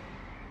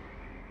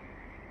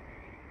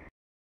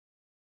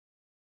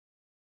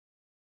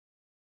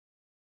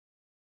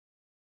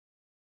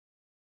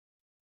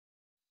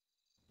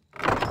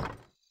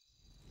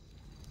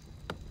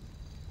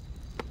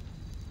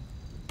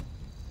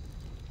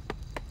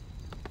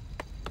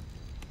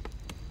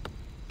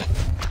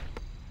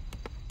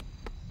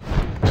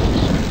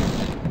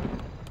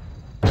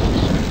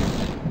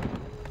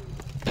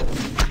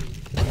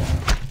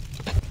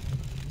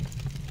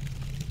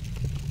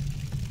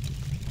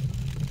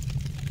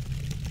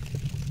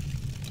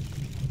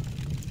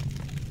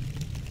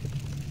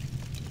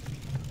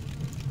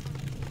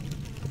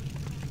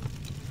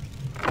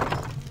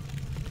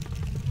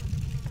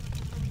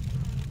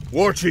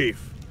 Warchief,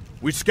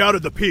 we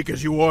scouted the peak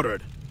as you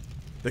ordered.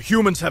 The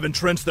humans have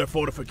entrenched their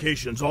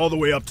fortifications all the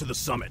way up to the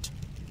summit.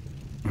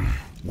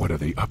 What are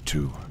they up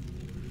to?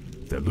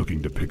 They're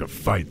looking to pick a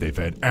fight. They've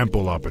had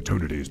ample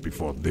opportunities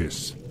before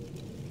this.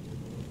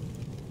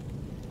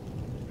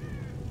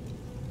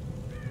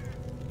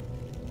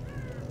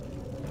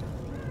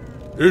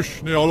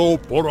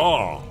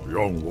 Ishnialopora,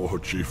 young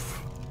Warchief.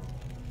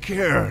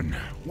 Cairn,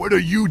 what are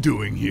you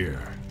doing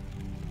here?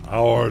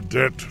 Our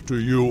debt to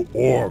you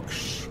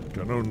orcs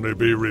can only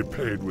be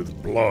repaid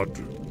with blood.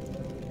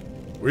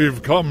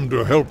 We've come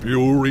to help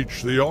you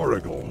reach the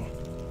Oracle.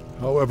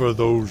 However,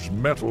 those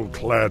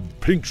metal-clad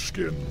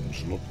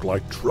pinkskins look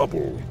like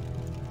trouble.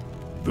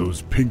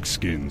 Those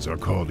pinkskins are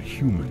called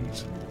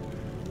humans.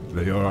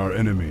 They are our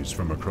enemies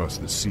from across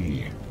the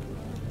sea.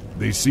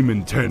 They seem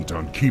intent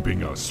on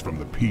keeping us from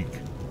the peak.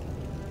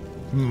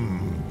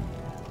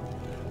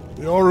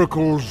 The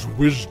Oracle's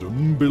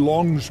wisdom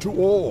belongs to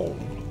all.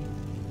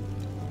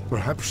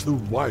 Perhaps the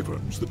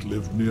wyverns that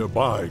live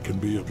nearby can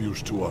be of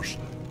use to us.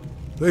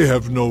 They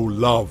have no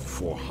love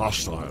for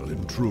hostile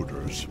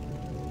intruders.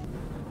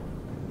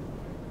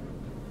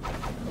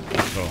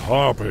 The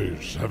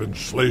Harpies have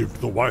enslaved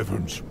the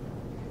wyverns.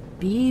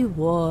 Be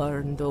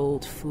warned,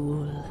 old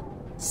fool.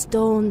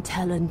 Stone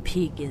Talon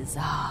Peak is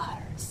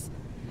ours.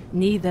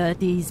 Neither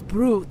these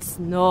brutes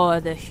nor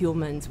the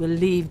humans will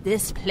leave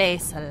this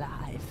place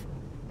alive.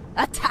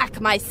 Attack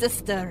my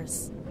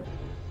sisters!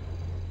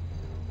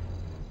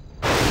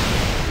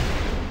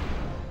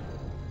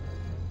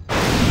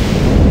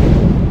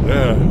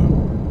 There.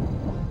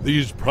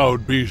 These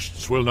proud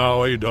beasts will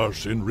now aid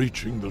us in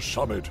reaching the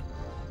summit.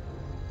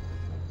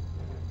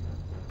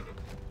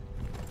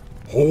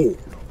 Hold,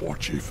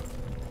 Warchief.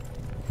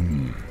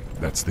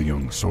 That's the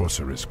young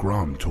sorceress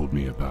Grom told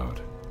me about.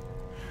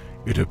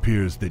 It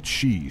appears that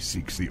she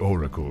seeks the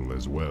Oracle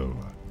as well.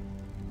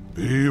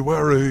 Be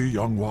wary,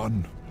 young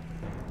one.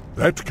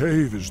 That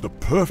cave is the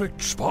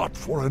perfect spot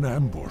for an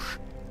ambush.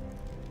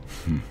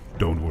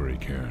 Don't worry,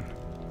 Cairn.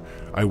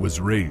 I was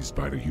raised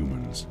by the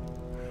humans.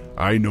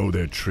 I know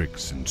their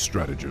tricks and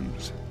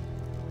stratagems.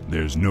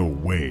 There's no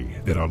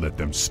way that I'll let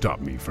them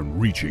stop me from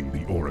reaching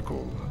the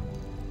Oracle.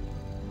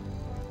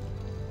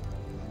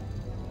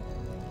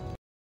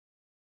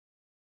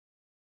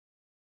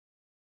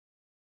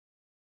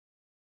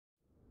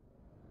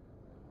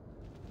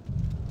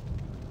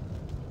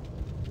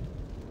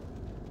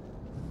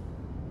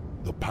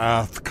 The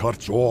path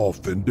cuts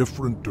off in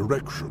different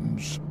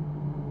directions.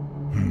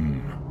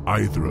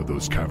 Either of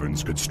those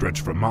caverns could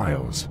stretch for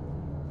miles.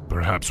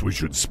 Perhaps we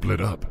should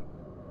split up.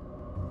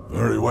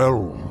 Very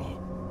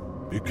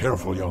well. Be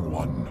careful, young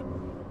one.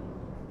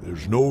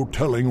 There's no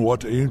telling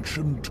what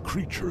ancient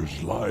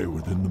creatures lie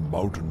within the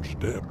mountain's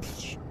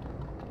depths.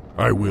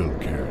 I will,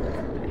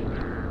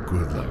 Cairn.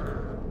 Good luck.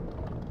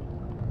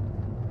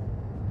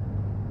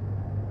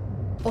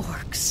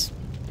 Orcs.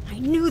 I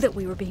knew that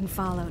we were being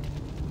followed.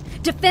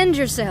 Defend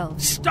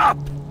yourselves! Stop!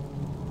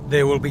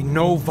 There will be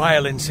no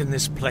violence in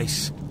this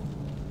place.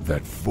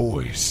 That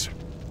voice.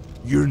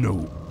 You're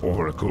no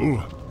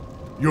Oracle.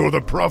 You're the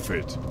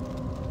Prophet.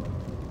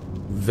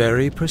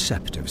 Very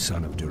perceptive,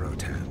 son of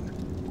Durotan.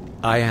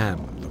 I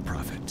am the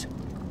Prophet.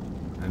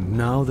 And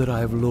now that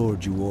I've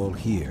lured you all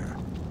here,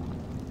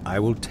 I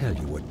will tell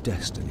you what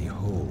destiny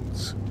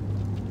holds.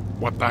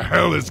 What the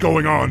hell is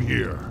going on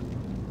here?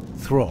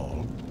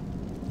 Thrall,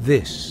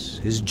 this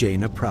is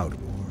Jaina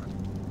Proudmoore,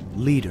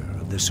 leader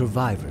of the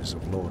survivors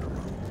of Lordaeron.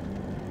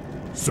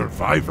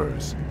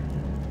 Survivors?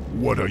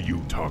 What are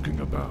you talking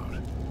about?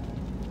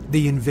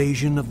 The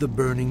invasion of the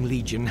Burning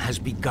Legion has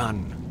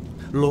begun.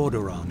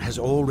 Lordaeron has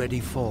already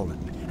fallen,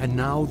 and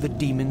now the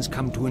demons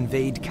come to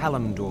invade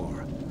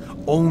Kalimdor.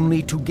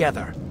 Only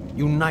together,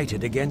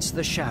 united against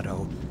the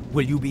Shadow,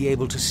 will you be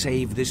able to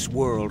save this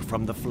world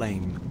from the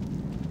flame.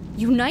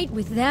 Unite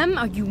with them?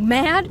 Are you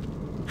mad?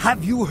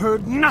 Have you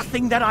heard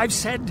nothing that I've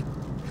said?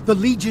 The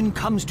Legion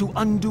comes to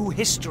undo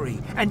history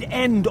and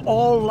end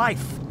all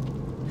life.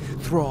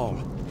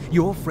 Thrall,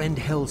 your friend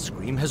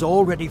Hellscream has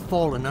already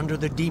fallen under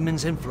the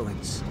demon's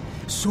influence.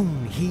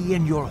 Soon he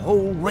and your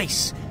whole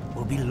race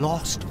will be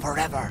lost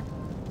forever.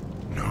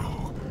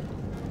 No.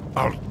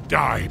 I'll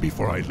die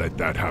before I let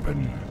that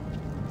happen.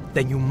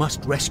 Then you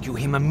must rescue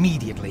him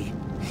immediately.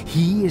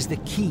 He is the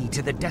key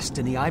to the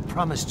destiny I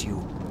promised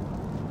you.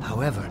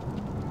 However,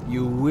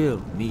 you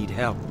will need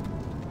help.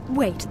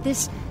 Wait,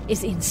 this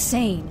is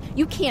insane.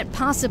 You can't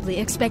possibly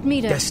expect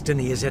me to...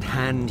 Destiny is at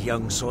hand,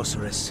 young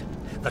sorceress.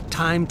 The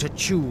time to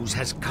choose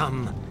has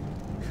come.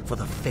 For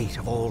the fate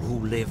of all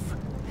who live,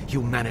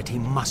 humanity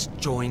must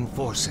join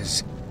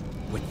forces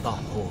with the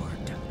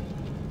Horde.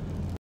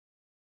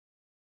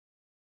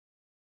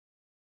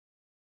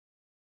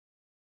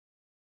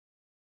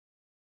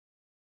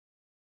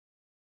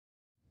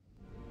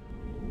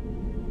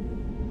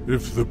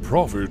 If the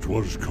prophet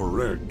was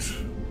correct,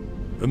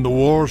 then the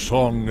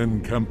Warsong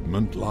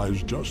encampment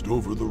lies just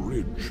over the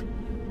ridge.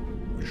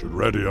 We should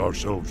ready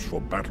ourselves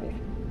for battle.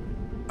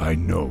 I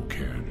know,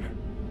 Cairn.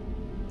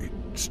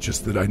 It's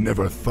just that I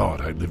never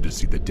thought I'd live to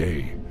see the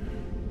day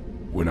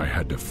when I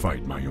had to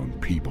fight my own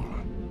people.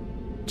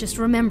 Just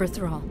remember,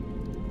 Thrall.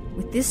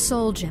 With this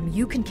soul gem,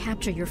 you can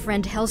capture your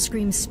friend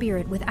Hellscream's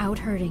spirit without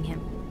hurting him.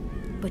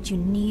 But you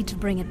need to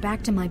bring it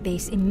back to my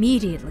base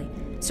immediately,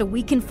 so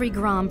we can free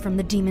Grom from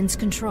the demon's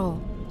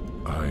control.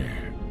 I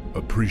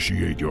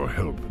appreciate your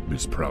help,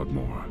 Miss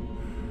Proudmoore.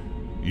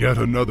 Yet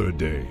another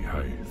day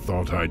I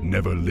thought I'd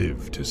never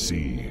live to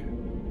see.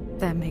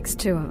 That makes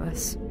two of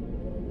us.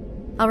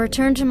 I'll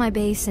return to my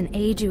base and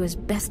aid you as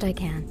best I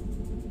can.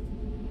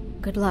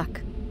 Good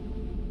luck.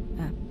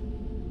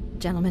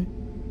 Gentlemen.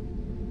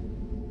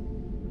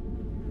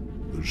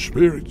 The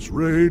spirits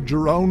rage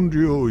around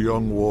you,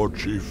 young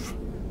Warchief.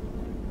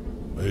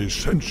 They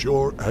sense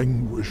your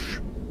anguish,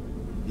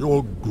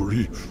 your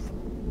grief.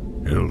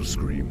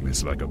 Hellscream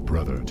is like a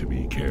brother to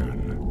me,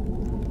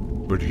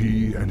 Cairn. But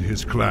he and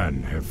his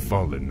clan have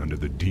fallen under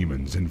the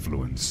demon's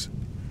influence.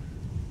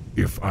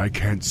 If I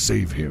can't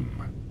save him,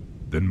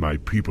 then my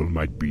people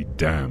might be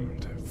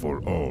damned for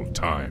all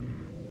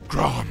time.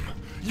 Grom,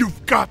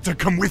 you've got to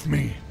come with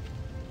me!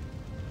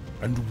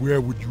 And where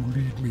would you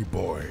lead me,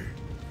 boy?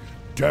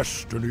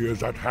 Destiny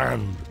is at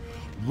hand.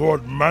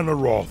 Lord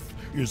Manaroth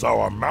is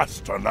our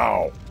master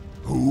now.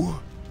 Who?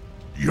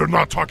 You're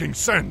not talking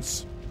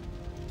sense.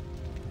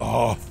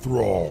 Ah,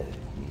 Thrall.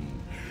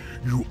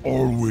 You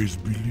always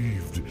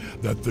believed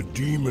that the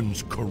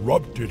demons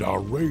corrupted our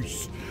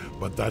race,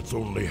 but that's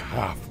only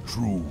half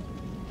true.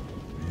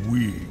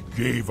 We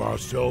gave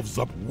ourselves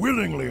up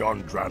willingly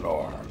on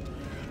Draenor.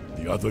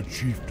 The other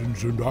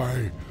chieftains and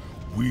I,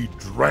 we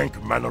drank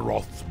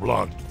Manaroth's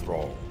blood,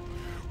 Thrall.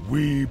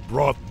 We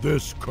brought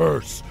this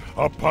curse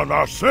upon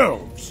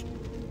ourselves.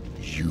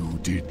 You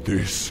did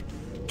this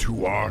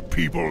to our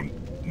people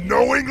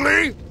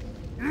knowingly?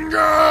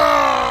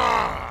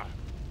 Nyah!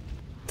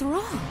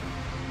 Thrall,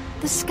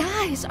 the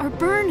skies are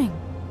burning.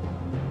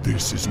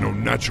 This is no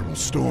natural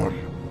storm.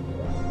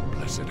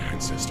 Blessed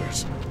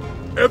ancestors.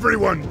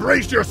 Everyone,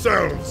 brace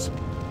yourselves!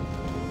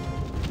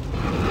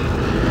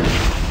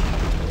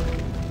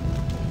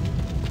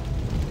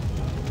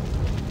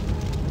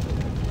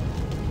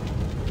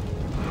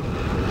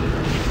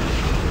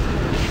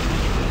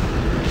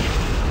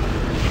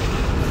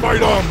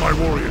 Fight on, my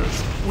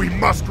warriors! We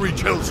must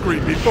reach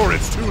Hellscream before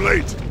it's too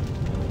late!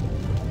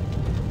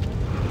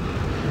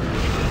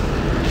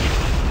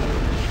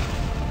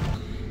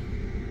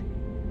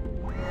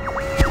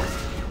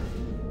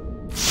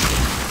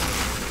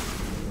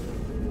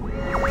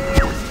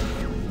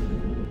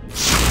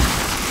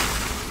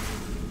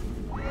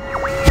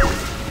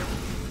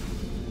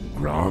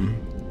 Grom,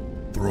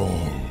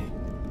 Thrall,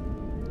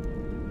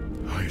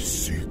 I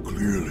see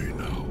clearly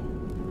now.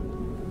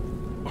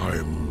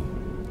 I'm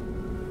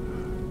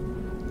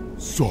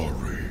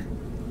sorry.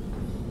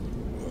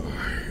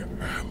 I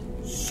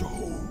am so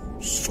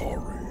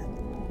sorry.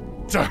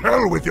 To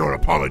hell with your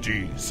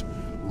apologies!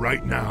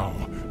 Right now,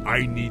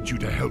 I need you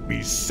to help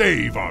me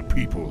save our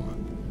people.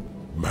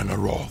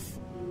 Manaroth.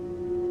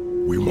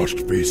 We must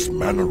face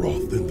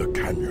Manaroth in the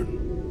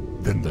canyon.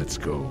 Then let's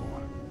go.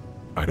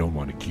 I don't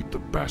want to keep the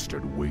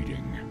bastard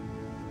waiting.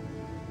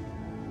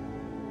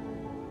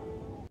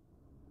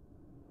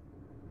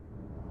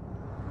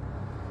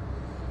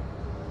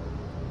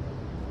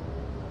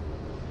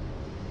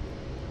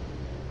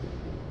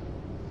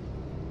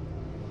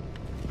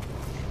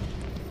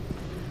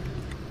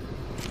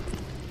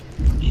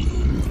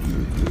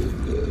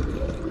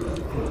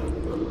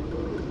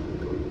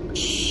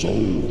 So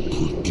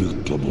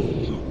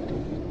predictable.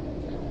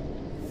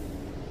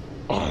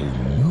 I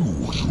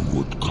knew you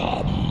would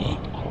come.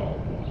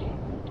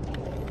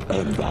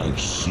 And I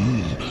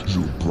see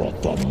you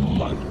brought the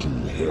mighty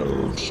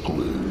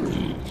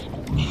Hellscream.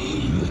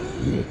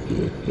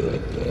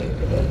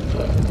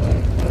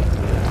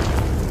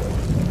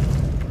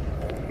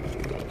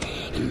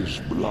 His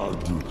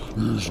blood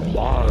is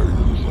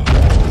mine.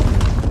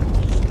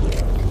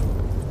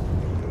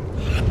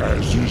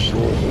 As is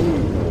your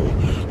whole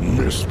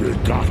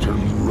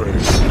misbegotten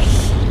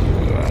race.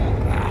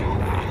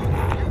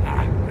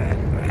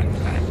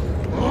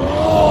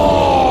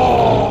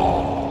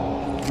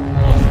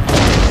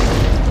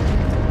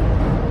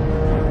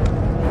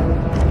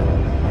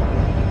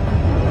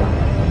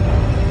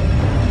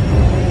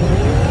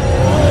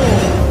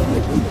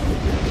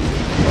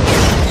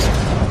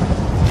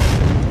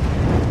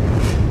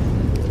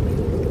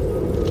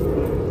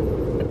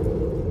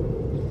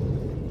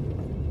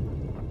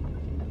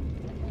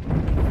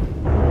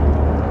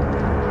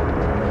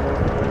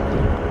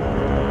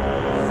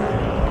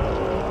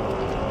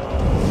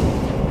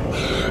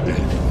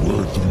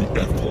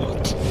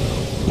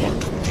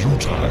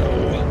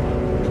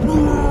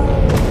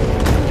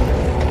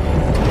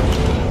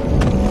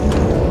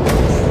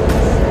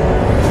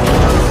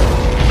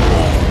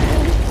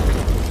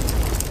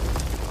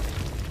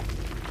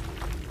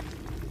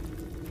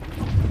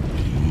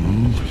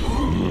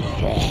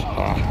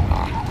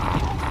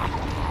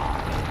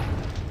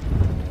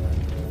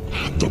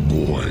 The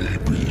boy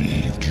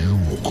believed you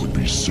could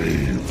be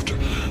saved,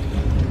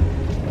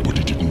 but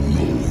he didn't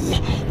know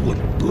what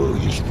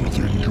burns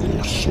within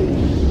your soul.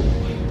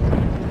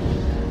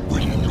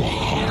 When in your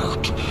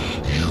heart,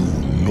 you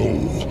know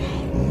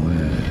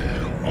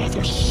we are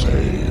the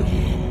same.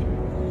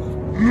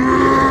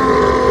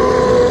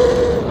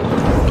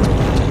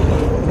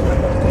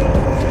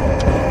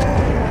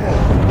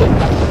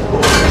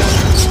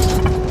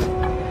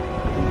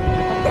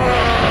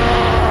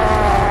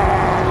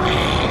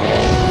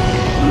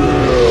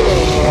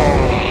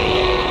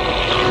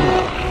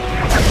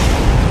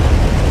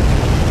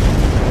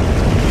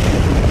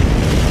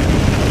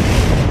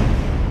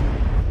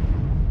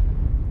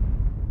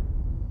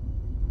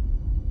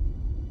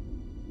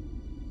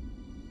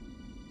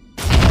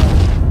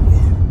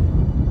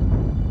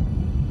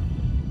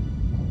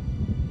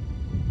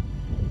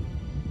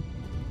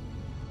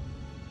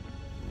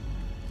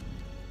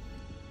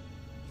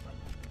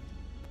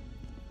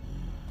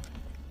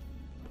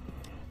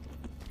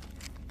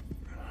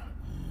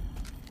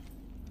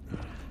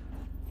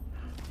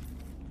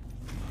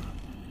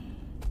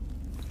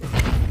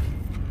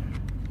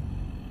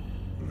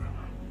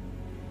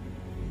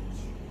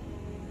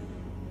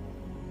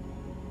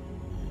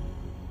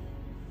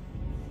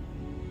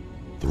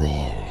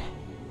 Thrall,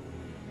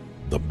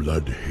 the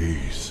blood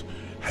haze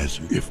has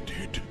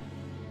lifted.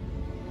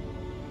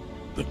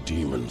 The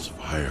demon's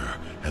fire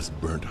has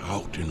burnt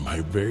out in my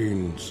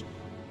veins.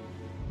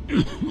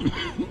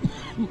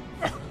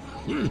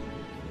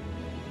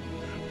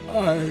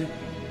 I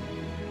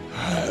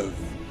have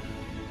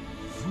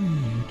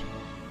freed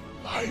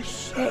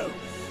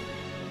myself.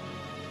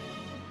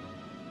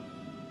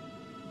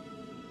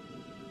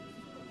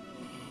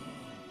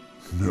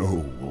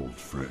 No, old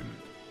friend.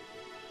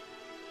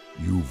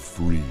 You've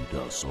freed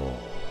us all.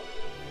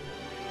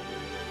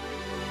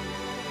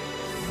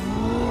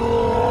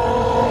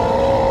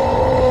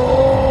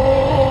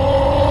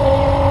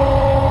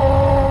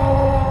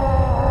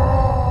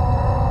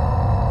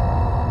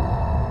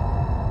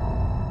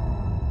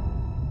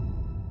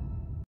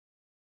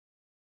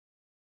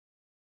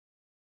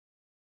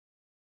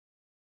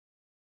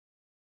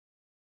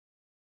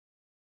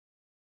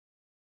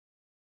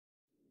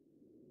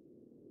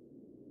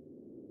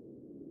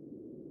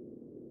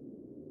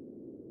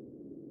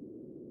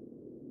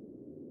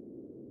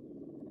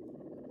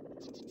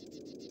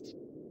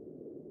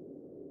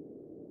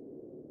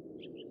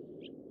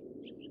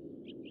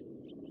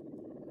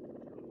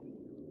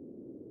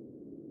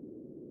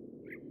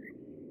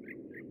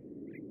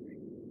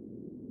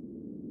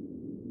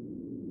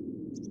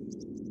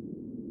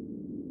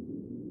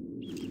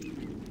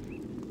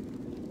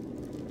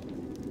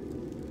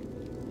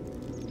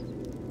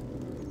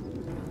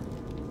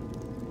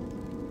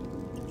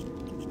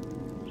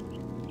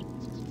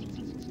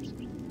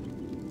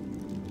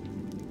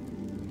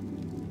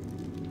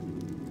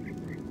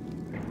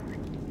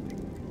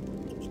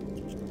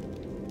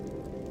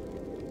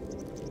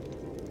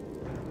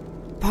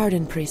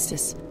 Pardon,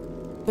 Priestess,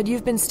 but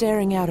you've been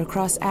staring out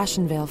across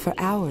Ashenvale for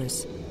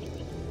hours.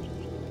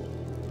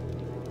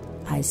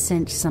 I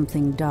sense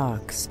something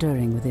dark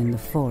stirring within the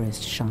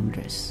forest,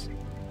 Chandris.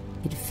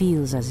 It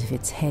feels as if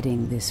it's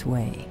heading this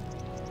way.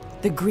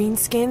 The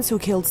Greenskins who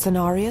killed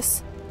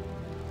Cenarius?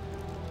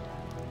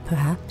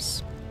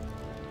 Perhaps.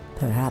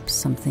 Perhaps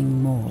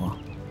something more.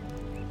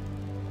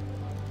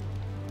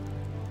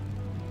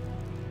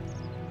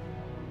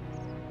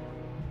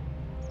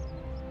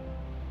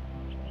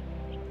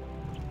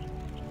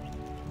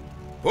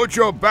 Put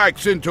your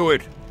backs into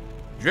it!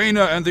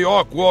 Jaina and the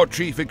Orc War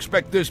Chief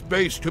expect this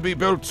base to be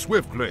built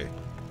swiftly.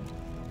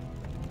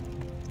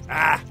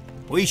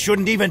 We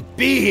shouldn't even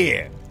be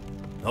here!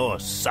 Or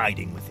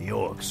siding with the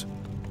Orcs.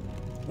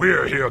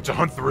 We're here to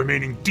hunt the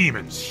remaining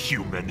demons,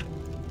 human.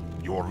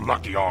 You're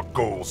lucky our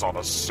goals are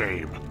the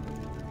same.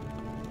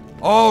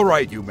 All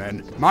right, you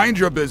men. Mind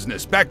your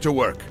business. Back to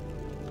work.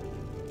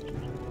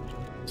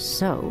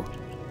 So,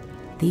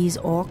 these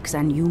orcs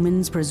and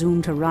humans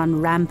presume to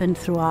run rampant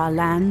through our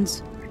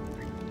lands?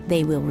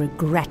 They will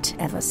regret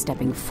ever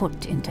stepping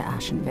foot into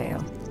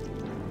Ashenvale.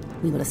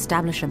 We will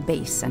establish a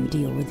base and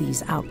deal with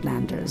these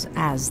outlanders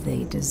as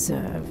they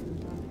deserve.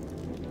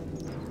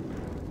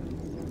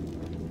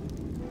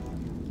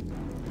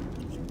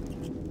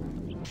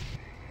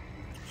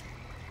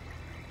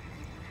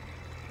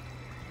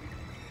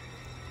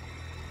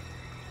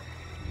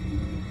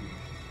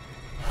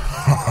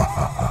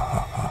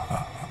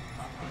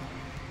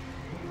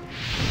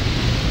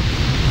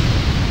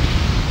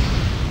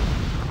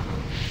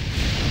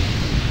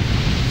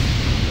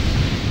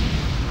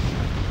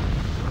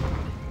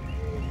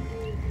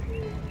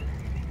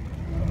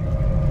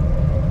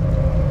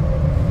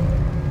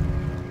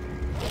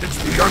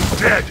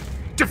 Undead!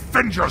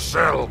 Defend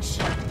yourselves!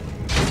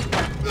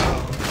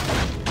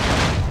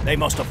 They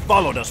must have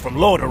followed us from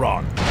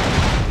Lordaeron.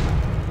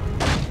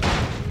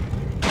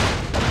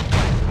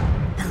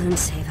 Elune,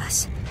 save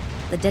us.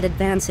 The dead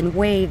advance in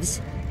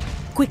waves.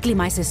 Quickly,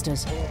 my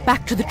sisters.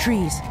 Back to the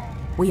trees.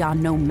 We are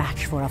no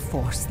match for a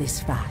force this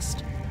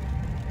fast.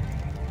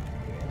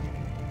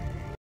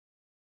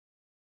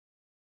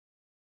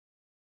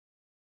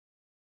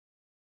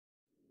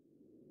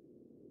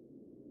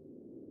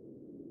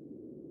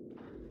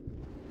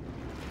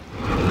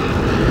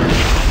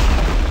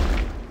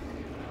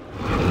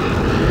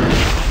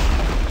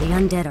 The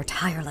undead are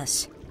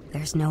tireless.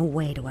 There's no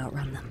way to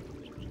outrun them.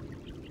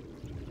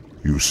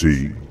 You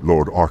see,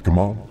 Lord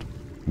Archimald,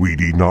 we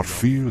need not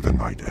fear the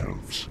Night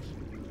Elves.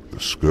 The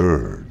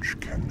Scourge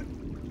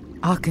can...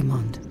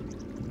 Archimald,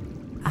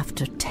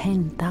 after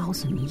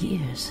 10,000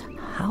 years,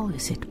 how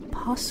is it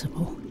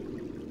possible?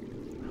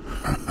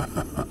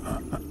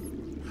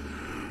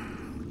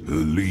 The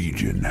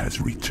Legion has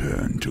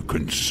returned to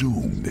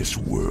consume this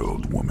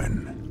world,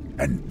 woman.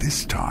 And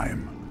this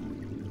time,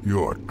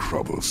 your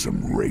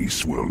troublesome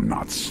race will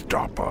not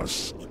stop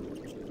us.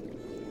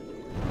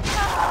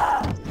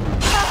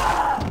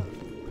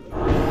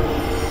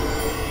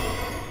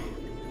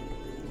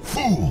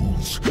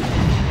 Fools!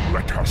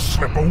 Let her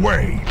slip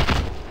away!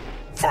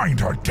 Find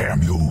her,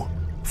 damn you!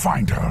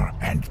 Find her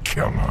and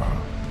kill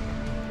her!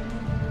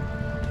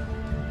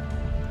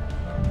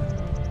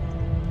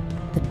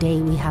 The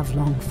day we have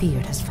long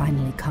feared has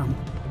finally come.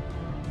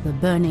 The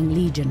Burning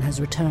Legion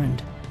has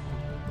returned.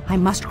 I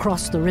must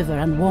cross the river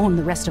and warn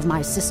the rest of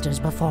my sisters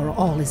before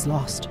all is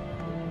lost.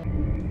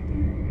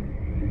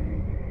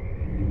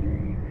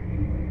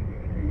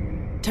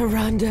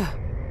 Tyrande,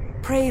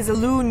 praise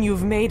Elune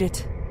you've made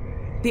it.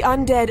 The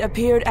undead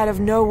appeared out of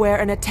nowhere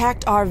and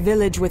attacked our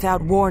village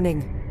without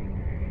warning.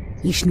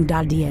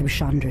 Ishnudaldieb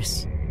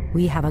Chandris,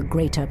 we have a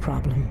greater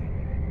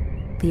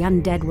problem. The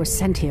undead were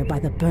sent here by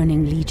the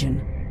Burning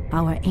Legion,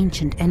 our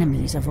ancient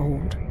enemies of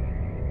old.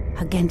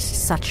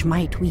 Against such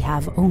might, we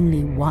have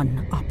only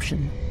one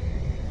option.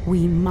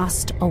 We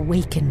must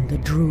awaken the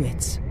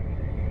druids.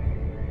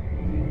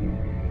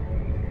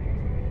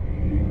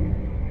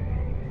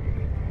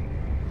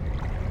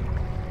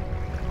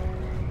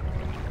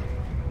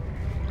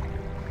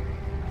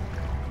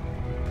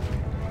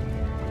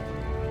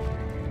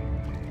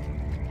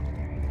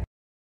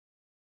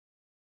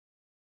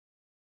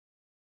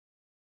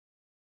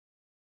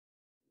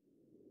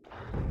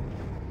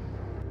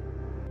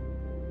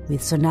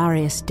 With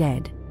Cenarius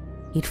dead,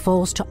 it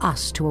falls to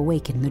us to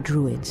awaken the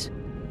druids.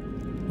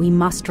 We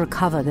must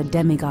recover the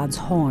demigod's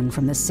horn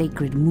from the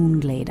sacred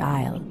Moonglade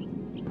Isle.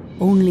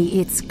 Only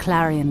its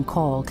clarion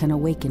call can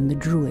awaken the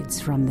druids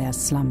from their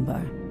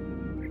slumber.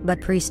 But,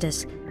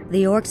 Priestess,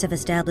 the orcs have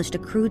established a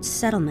crude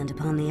settlement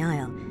upon the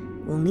Isle.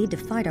 We'll need to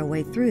fight our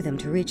way through them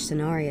to reach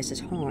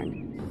Cenarius'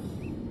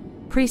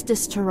 horn.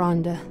 Priestess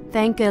Tyrande,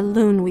 thank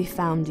Elune we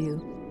found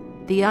you.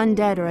 The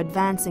undead are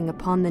advancing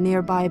upon the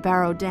nearby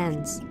barrow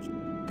dens.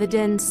 The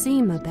dens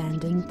seem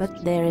abandoned,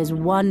 but there is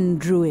one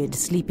druid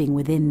sleeping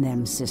within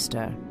them,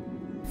 sister.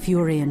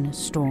 Furion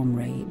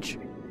Stormrage.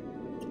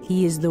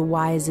 He is the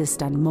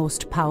wisest and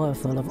most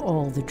powerful of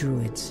all the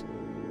druids.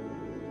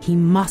 He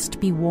must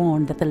be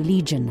warned that the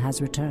Legion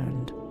has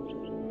returned.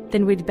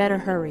 Then we'd better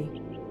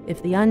hurry.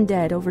 If the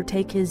undead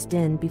overtake his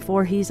den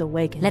before he's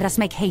awakened... Let us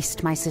make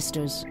haste, my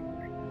sisters.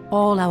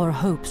 All our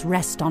hopes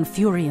rest on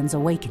Furion's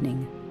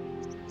awakening.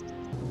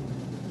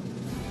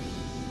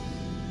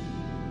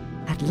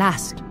 At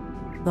last,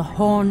 the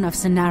horn of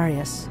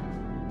Cenarius.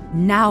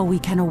 Now we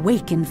can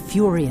awaken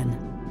Furion.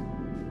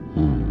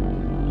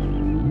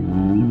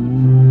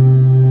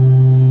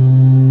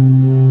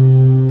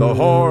 The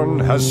horn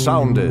has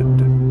sounded,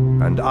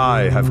 and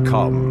I have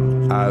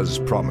come, as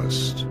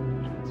promised.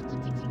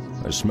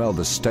 I smell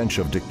the stench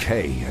of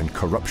decay and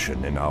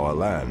corruption in our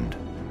land.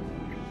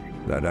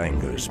 That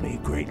angers me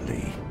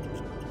greatly.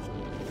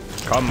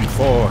 Come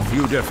forth,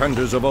 you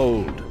defenders of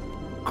old.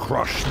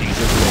 Crush these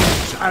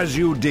adults, as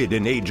you did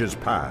in ages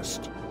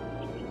past.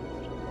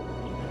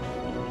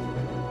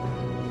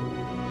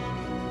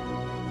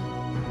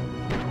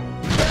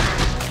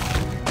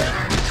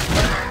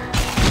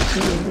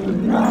 It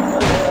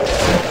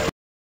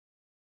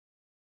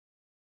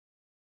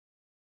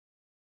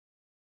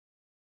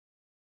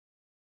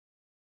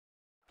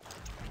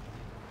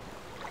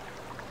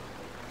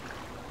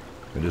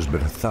has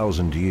been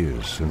 1,000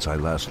 years since I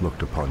last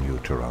looked upon you,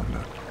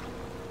 Tyrande.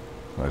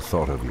 I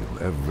thought of you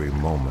every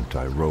moment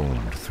I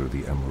roamed through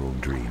the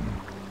Emerald Dream.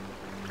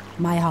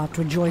 My heart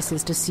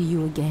rejoices to see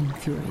you again,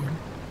 Furion.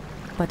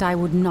 But I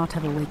would not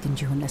have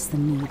awakened you unless the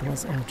need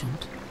was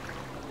urgent.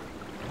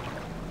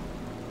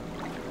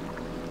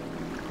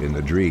 In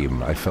the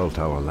dream, I felt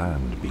our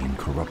land being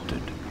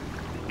corrupted,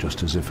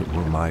 just as if it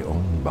were my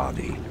own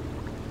body.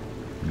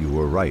 You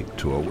were right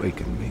to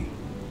awaken me.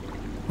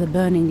 The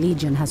Burning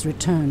Legion has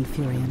returned,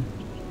 Furion.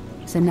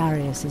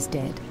 Cenarius is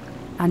dead,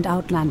 and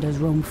Outlanders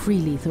roam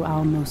freely through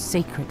our most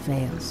sacred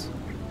vales.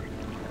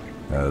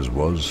 As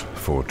was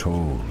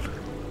foretold.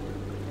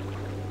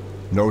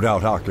 No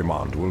doubt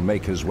Archimonde will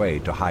make his way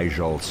to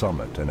Hyjal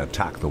Summit and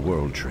attack the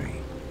World Tree.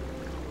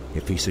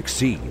 If he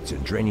succeeds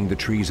in draining the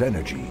tree's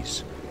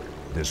energies,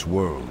 this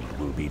world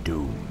will be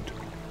doomed.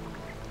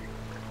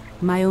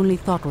 My only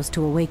thought was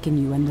to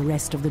awaken you and the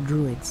rest of the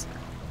Druids.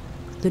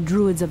 The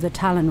Druids of the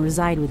Talon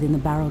reside within the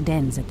Barrow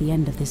Dens at the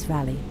end of this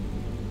valley.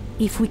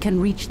 If we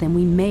can reach them,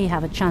 we may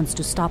have a chance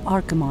to stop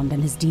Archimonde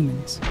and his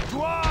demons.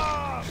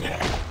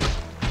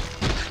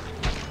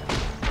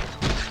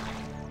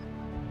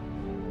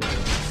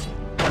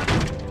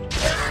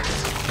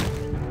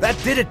 That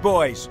did it,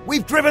 boys!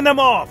 We've driven them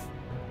off!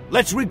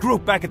 Let's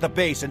regroup back at the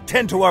base and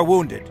tend to our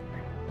wounded.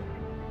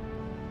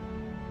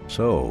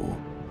 So,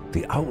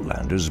 the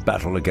Outlanders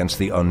battle against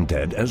the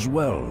undead as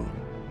well.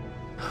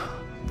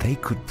 They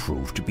could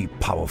prove to be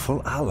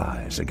powerful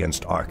allies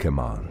against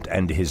Archimonde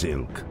and his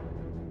ilk.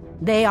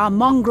 They are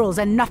mongrels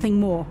and nothing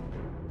more.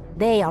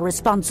 They are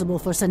responsible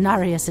for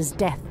Cenarius'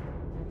 death.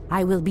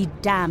 I will be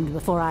damned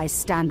before I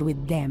stand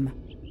with them.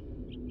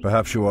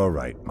 Perhaps you are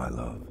right, my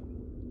love.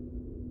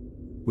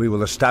 We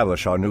will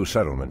establish our new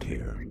settlement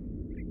here.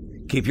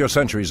 Keep your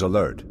sentries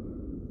alert.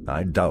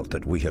 I doubt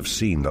that we have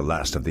seen the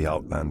last of the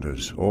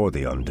Outlanders or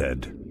the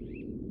undead.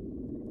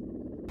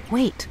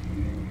 Wait.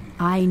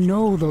 I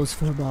know those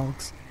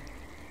furbolgs.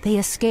 They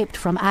escaped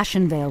from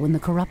Ashenvale when the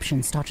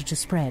corruption started to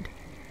spread.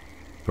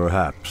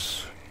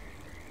 Perhaps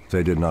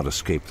they did not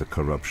escape the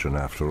corruption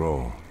after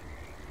all.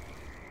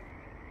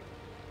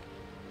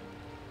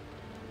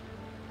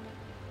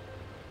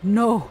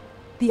 No,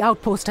 the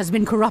outpost has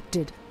been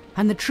corrupted,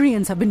 and the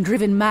Treants have been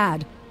driven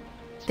mad.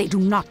 They do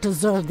not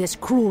deserve this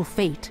cruel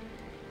fate.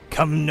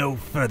 Come no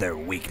further,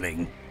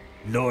 weakling.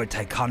 Lord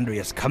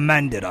Tichondrius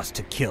commanded us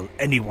to kill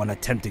anyone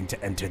attempting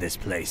to enter this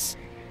place.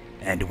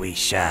 And we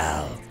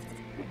shall.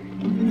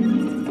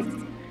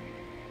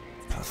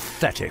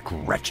 Pathetic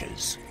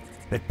wretches.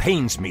 It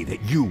pains me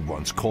that you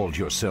once called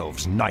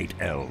yourselves Night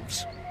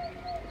Elves.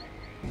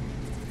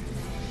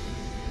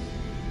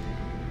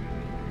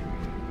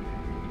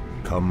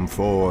 Come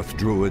forth,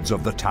 Druids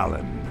of the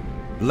Talon.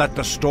 Let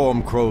the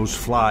storm crows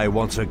fly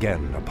once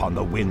again upon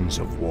the winds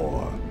of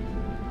war.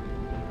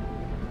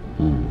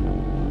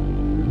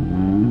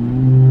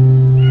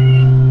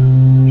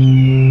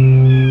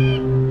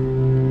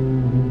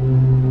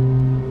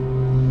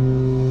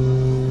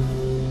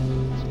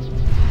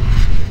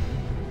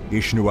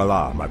 Ishnu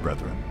Allah, my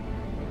brethren.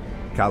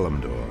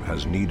 Kalimdor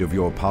has need of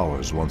your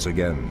powers once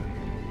again,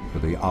 for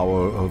the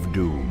hour of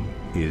doom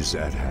is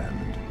at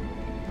hand.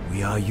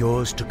 We are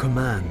yours to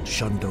command,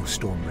 Shundo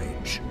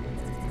Stormrage.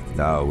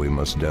 Now we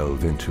must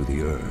delve into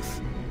the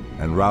earth,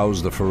 and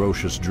rouse the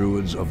ferocious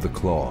Druids of the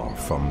Claw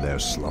from their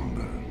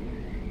slumber.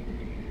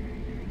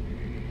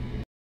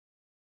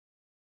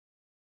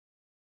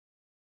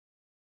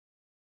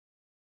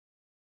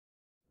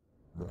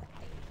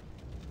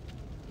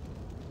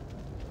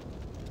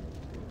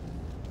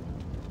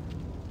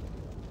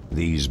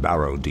 These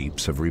barrow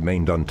deeps have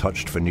remained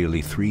untouched for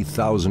nearly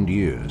 3,000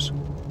 years.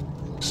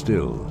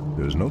 Still,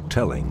 there's no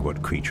telling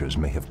what creatures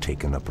may have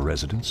taken up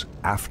residence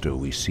after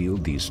we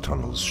sealed these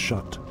tunnels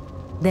shut.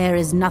 There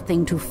is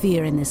nothing to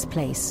fear in this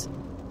place.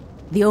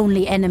 The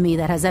only enemy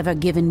that has ever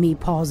given me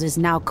pause is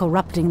now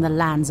corrupting the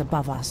lands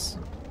above us.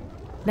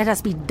 Let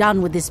us be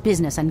done with this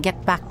business and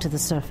get back to the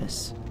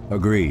surface.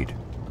 Agreed.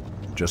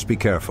 Just be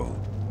careful.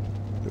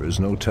 There is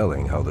no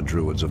telling how the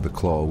Druids of the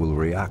Claw will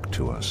react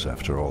to us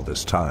after all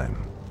this time.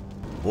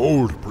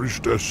 Old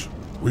priestess,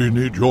 we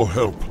need your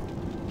help.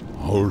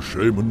 Our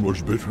shaman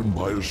was bitten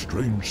by a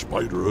strange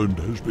spider and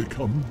has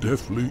become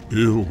deathly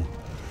ill.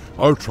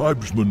 Our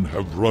tribesmen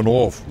have run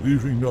off,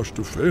 leaving us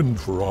to fend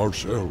for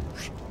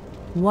ourselves.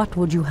 What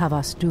would you have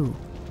us do?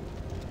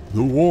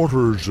 The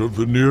waters of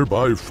the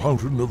nearby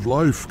Fountain of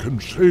Life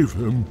can save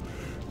him,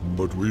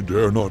 but we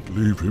dare not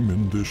leave him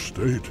in this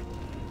state.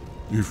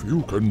 If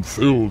you can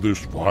fill this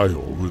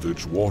vial with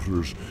its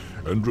waters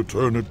and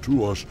return it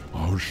to us,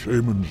 our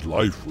shaman's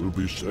life will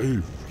be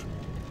saved.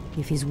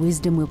 If his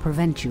wisdom will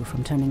prevent you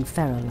from turning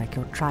feral like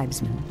your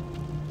tribesmen,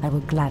 I will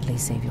gladly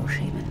save your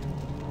shaman.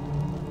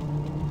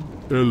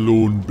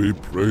 Elune be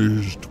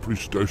praised,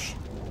 priestess.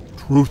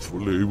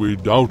 Truthfully, we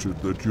doubted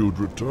that you'd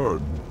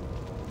return.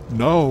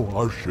 Now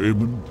our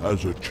shaman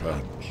has a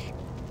chance.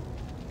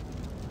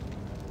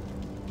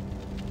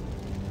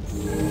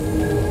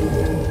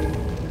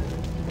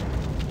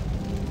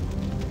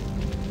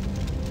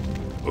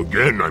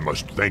 Again, I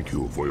must thank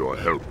you for your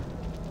help.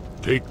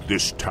 Take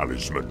this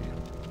talisman.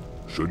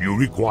 Should you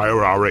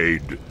require our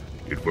aid,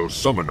 it will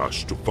summon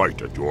us to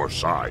fight at your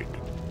side.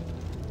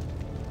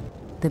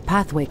 The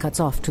pathway cuts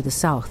off to the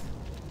south,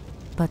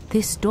 but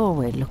this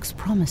doorway looks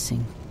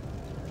promising.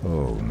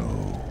 Oh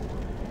no.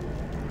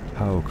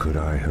 How could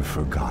I have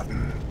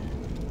forgotten?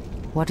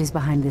 What is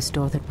behind this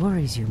door that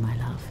worries you, my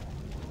love?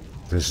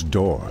 This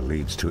door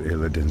leads to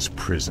Illidan's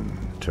prison,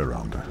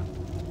 Tyrande.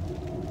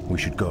 We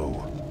should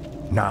go.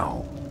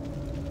 Now.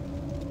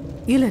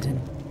 Illidan?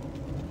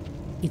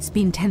 It's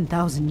been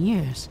 10,000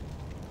 years.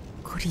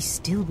 Could he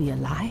still be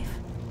alive?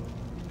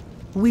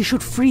 We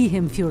should free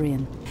him,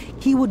 Furion.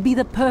 He would be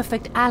the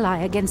perfect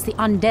ally against the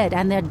undead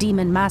and their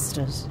demon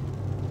masters.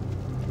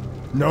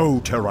 No,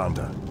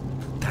 Tyrande.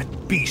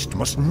 That beast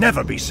must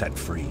never be set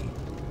free.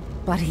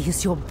 But he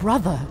is your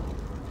brother.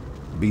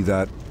 Be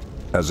that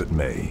as it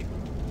may.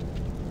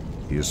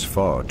 He is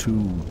far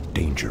too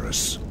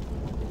dangerous.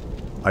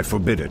 I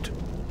forbid it.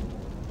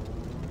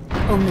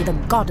 Only the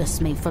goddess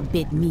may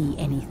forbid me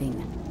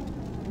anything.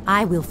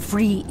 I will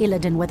free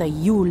Illidan whether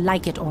you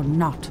like it or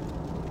not.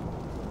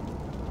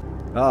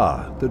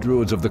 Ah, the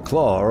Druids of the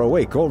Claw are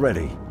awake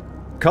already.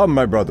 Come,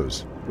 my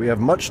brothers. We have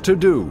much to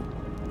do.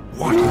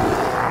 What?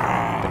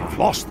 They've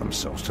lost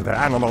themselves to their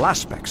animal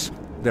aspects.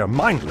 They're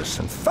mindless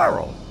and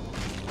feral.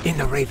 In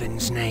the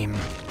Raven's name.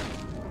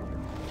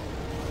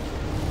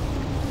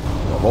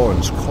 The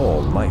horn's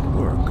call might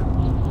work,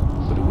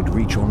 but it would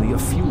reach only a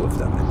few of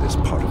them in this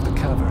part of the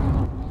cavern.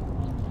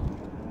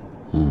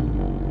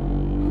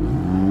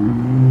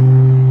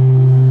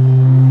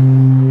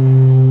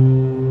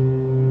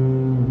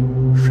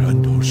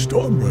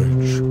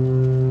 Stormrage.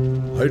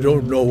 I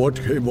don't know what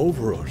came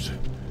over us.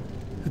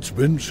 It's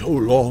been so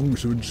long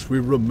since we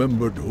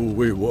remembered who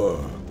we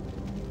were.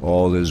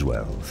 All is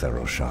well,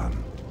 Theroshan.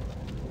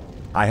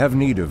 I have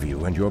need of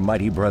you and your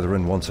mighty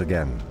brethren once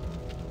again.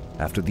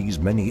 After these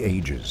many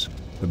ages,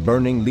 the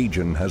Burning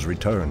Legion has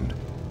returned,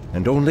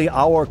 and only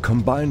our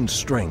combined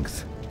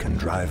strength can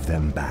drive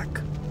them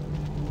back.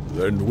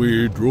 Then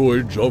we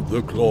Druids of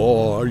the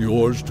Claw are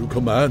yours to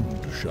command,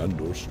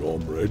 Shandor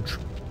Stormrage.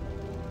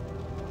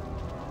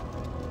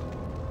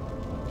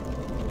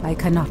 I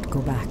cannot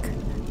go back.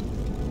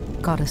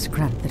 Goddess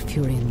grant that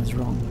Furion was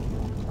wrong.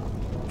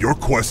 Your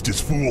quest is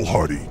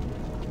foolhardy.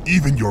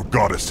 Even your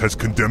goddess has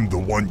condemned the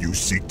one you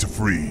seek to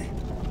free.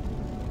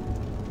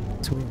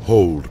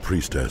 Hold,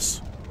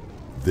 priestess.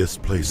 This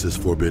place is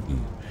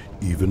forbidden,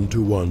 even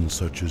to one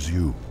such as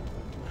you.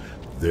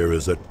 There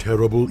is a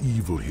terrible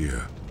evil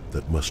here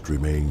that must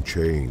remain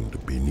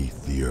chained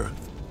beneath the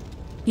earth.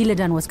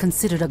 Illidan was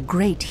considered a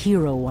great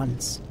hero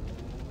once.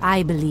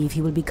 I believe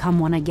he will become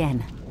one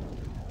again.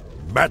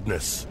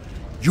 Madness!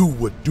 You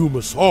would doom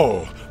us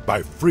all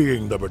by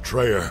freeing the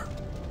betrayer.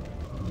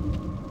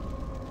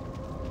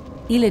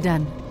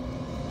 Illidan,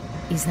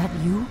 is that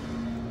you?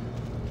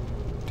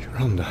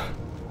 Tyrande,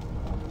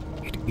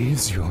 it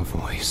is your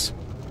voice.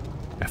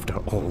 After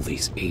all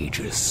these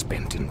ages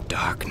spent in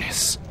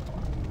darkness,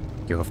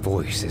 your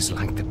voice is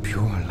like the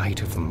pure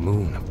light of the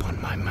moon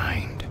upon my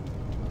mind.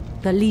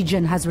 The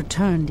Legion has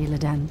returned,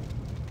 Illidan.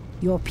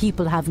 Your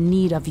people have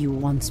need of you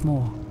once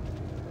more.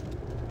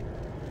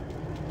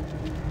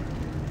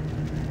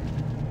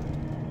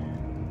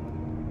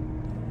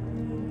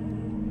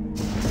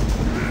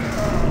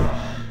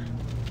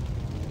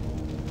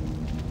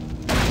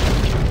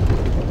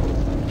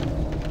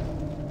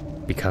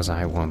 Because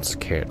I once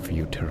cared for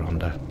you,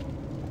 Tyrande,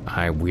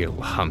 I will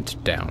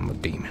hunt down the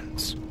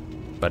demons.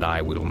 But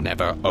I will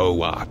never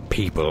owe our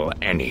people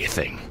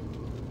anything.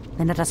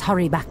 Then let us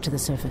hurry back to the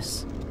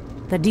surface.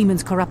 The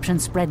demon's corruption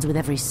spreads with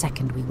every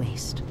second we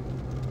waste.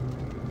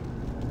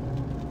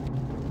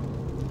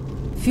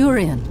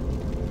 Furion!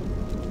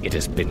 It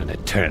has been an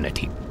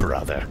eternity,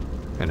 brother.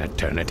 An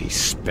eternity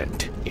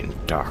spent in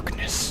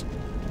darkness.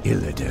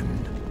 Illidan,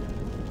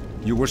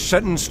 you were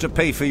sentenced to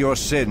pay for your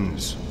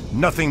sins.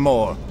 Nothing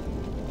more.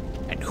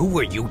 And who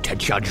are you to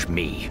judge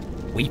me?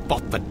 We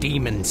fought the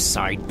demons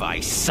side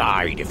by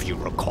side, if you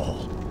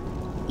recall.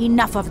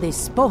 Enough of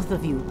this, both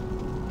of you.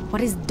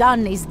 What is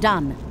done is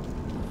done.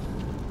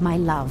 My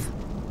love,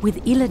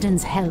 with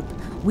Illidan's help,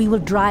 we will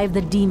drive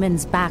the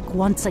demons back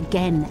once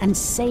again and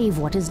save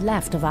what is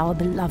left of our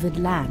beloved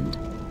land.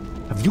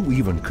 Have you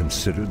even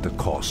considered the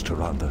cost,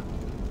 Tyrande?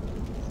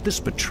 This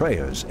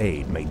betrayer's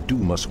aid may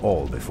doom us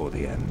all before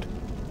the end.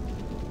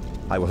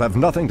 I will have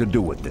nothing to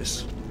do with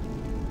this.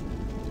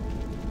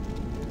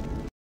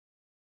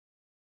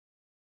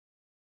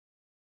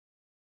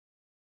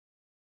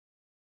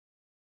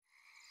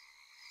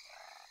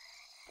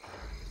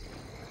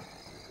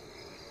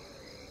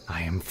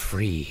 I am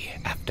free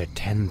after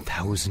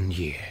 10,000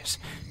 years.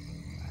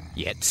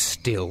 Yet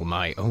still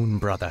my own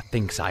brother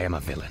thinks I am a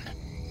villain.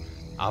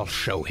 I'll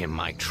show him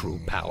my true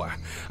power.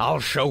 I'll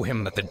show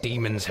him that the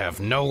demons have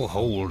no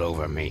hold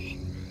over me.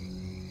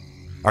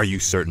 Are you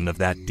certain of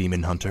that,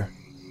 Demon Hunter?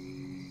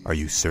 Are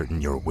you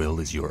certain your will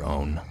is your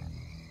own?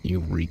 You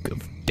reek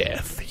of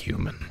death,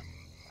 human.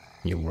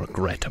 you'll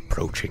regret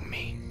approaching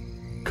me.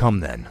 Come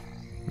then.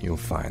 You'll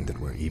find that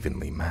we're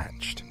evenly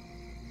matched.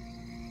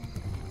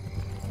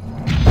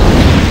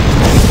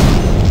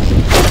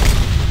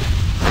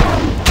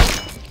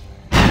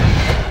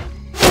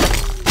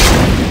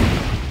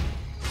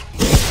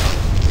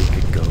 We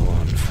could go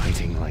on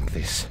fighting like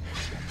this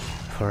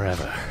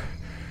forever.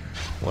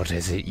 What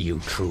is it you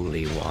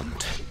truly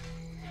want?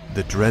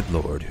 The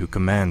Dreadlord who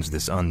commands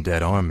this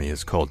undead army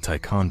is called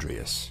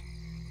Tichondrius.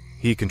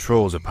 He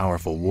controls a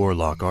powerful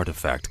warlock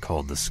artifact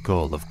called the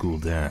Skull of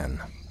Gul'dan.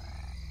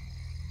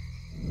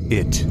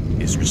 It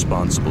is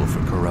responsible for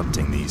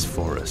corrupting these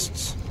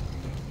forests.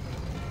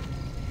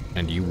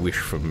 And you wish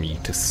for me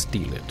to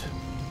steal it?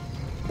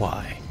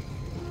 Why?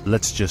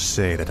 Let's just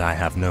say that I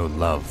have no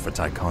love for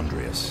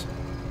Tichondrius,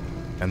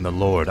 and the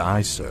Lord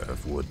I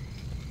serve would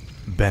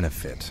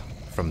benefit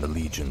from the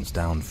Legion's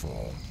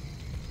downfall.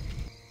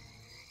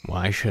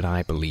 Why should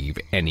I believe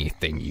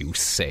anything you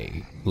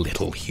say,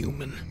 little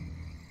human?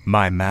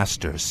 My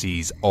master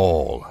sees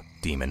all,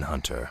 Demon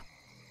Hunter.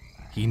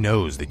 He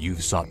knows that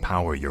you've sought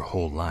power your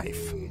whole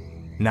life.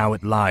 Now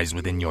it lies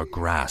within your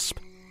grasp.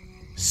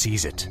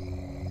 Seize it,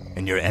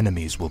 and your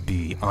enemies will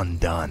be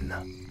undone.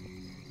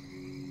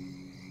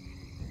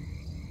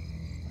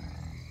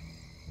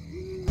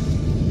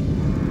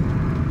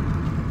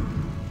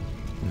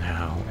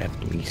 Now, at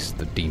least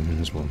the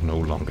demons will no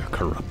longer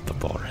corrupt the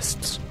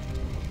forests.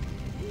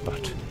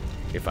 But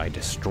if I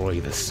destroy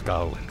the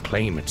skull and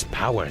claim its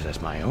powers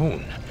as my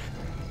own,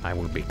 I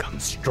will become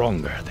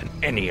stronger than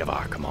any of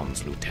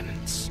Archimonde's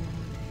lieutenants.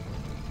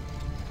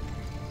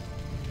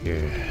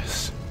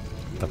 Yes,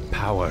 the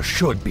power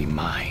should be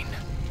mine.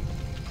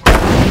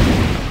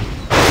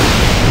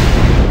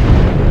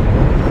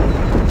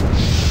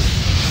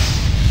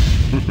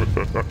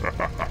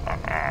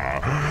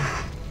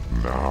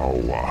 Now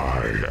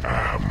I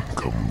am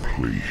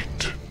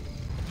complete.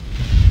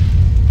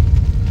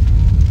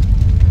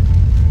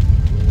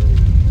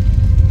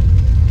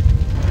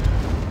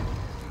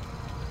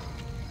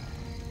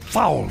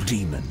 Foul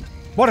demon!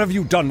 What have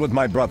you done with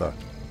my brother?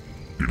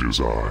 It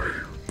is I,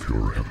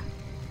 Furin.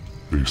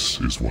 This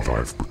is what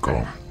I've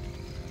become.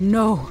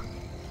 No.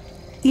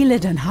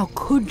 Illidan, how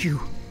could you?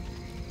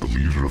 The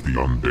leader of the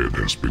undead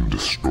has been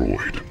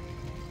destroyed,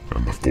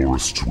 and the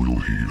forests will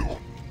heal,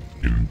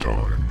 in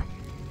time.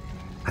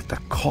 At the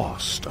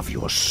cost of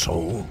your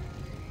soul?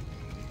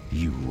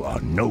 You are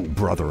no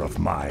brother of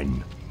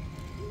mine.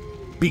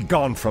 Be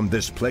gone from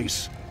this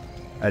place,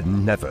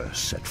 and never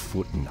set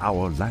foot in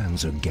our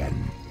lands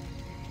again.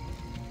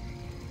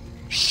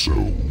 So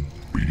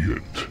be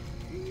it,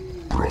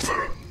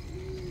 brother.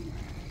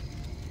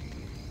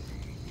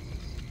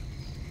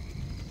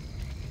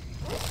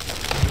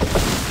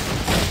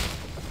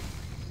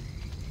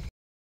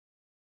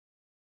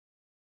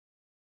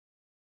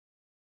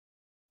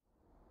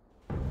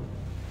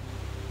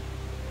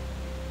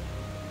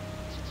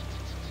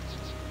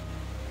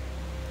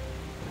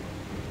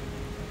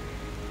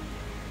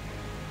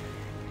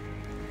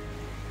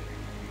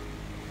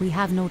 We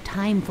have no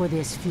time for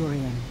this,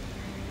 Furion.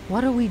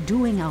 What are we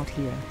doing out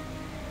here?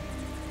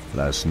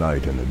 Last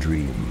night in a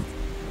dream,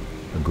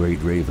 a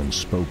great raven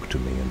spoke to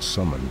me and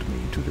summoned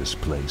me to this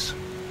place.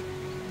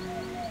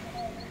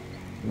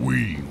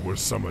 We were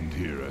summoned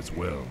here as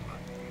well.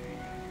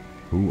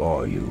 Who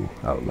are you,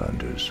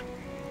 Outlanders?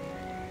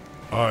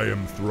 I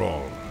am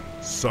Thrall,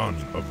 son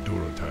of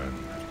Durotan,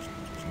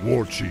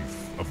 war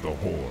chief of the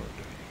Horde.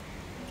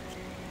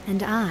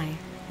 And I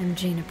am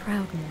Jaina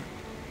Proudmoore,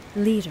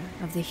 leader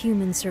of the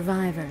human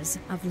survivors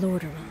of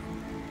Lordaeron.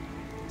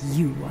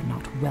 You are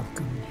not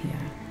welcome here.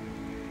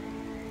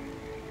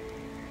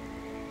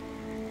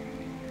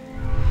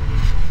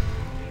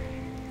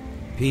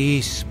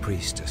 Peace,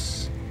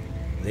 priestess.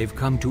 They've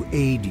come to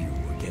aid you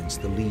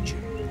against the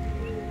Legion.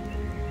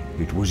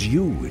 It was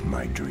you in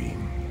my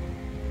dream.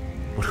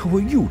 But who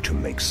are you to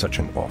make such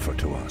an offer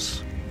to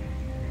us?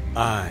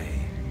 I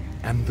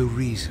am the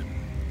reason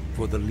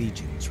for the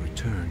Legion's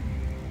return.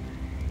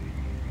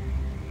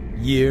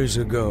 Years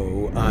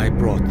ago, I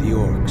brought the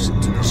orcs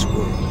into this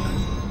world,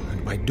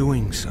 and by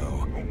doing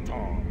so,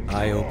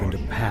 I opened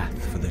a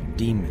path for the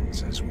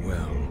demons as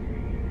well.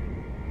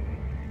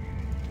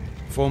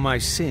 For my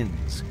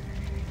sins,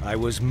 I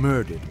was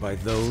murdered by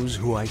those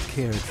who I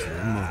cared for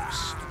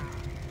most.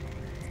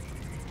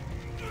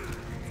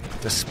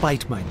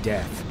 Despite my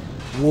death,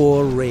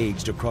 war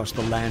raged across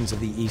the lands of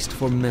the East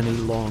for many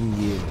long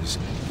years,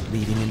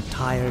 leaving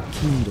entire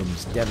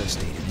kingdoms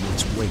devastated in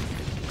its wake.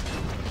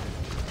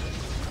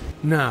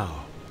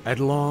 Now, at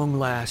long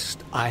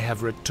last, I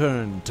have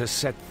returned to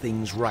set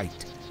things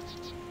right.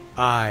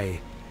 I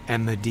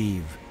am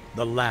Medivh,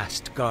 the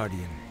last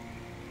guardian.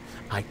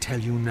 I tell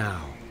you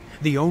now,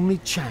 the only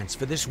chance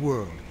for this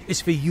world is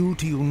for you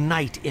to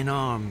unite in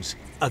arms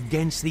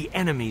against the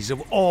enemies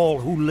of all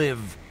who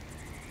live.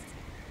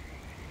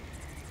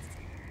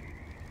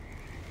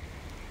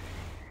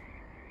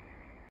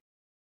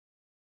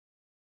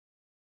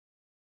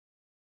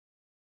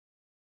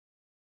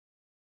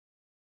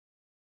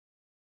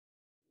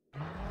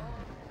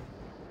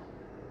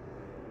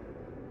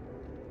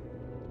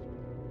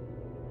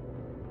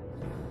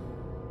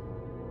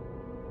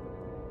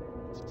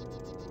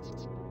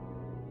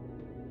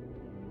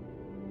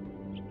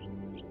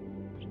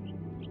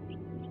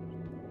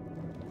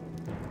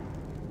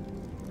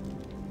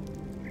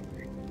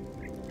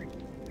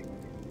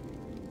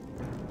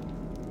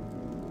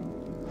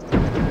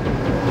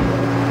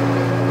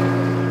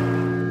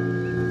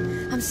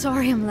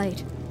 sorry I'm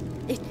late.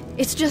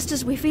 It's just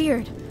as we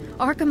feared.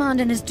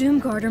 Archimonde and his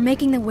Doomguard are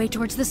making their way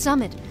towards the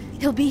summit.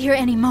 He'll be here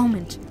any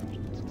moment.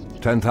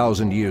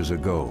 10,000 years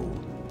ago,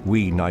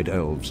 we Night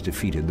Elves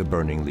defeated the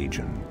Burning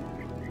Legion.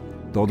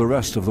 Though the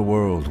rest of the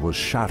world was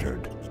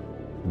shattered,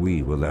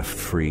 we were left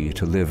free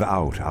to live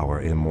out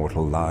our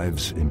immortal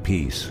lives in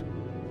peace,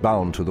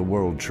 bound to the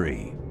World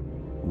Tree.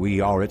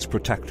 We are its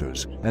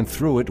protectors, and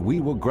through it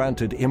we were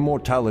granted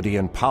immortality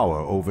and power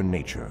over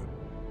nature.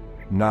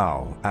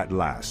 Now, at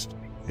last,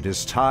 it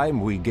is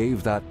time we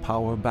gave that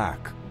power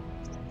back.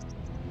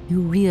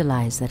 You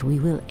realize that we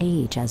will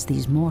age as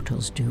these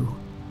mortals do.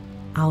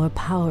 Our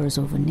powers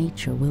over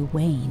nature will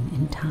wane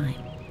in time.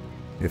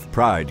 If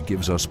pride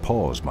gives us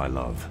pause, my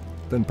love,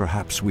 then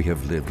perhaps we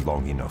have lived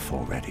long enough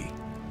already.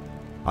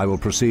 I will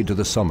proceed to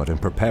the summit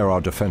and prepare our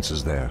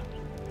defenses there.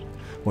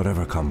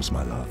 Whatever comes,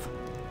 my love,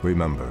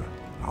 remember,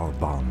 our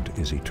bond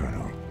is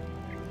eternal.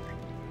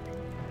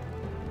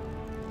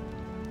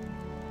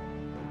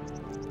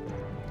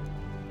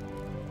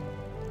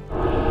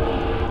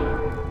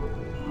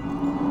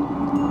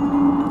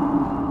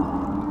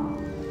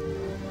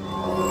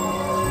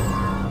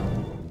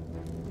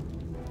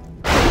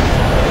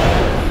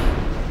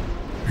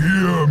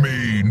 Hear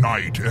me,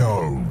 Night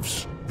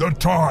Elves. The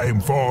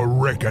time for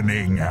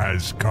reckoning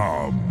has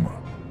come.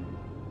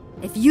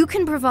 If you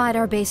can provide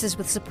our bases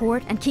with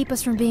support and keep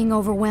us from being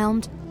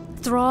overwhelmed,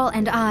 Thrall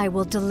and I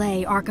will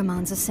delay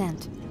Archimonde's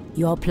ascent.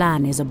 Your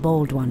plan is a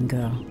bold one,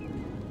 girl.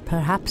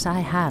 Perhaps I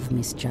have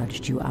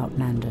misjudged you,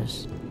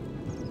 Outlanders.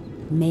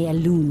 May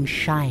Elune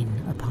shine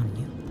upon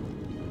you.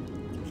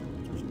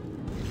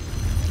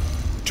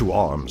 To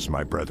arms,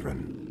 my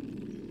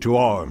brethren. To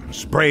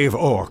arms, brave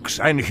orcs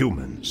and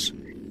humans.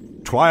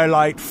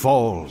 Twilight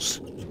falls,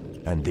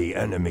 and the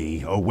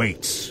enemy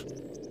awaits.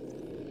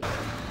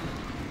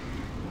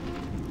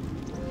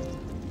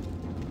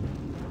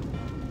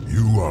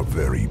 You are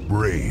very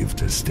brave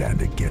to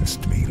stand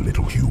against me,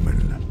 little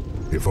human.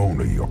 If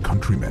only your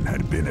countrymen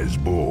had been as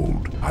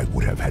bold, I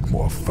would have had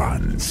more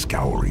fun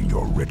scouring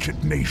your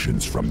wretched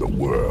nations from the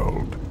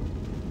world.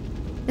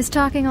 Is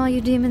talking all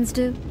you demons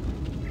do?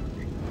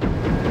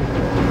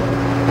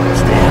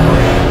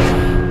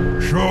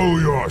 Show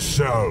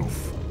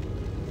yourself!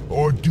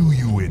 Or do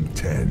you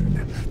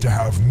intend to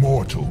have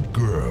mortal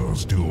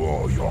girls do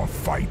all your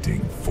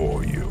fighting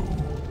for you?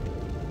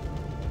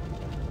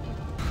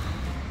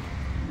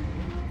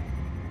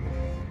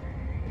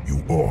 You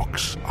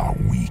orcs are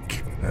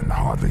weak and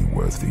hardly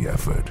worth the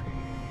effort.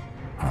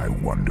 I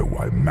wonder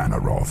why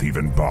Manaroth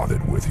even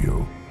bothered with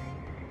you.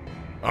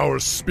 Our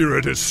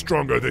spirit is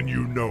stronger than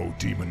you know,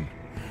 demon.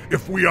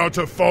 If we are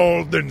to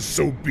fall, then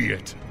so be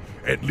it.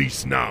 At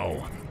least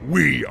now,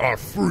 we are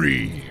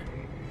free.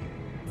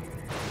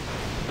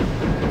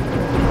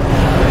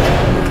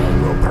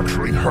 Will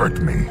actually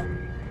hurt me.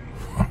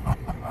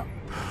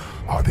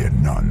 Are there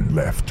none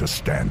left to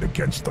stand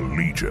against the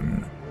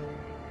Legion?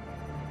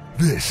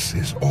 This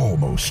is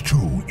almost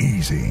too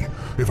easy.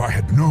 If I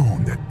had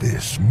known that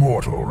this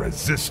mortal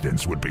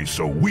resistance would be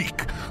so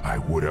weak, I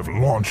would have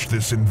launched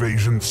this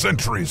invasion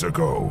centuries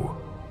ago.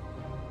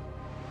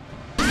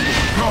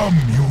 Come,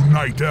 you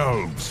Night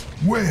Elves!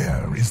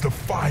 Where is the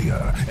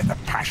fire and the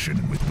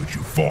passion with which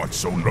you fought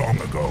so long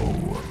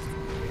ago?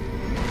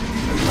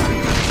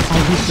 I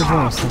heed the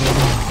voice of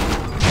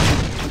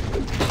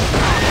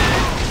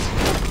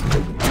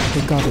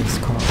the goddess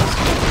calls.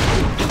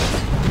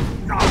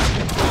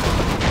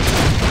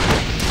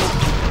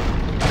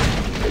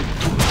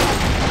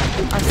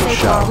 Our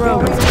sacred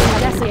grove is being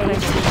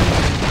desecrated.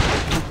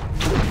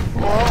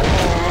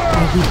 I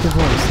heed the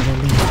voice of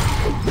Elune.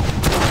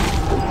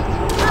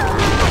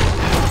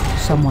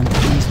 Someone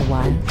tends the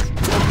wilds.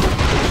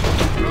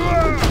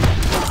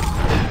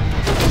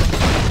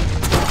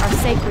 Our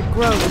sacred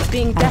grove is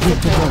being I heed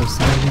the desecrated. voice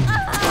of Elune.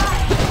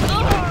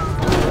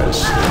 Has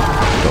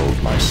dulled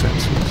my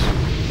senses.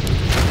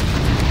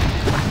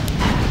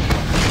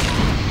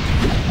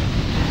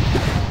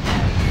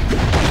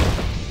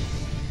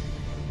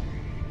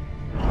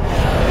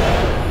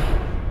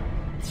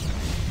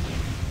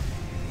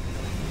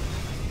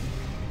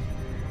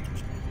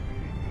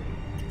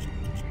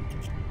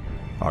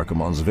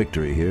 Archimonde's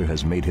victory here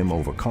has made him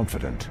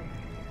overconfident.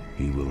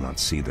 He will not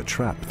see the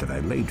trap that I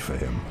laid for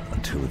him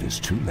until it is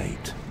too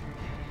late.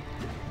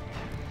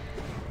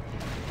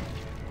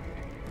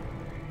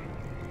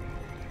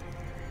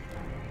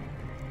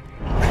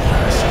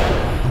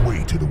 The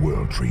way to the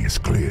World Tree is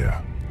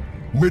clear.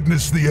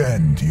 Witness the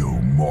end, you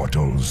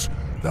mortals.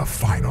 The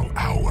final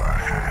hour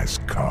has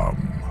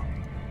come.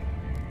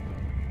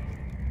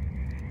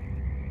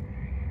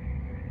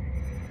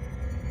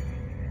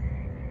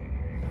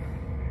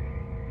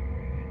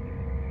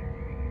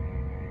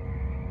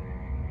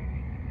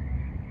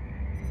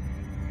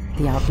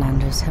 The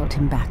Outlanders held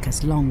him back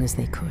as long as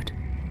they could.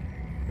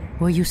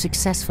 Were you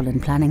successful in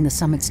planning the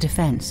summit's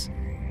defense?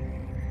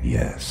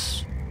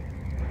 Yes.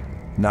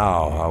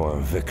 Now our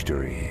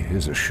victory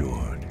is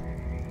assured.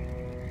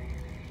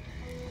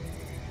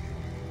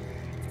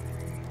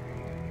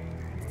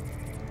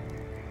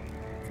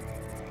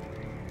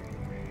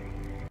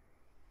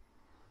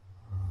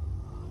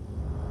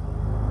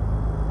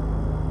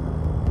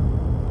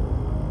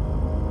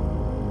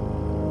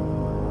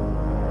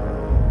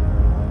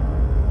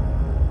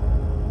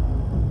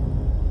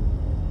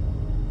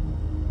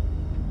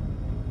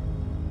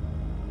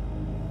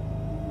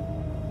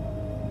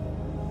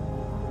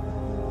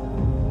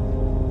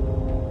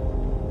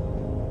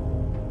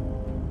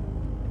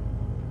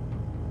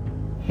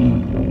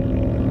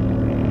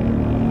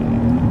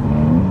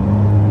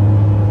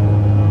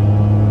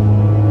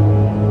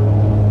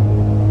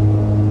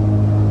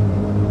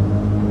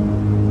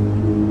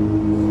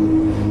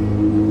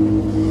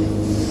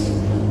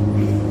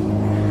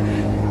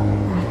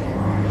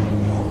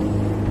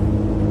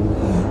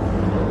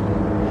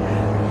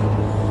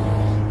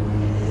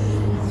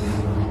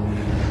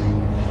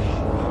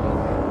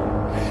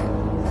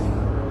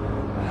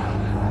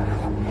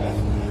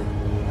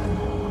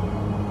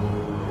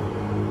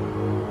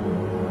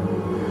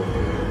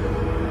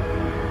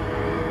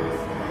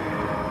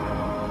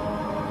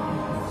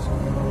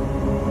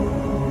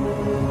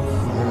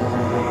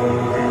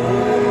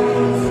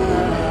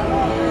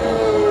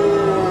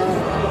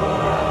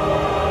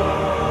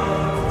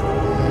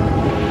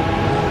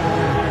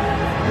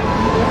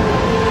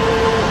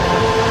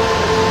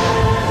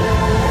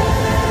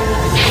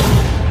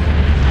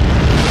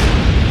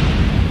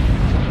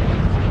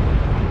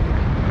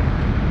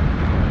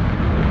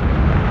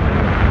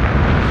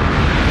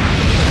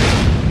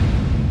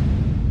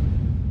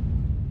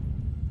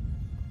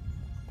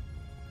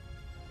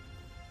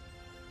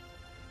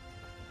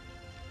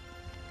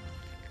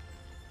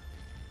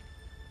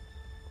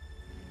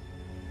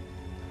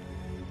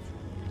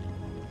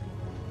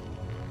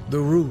 The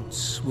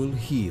roots will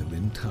heal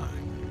in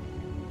time,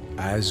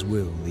 as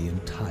will the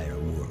entire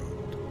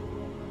world.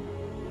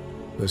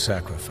 The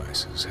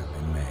sacrifices have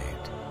been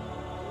made.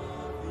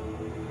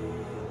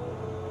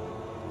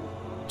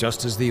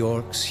 Just as the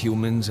orcs,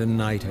 humans, and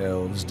night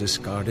elves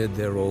discarded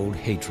their old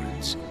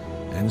hatreds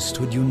and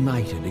stood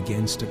united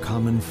against a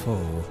common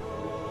foe,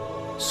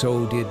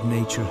 so did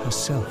nature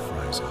herself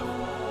rise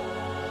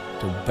up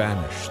to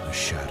banish the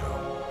shadow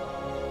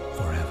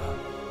forever.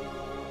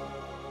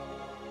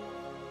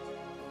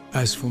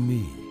 As for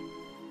me,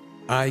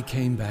 I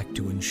came back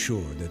to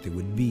ensure that there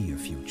would be a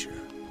future,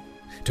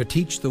 to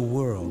teach the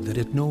world that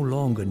it no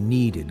longer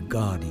needed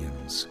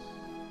guardians.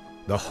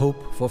 The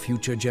hope for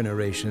future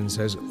generations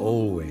has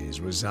always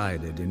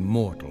resided in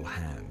mortal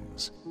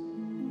hands.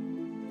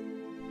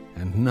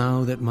 And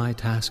now that my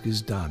task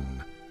is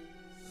done,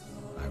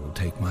 I will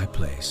take my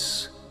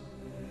place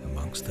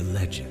amongst the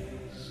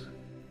legends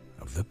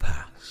of the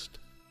past.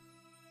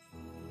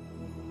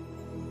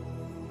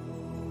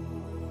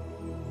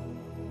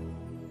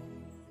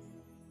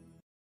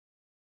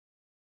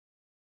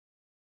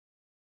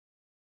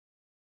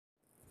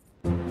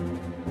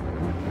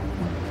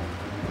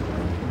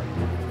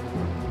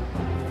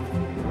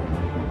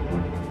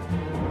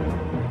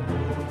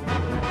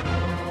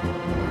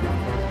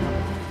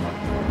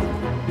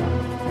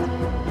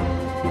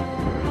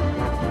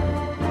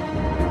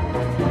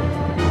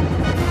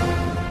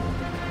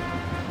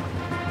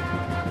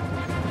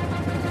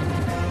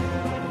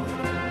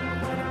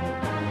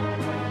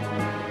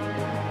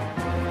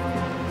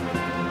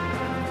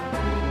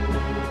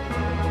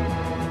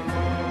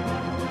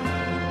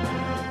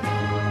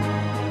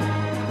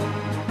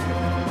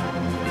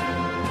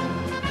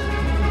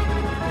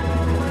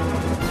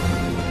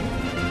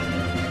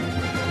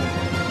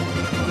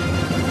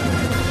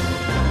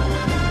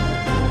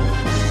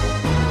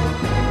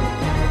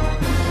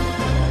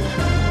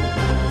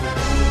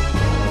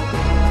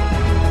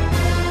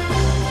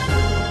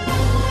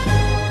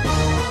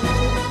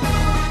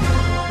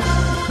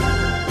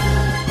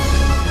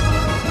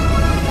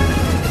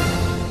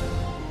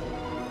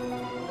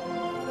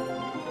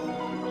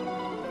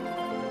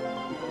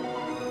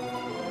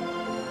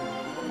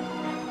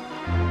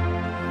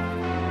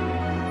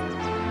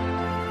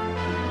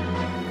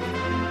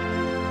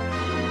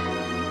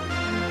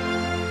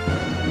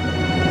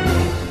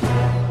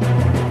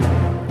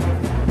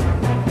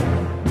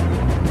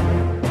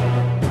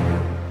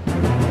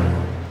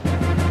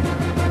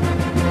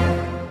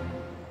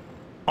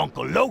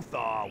 Uncle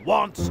Lothar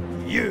wants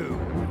you.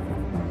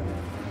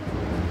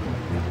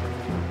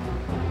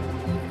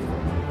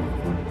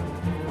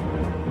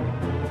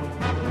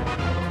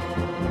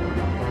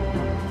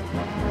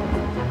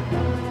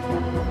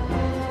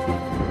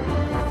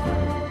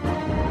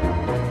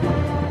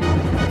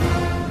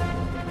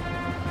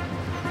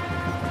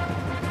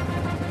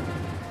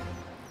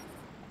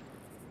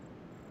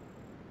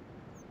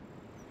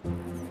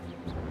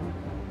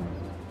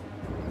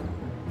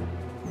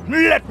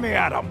 Let me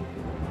at him!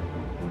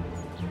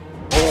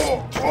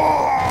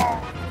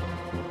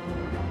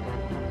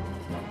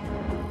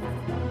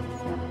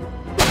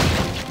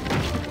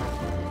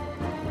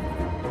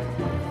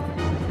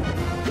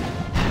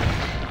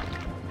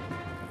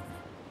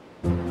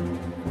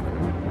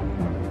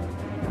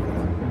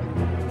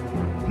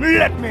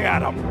 Let me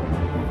at him!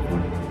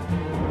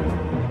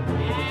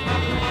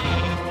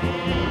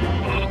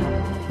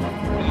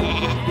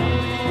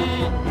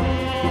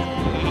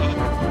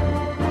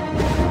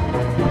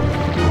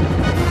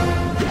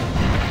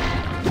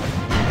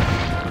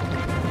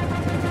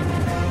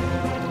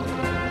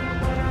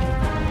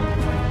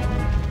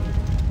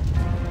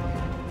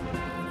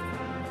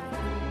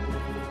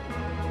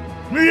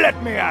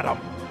 Let me at him!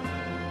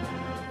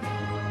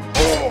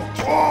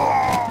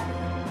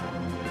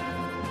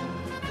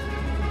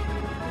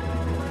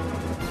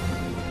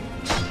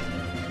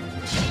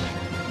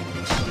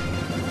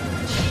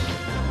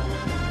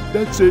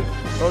 That's it.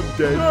 I'm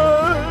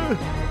dead.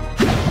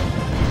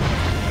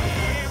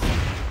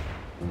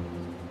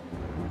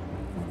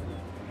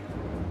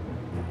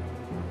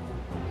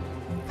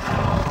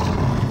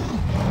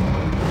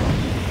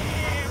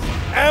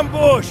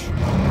 Ambush!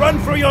 Run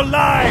for your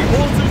lives!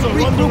 Forces are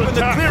regroup in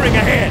the clearing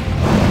ahead!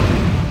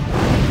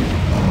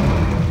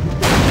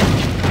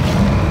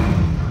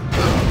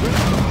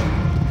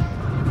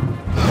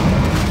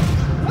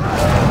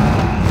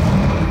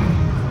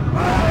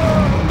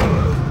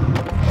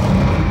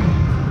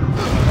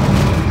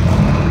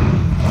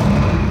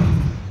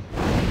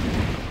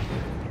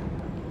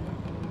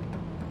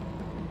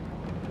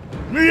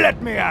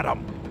 Let me at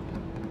him!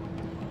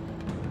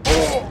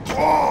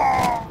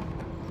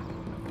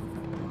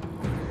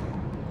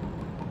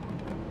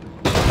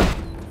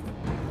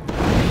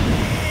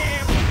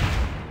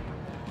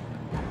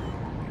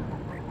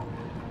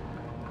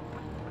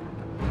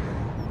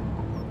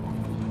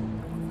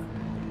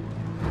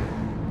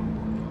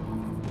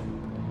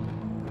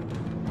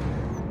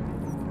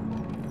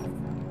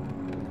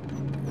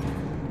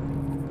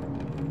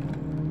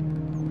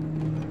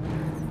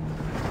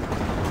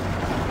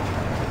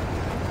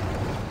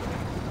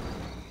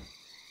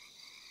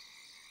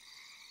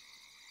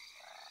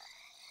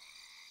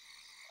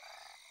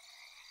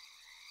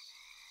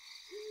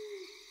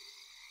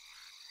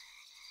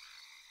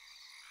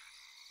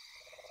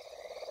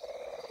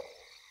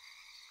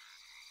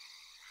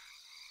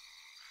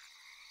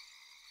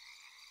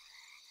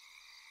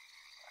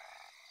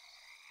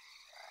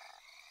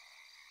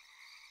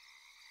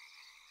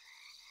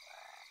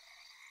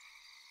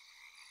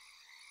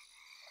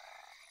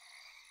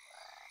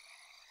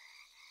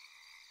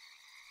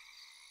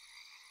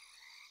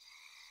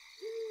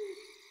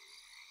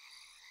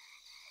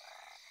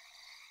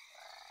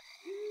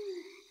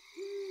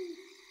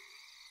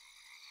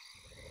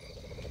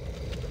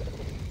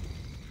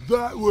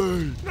 That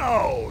way!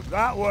 No,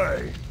 that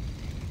way!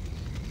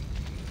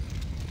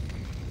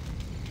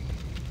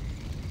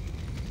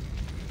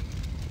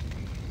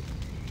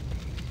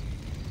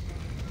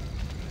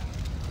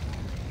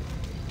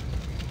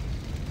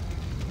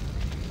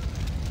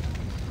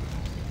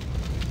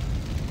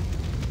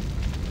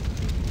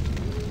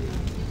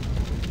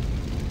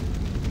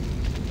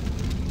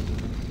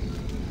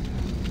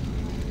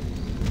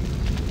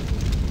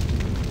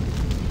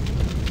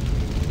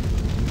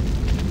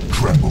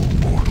 Tremble,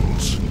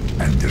 mortals,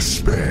 and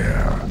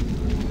despair.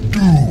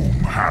 Doom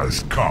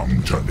has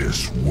come to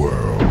this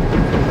world.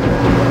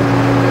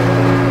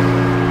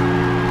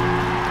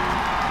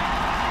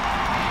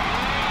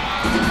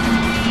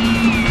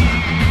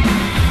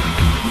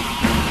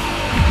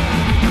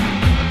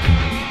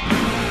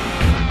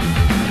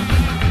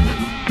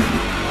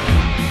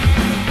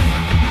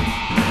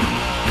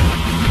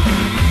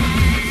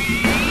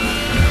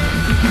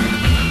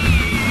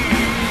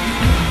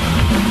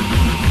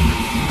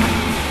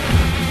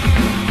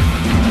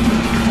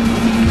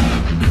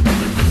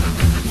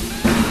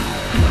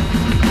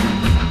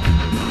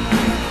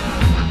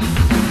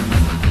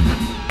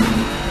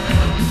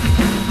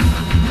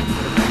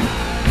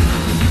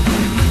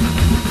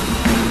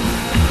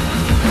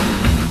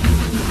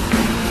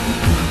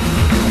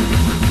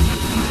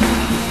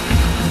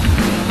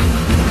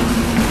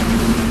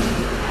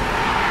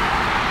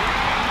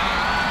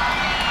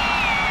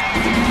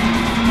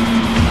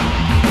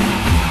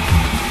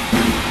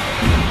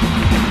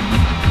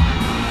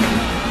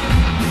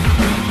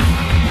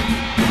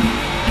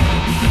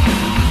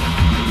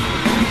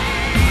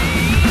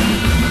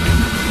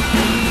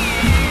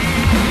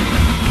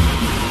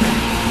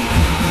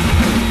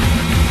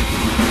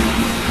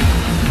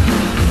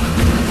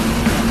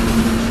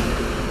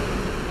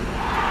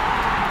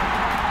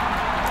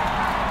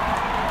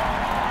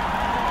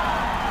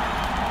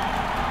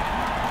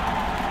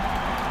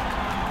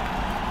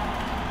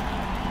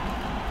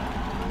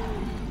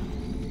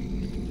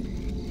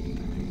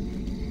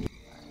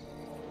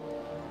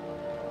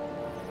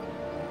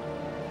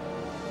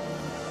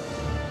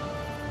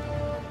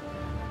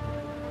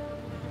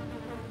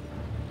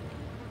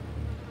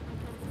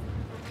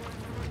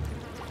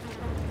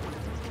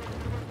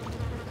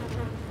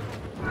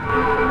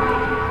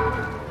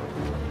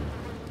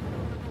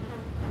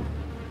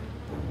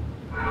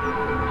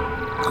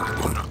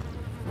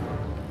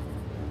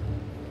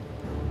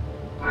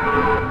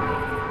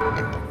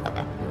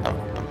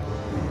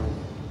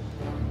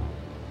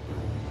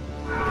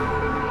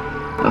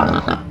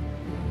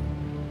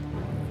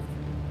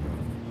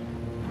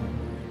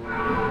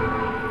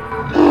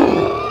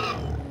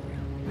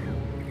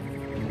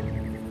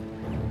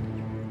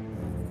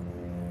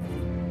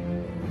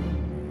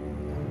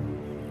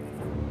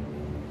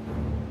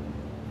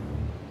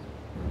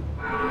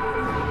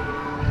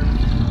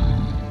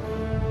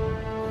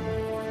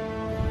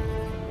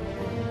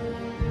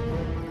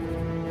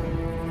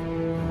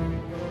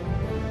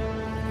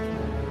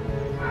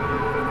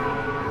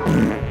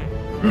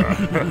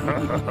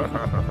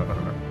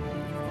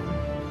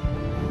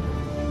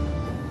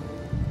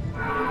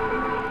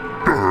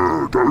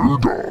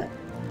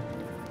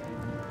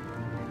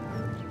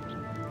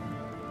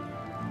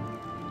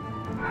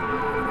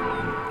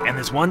 And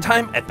this one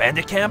time at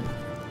bandit camp?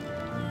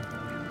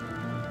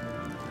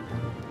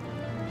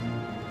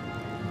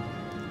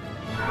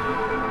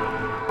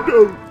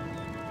 No!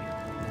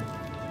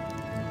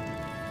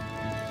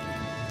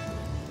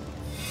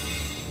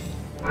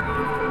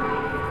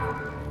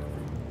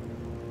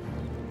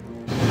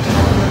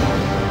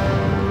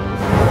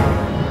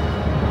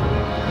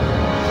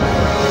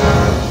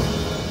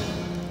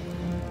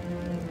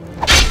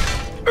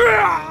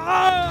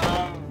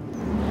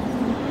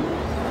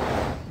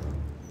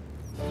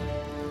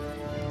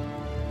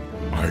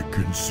 I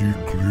can see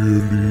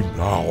clearly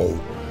now.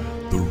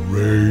 The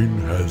rain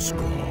has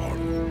gone.